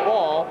Albany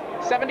ball,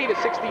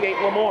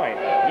 70-68 Lemoyne.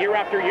 Year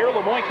after year,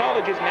 Lemoyne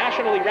College is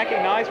nationally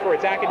recognized for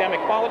its academic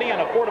quality and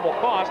affordable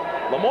cost.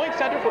 Lemoyne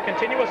Center for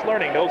Continuous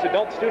Learning knows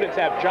adult students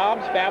have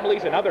jobs,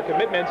 families, and other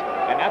commitments,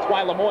 and that's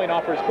why Lemoyne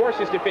offers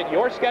courses to fit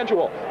your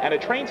schedule and a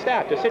trained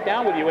staff to sit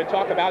down with you and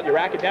talk about your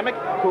academic,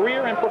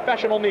 career, and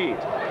professional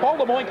needs. Call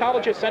Lemoyne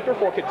College's Center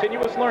for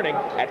Continuous Learning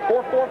at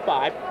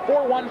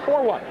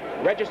 445-4141.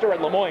 Register at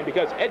Lemoyne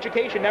because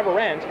education never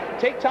ends.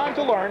 Take time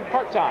to learn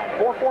part-time.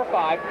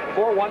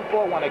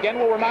 445-4141. Again,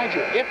 we'll remind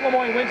you, if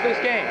Lemoyne wins this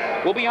game,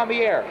 we'll be on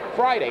the air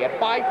Friday at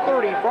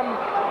 5:30 from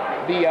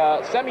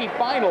the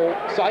semi-final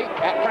site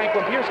at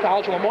Franklin Pierce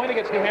College. Lemoyne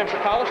against New Hampshire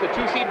College, the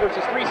 2-seed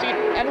versus 3-seed,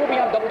 and we'll be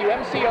on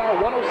WMCR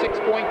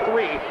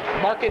 106.3.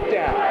 Mark it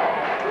down.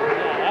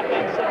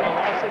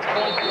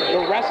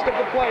 The rest of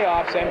the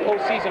playoffs and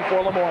postseason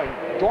for Lemoyne.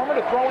 Dormer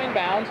to throw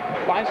inbounds,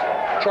 finds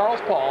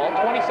Charles Paul.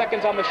 20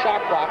 seconds on the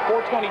shot clock,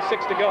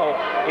 4:26 to go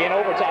in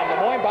overtime.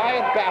 Lemoyne by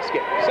a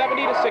basket,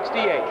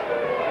 70-68.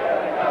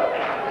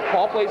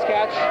 Paul plays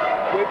catch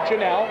with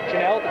Janelle.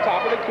 Janelle at the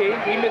top of the key.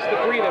 He missed the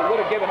 3 that would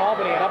have given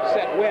Albany an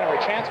upset win or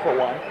a chance for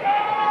one.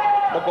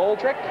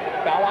 McGoldrick,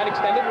 foul line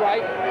extended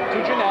right to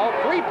Janelle.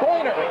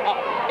 3-pointer up.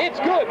 It's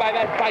good by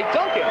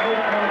Duncan.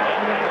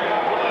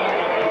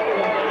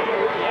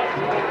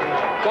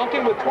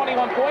 Duncan with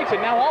 21 points,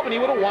 and now Albany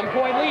with a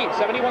 1-point lead,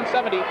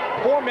 71-70,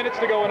 4 minutes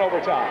to go in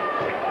overtime.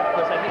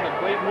 Because I think a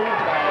great move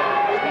by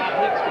Scott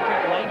Hicks to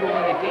keep Langell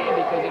in the game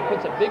because it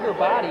puts a bigger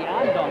body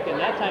on Duncan.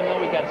 That time, though,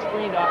 he got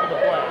screened off of the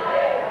play.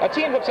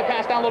 Etienne whips a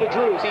pass down low to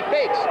Drews. He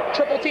fakes,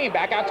 triple team,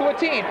 back out to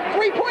Etienne.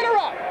 3-pointer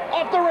up,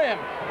 off the rim.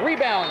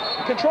 Rebound,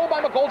 controlled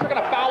by McGoldrick, and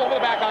a foul over the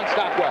back on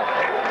Stockwell.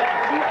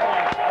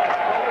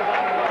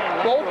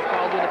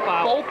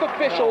 Both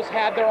officials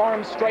had their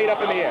arms straight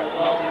up in the air. The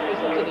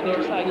official to the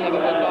near side, having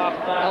looked off,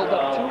 held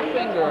up 2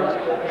 fingers,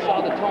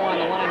 saw the toe on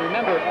the line.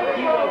 Remember,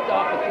 he wiped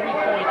off a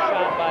 3-point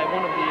shot by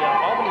one of the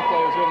Albany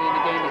players early in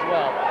the game as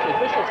well. The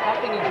officials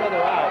helping each other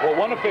out. Well,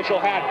 one official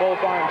had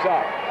both arms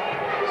up.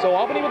 So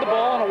Albany with the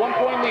ball on a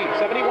 1-point lead,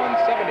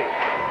 71-70.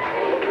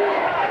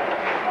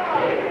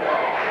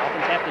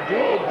 Dolphins have to do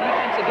it with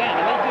defense again,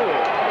 and they do.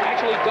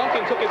 Actually,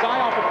 Duncan took his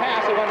eye off a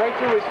pass. It went right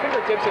through his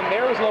fingertips, and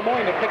there's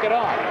Lemoyne to pick it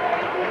up.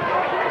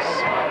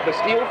 The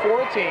steal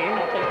for Etienne.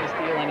 I'll take the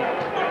steal anyway.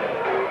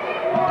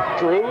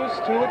 Drews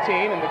to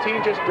Etienne, and the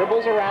team just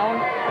dribbles around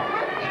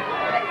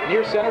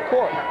near center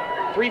court.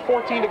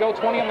 3:14 to go,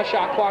 20 on the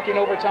shot clock in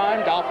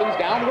overtime. Dolphins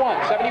down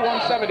 1,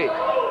 71-70.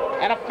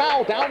 And a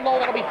foul down low.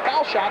 That'll be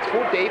foul shots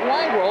for Dave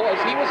Langrel as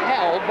he was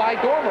held by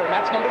Dormer, and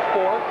that's number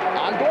 4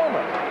 on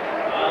Dormer.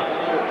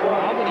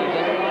 Albany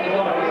doesn't want to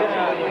go in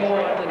position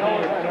where they're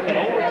traveling in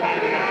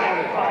overtime and try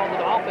to foul the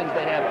Dolphins.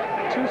 They have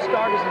 2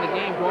 starters in the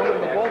game, Dormer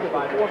and McGoldrick,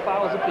 by 4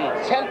 fouls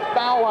apiece. 10th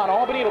foul on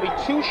Albany. It'll be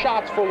 2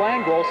 shots for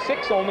Langrel,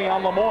 6 only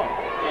on Lemoyne.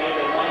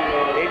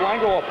 Dave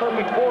Langrel, a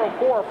perfect 4 of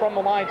 4 from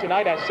the line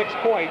tonight, has 6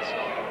 points.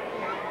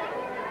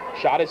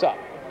 Shot is up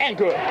and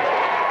good.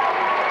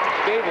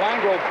 Dave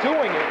Langrel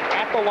doing it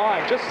at the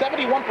line. Just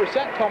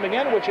 71% coming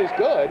in, which is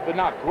good, but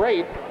not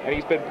great, and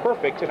he's been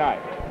perfect tonight.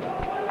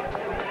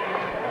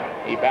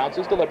 He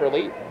bounces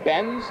deliberately,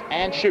 bends,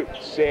 and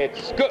shoots.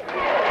 It's good.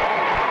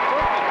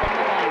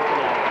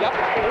 Yep.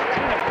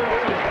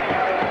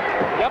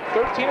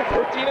 13 of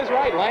 13 is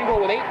right. Langrel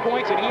with 8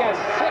 points, and he has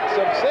 6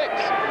 of 6.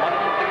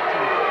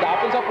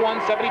 Dolphins up 1,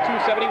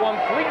 72-71.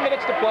 3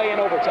 minutes to play in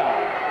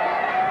overtime.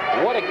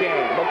 What a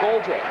game.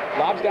 McGoldrick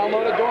lobs down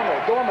low to Dormer.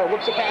 Dormer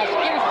whips a pass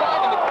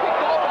inside, and it's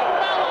picked off, and a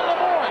foul on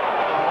Lemoyne.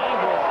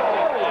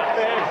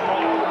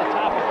 Over the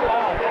top of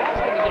foul.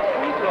 He's going to get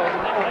free throws,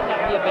 and that might not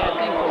be a bad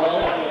thing for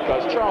Lemoyne.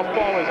 Because Charles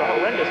Paul is a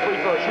horrendous free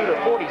throw shooter,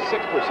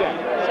 46%.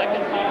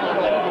 Second foul on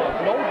Langrel.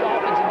 No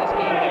Dolphins in this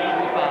game have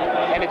 3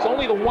 fouls. And it's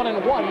only the 1 and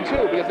 1,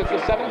 too, because it's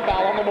the 7th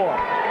foul on Lemoyne.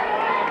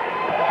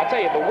 I'll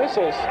tell you, the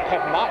whistles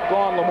have not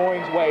gone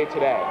Lemoyne's way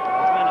today.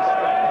 It's been a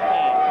strange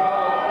game.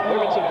 There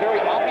have been some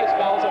very obvious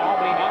fouls in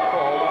Albany not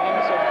called, and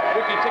then some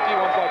tricky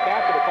ones like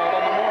that that are called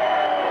on Lemoyne.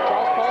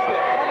 Charles Paul to the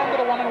front end of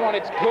the 1 and 1.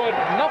 It's good,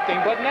 nothing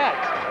but net.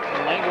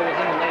 And Langrel was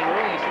in the lane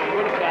early, so he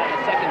would have gotten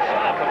a second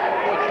shot, but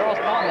boy, Charles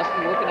Paul must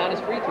be looking at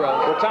his free throws.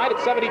 We're tied at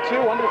 72,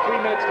 under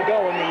 3 minutes to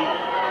go in the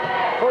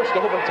first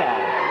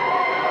overtime.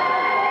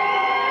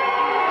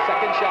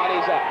 Second shot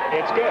is up.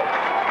 It's good.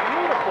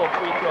 Beautiful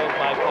free throws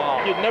by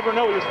Paul. You'd never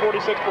know he was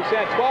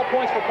 46%. 12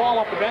 points for Paul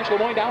off the bench.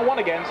 Lemoyne down 1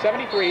 again.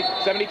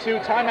 73-72.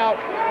 Timeout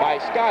by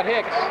Scott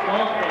Hicks.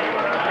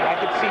 I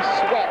could see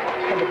sweat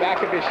from the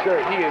back of his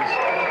shirt. He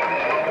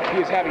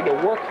is having to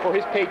work for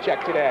his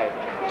paycheck today.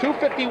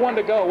 2:51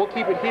 to go. We'll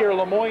keep it here.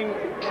 Lemoyne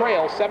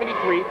trails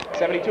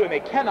 73-72, and they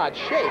cannot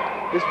shake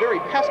this very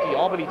pesky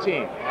Albany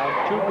team.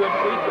 Now, 2 good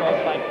free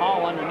throws by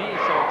Paul underneath,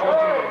 so it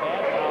turns into a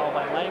bad foul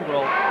by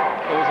Langrel.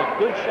 It was a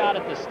good shot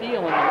at the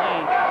steal in the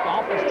lane.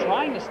 Dolphins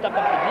trying to step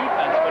up the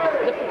defense, but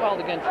it's difficult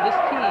against this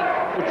team,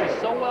 which is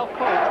so well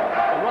coached,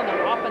 to run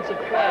their offensive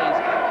plays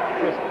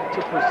to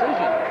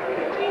precision.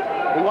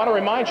 We want to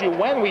remind you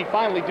when we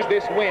finally do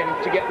this win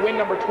to get win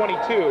number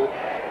 22,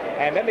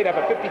 and then they'd have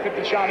a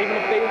 50-50 shot even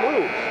if they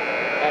lose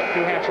at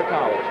New Hampshire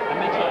College. I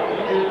mentioned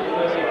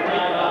it's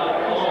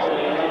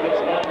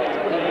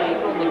pretty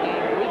late in the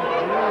game with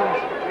Drews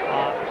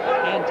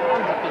and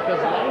Tomzik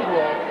because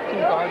Langwell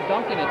can guard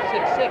Duncan at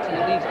 6'6",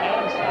 and it leaves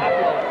Adam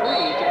Stockwell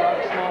free to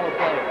guard a smaller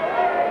player.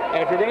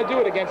 And if you're going to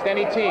do it against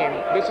any team,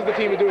 this is the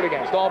team to do it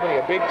against. Albany,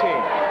 a big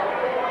team.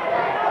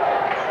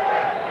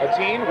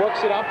 Atine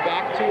works it up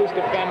back to his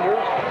defender.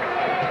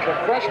 The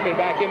freshman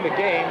back in the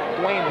game,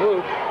 Dwayne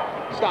Luke.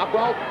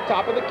 Stockwell,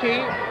 top of the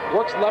key,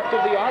 works left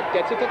of the arc,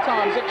 gets it to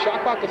Tomzik,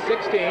 shot clock to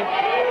 16.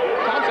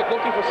 Tomzik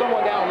looking for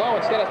someone down low,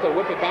 instead has to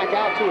whip it back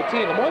out to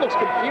Atine. Lemoyne looks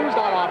confused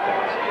on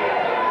offense.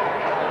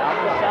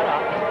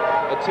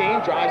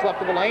 Atine drives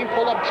left of the lane,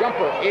 pull-up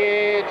jumper.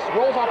 It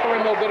rolls off the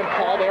rim, no good, and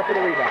Paul there for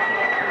the rebound.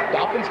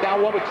 Dolphins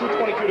down one with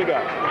 2:22 to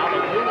go. Now they're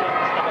really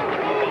stop the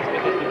defense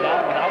because they're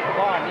down without the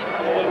ball and need to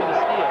come away with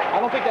a steal. I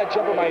don't think that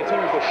jumper by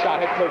Atine was the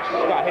shot head coach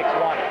Scott Hicks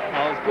wanted.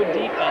 No, it was good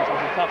defense. It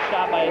was a tough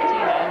shot by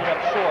Atine that ended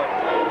up short.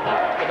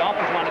 The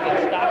Dolphins want to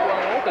get Stockwell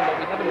open, but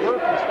we haven't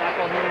heard from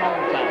Stockwell here in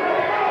overtime.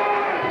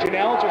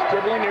 Janelle just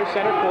dribbling near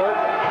center court.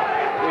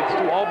 It's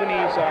to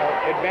Albany's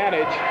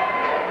advantage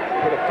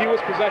for the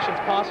fewest possessions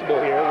possible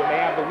here when they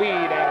have the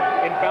lead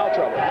and in foul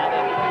trouble. Now they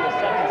have a few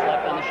seconds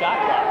left on the shot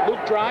clock.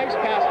 Luke drives,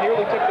 pass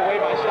nearly tipped away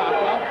by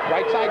Stockwell.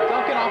 Right side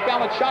Duncan, off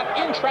balance shot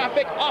in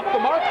traffic, off the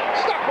mark.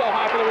 Stockwell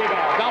high for the rebound.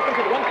 Dolphins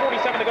with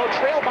 1:47 to go,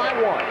 trail by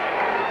 1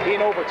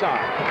 in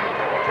overtime.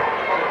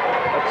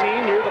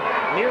 Atine near the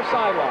near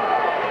sideline.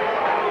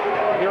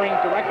 Hearing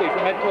directly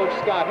from head coach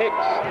Scott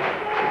Hicks.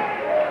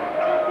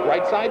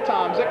 Right side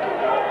Tomzik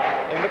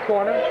in the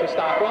corner to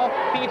Stockwell.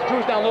 Feeds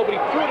Drews down low, but he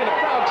threw it in the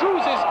crowd.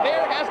 Drews is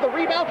there, has the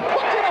rebound,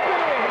 puts it up in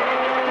the ring.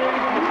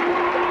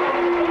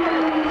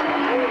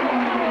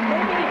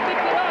 Nobody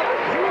picked it up.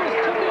 Drews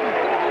took him,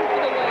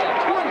 put him in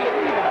for the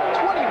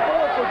layup.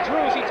 24 for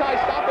Drews. He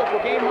ties Stockwell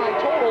for game high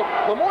total.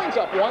 Lemoyne's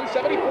up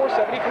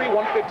 174-73,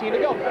 1:15 to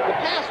go. The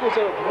pass was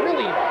a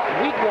really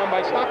weak one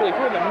by Stockwell. He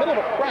threw it in the middle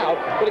of a crowd,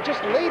 but it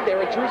just laid there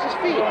at Drews'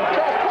 feet. Charles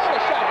Paul,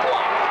 a shot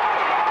blocked.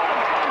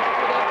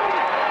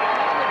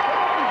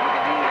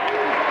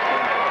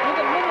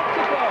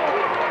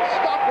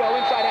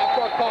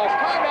 Calls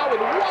timeout with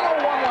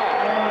 1:01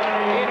 left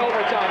in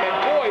overtime. And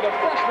boy, the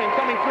freshman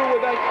coming through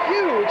with a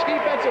huge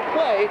defensive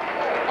play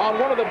on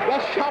one of the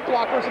best shot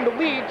blockers in the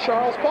league,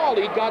 Charles Paul.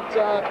 He got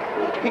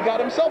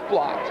himself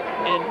blocked.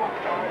 And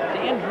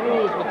Dan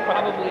Drews with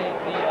probably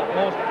the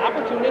most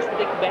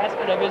opportunistic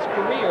basket of his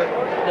career.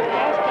 The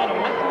pass kind of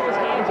went through his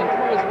hands and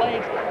through his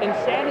legs and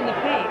sat in the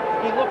paint.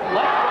 He looked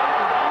left,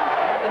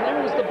 right, and down, and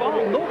there was the ball.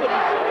 Nobody saw it.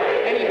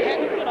 And he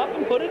picked it up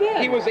and put it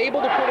in. He was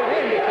able to put it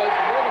in because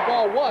where the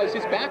ball was,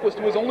 his back was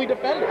to his only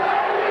defender.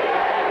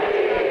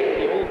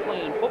 The old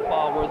playing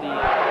football where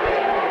the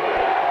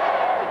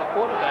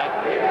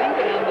quarterback leaned it on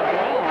the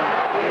ground.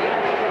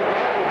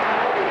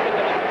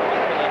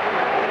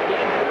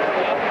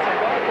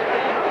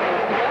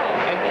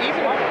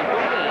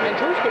 And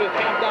Drews could have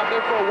camped out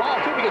there for a while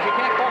too, because you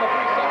can't call a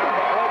 3-second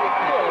ball like it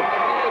could,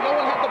 but no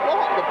one had the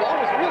ball. The ball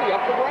was really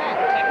up for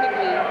grabs.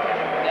 Technically,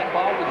 that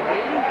ball was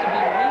waiting to be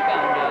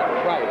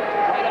rebounded. Right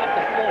off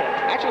the floor.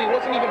 Actually, it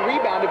wasn't even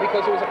rebounded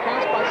because it was a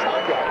pass by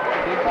Stockwell.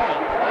 Good point.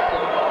 So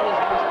the ball was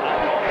just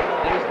out.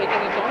 It was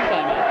taking its own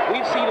time out.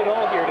 We've seen it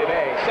all here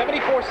today.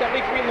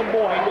 74-73 in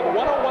Moyne with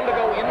 1:01 to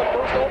go in the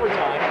first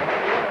overtime.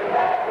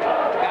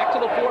 Back to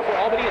the floor for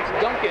Albany. It's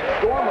Duncan,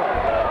 Dormer,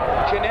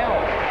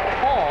 Janelle,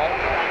 Paul.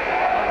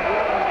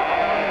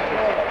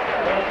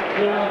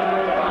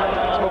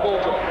 It's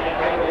McGoldrick.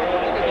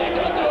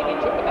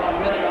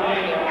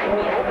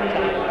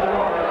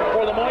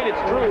 For Lemoyne,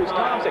 it's Drews,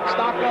 Tomzik,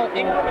 Stockwell,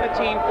 Ingram, and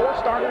Atine. 4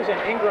 starters,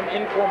 and Ingram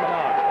in for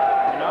Menard.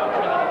 Menard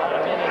putting in a lot of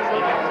minutes.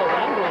 And also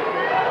Langwell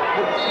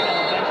put the seat on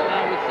the bench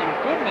now with some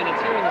good minutes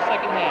here in the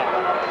second half.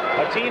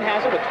 Atine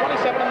has it with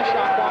 27 on the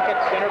shot clock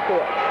at center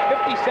court.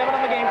 57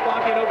 on the game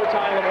clock in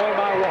overtime. Lemoyne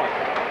by 1.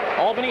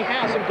 Albany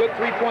has some good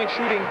three-point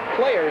shooting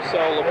players, so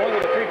Lemoyne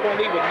with a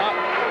 3-point lead would not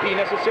be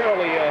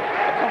necessarily a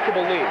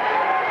comfortable lead.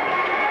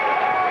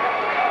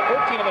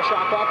 13 on the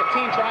shot clock.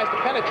 Atine tries to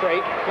penetrate,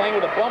 playing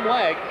with a bum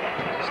leg.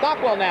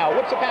 Stockwell now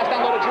whips a pass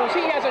down low to Drews.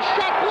 He has a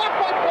shot blocked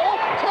by Paul.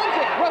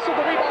 Tomzik wrestled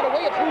the rebound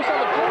away. It's loose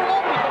on the floor.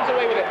 Albany comes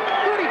away with it.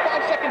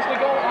 35 seconds to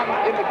go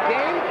in the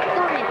game.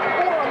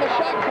 34 on the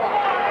shot clock.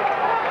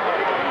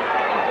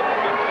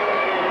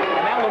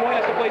 And now Lemoyne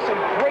has to play some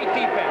great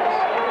defense.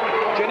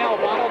 Janelle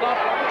bottled up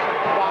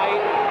by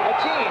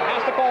Atine.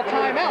 Has to call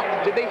timeout.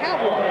 Did they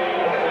have one?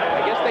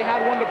 I guess they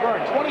had one to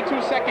burn.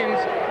 22 seconds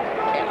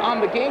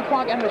on the game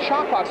clock and the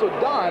shot clock. So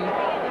done.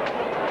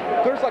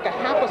 There's like a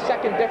half a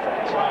second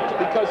difference,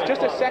 because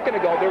just a second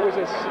ago it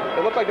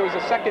looked like there was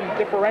a second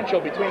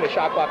differential between the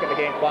shot clock and the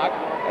game clock,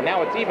 and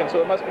now it's even,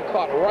 so it must be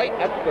caught right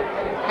at the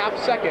half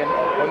second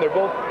when they're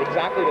both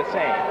exactly the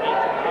same.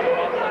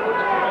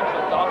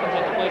 Dolphins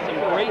have to play some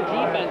great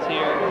defense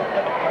here.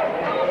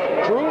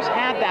 Drews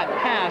had that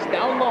pass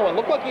down low and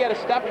looked like he had a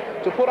step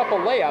to put up a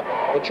layup,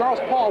 but Charles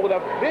Paul with a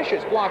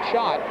vicious block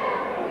shot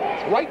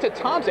right to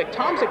Tomczyk.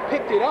 Tomczyk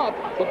picked it up,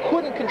 but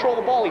couldn't control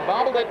the ball. He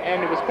bobbled it,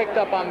 and it was picked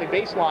up on the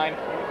baseline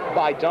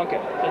by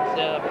Duncan.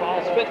 It's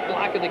Paul's 5th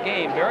block of the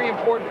game. Very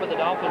important for the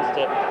Dolphins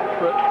to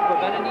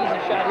prevent an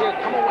easy shot here.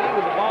 Come away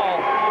with the ball,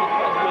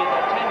 because with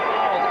 10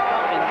 fouls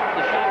and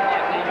the shot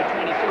clock down to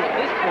 22 at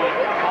this point,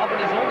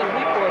 Albany's only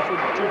recourse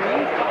would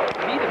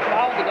be to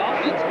foul the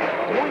Dolphins.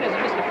 Moyne hasn't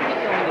missed a free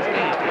throw in this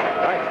game.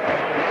 Right.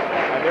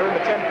 And they're in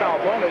the 10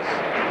 foul bonus.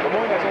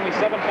 Moyne has only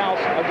 7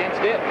 fouls against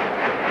it.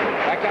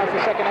 That counts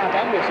the second half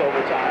and this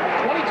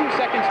overtime. 22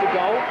 seconds to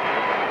go.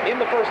 In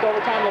the first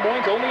overtime,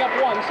 Moyne's only up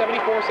 1,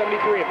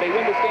 74-73. If they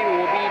win this game, it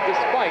will be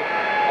despite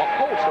a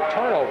host of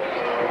turnovers.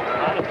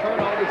 A lot of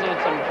turnovers and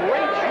some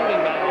great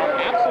shooting by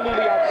Albany.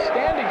 Absolutely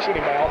outstanding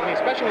shooting by Albany,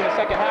 especially in the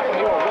second half when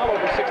they were well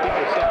over 60%.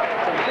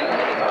 Some big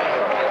minutes by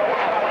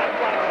Albany. 5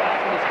 block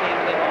shots in this game,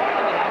 and they lost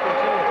them an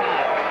opportune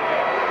time.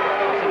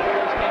 So the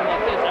first game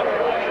like this, every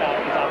block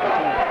shot is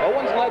opportune. No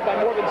one's led by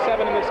more than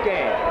 7 in this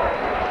game.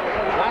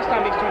 Last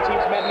time these two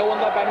teams met, no one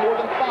led by more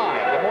than 5.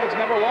 The Moyne's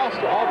never lost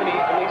to Albany,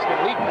 at least in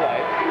league play.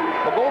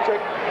 McGoldrick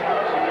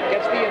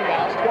gets the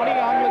inbounds, 20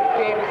 on the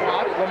game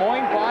clock.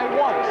 Moyne by 1,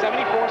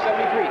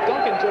 74-73.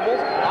 Duncan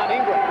dribbles on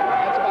Ingram.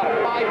 That's about a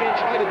 5-inch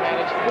height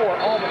advantage for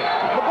Albany.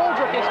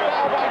 McGoldrick is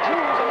fouled by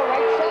Drews on the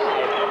right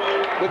side.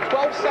 With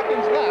 12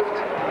 seconds left,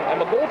 and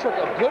McGoldrick,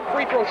 a good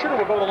free throw shooter,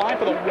 will go to the line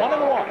for the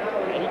 1-and-1.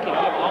 And he can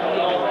give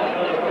Albany a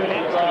lead,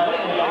 perhaps to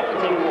win. The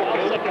Dolphins have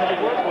 12 seconds to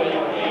work with.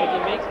 If he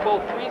makes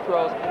both free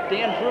throws,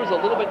 Dan Drews, a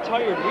little bit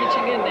tired,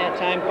 reaching in that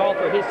time, called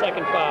for his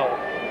second foul.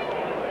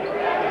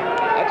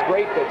 That's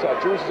great that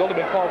Drews has only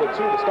been called with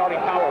 2, the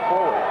starting power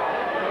forward.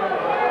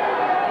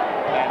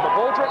 And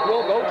McGoldrick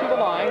will go to the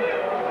line.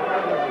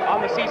 On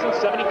the season,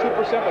 72%,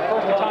 but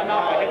first a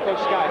timeout by head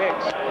coach Scott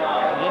Hicks.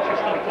 An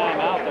interesting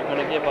timeout. They're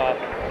going to give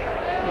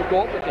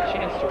McGoldrick a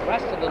chance to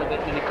rest a little bit.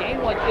 In a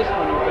game like this,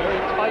 when you're very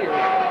tired,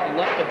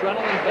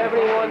 adrenaline,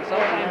 everyone,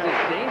 sometimes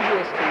it's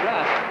dangerous to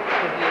rest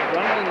because the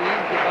adrenaline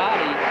leaves your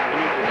body and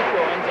your free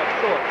throw ends up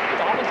short. You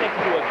always have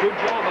to do a good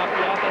job off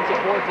the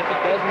offensive boards if it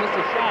does miss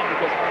a shot,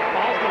 because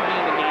Paul's going to be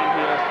in the game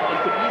here and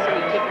could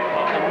easily tip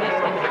a miss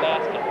into the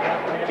basket.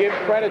 Give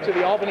credit to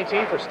the Albany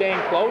team for staying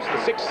close.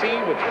 The 6th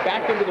seed, which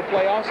backed into the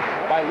playoffs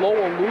by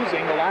Lowell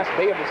losing the last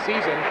day of the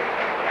season.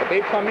 But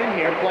they've come in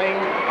here playing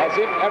as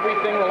if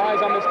everything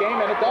relies on this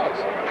game, and it does.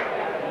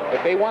 If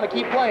they want to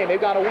keep playing,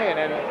 they've got to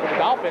win. And for the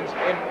Dolphins,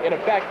 in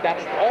effect,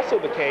 that's also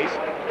the case.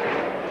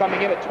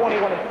 Coming in at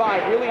 21-5,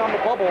 really on the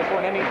bubble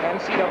for an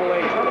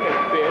NCAA tournament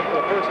bid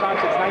for the first time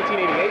since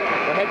 1988,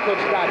 when head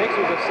coach Scott Hicks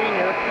was a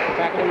senior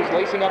back when he was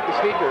lacing up the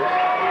sneakers.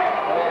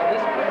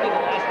 This could be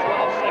the last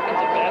 12 seconds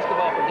of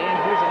basketball for Dan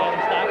Drews and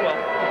Adam Stockwell.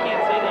 You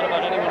can't say that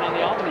about anyone on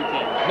the Albany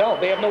team. No,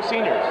 they have no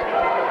seniors.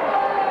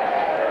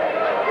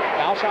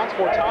 Foul shots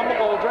for Tom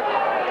McGoldrick.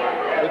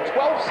 With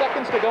 12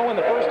 seconds to go in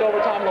the first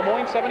overtime,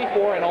 Moyne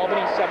 74 and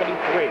Albany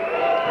 73.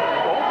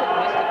 McGoldrick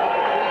missed a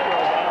couple free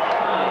throws last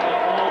time.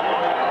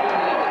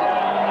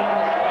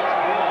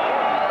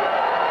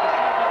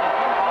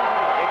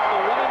 It's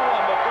the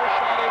 1-and-1. The first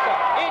shot is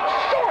up. It's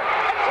short,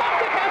 and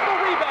Tomczyk has the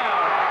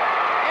rebound.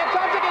 And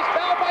Tomczyk is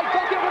fouled by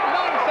Duncan with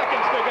 9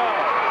 seconds to go.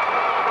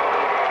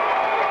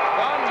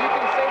 Don, you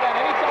can say that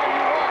anytime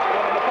you want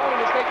when an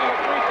opponent is taking a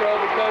free throw,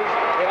 because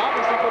it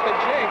obviously put the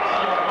jinx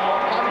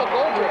on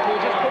McGoldrick, who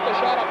just put the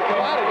shot up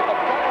flat at the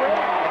front rim.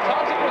 And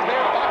Tomczyk was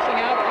there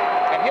boxing out,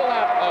 and he'll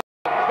have a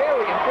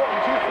very important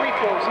 2 free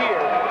throws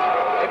here.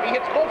 If he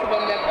hits both of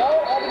them, then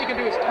all Albany can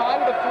do is tie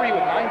with a 3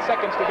 with 9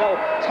 seconds to go.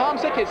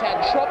 Tomczyk has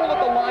had trouble at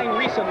the line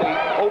recently.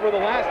 Over the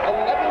last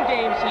 11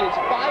 games, he is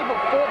 5 of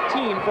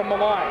 14 from the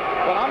line.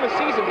 But on the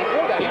season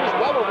before that, he was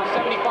well over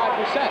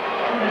 75%.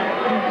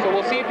 So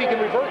we'll see if he can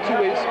revert to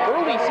his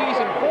early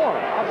season form.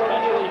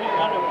 Especially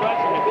under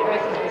pressure. If he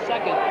misses the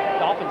second,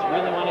 Dolphins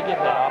really want to get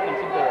that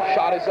offensive board.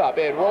 Shot is up.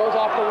 It rolls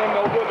off the rim,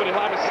 no good, but he'll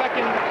have a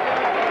second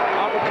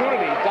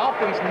opportunity.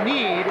 Dolphins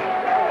need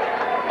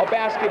a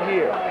basket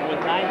here. And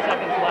with 9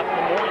 seconds left,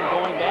 Moyne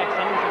going back,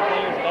 sending some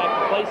players back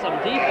to play some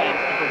defense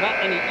to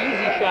prevent any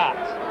easy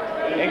shots.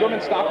 Ingram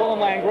and Stockwell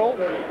and Langrel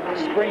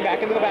spring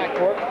back into the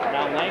backcourt.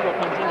 Now Langrel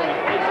comes in to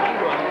replace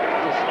Ingram.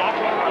 So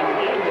Stockwell and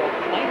Langrel.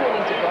 Langrel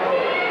into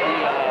guard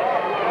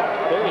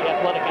the very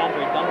athletic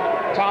Andre Duncan.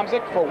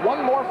 Tomczyk for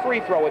 1 more free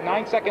throw with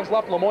 9 seconds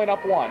left. Moyne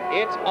up 1.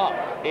 It's up.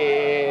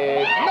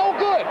 It's no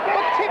good,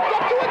 but tipped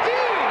up to a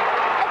team.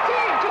 A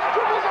team just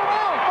dribbles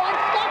around, finds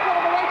Stockwell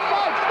on the right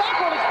side.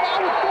 Stockwell is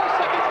fouled with 4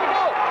 seconds to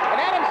go. And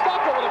Adam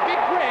Stockwell with a big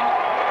grin.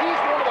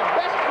 He's one of the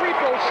best free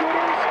throw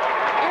shooters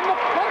in the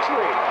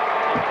country.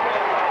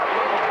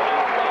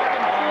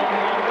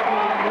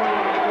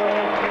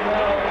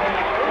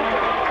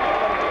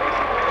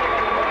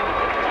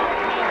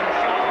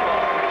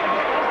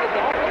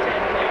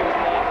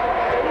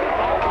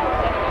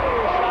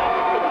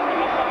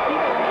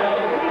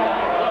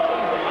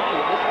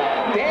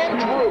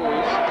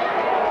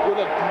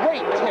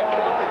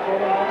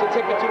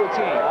 Tip it to a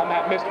team on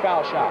that missed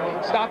foul shot.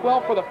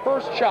 Stockwell for the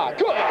first shot.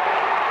 Good! Adam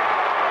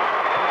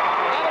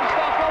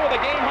Stockwell with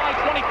a game-high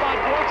 25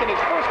 points and his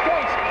first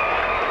points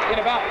in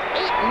about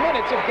 8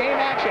 minutes of game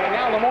action. And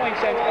now Lemoyne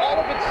sends all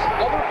of its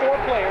other 4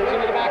 players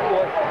into the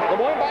backcourt.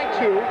 Lemoyne by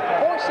 2,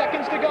 4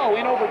 seconds to go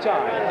in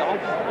overtime.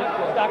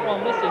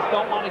 Stockwell misses,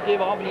 don't want to give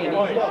Albany an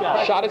easy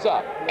shot. Shot is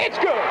up. It's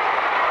good.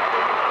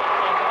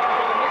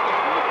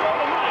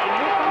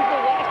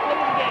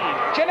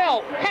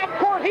 Janelle,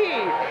 half-court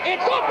heave.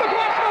 It's off the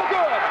glass, no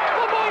good.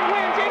 Lemoyne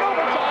wins in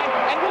overtime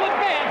and will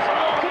advance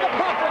to the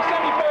conference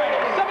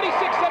semifinals.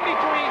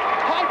 76-73,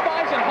 high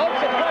fives and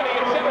hugs aplenty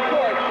in center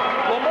court.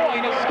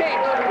 Lemoyne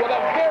escapes with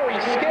a very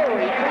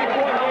scary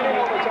 3-point win in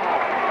overtime.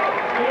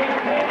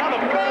 Now the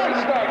fans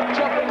start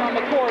jumping on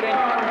the court and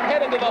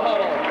head into the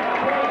huddle.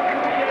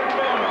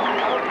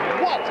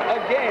 What a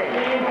game.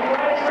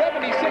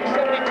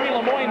 76-73,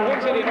 Lemoyne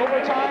wins it in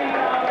overtime.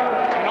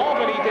 And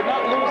Albany did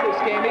not lose this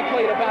game. They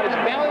played about as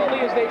valiantly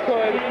as they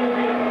could.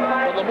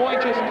 But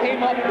Lemoyne just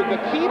came up with the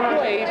key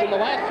plays in the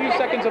last few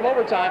seconds of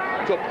overtime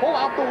to pull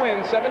out the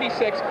win,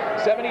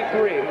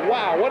 76-73.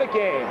 Wow, what a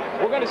game.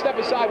 We're going to step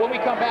aside when we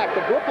come back.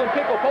 The Brooklyn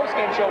Pickle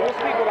postgame show. We'll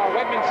speak with our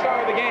Wegman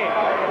star of the game.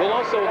 We'll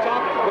also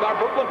talk with our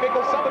Brooklyn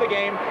Pickle sub of the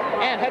game.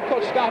 And head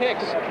coach Scott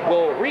Hicks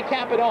will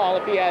recap it all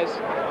if he has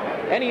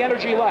any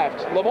energy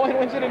left. Lemoyne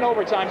wins it in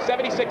overtime,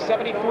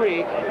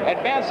 76-73,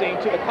 advancing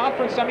to the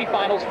conference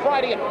semifinals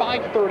Friday at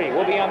 5:30.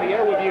 We'll be on the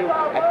air with you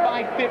at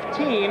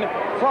 5:15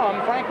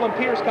 from Franklin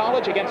Pierce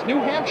College against New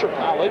Hampshire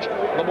College.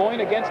 Lemoyne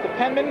against the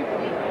Penman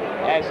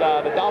as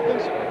the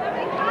Dolphins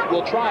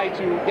will try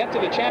to get to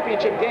the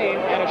championship game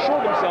and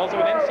assure themselves of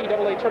an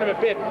NCAA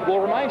tournament bid. We'll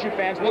remind you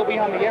fans, we'll be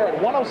on the air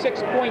at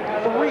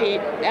 106.3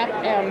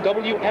 FM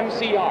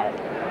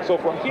WMCR. So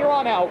from here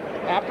on out,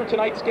 after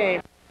tonight's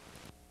game,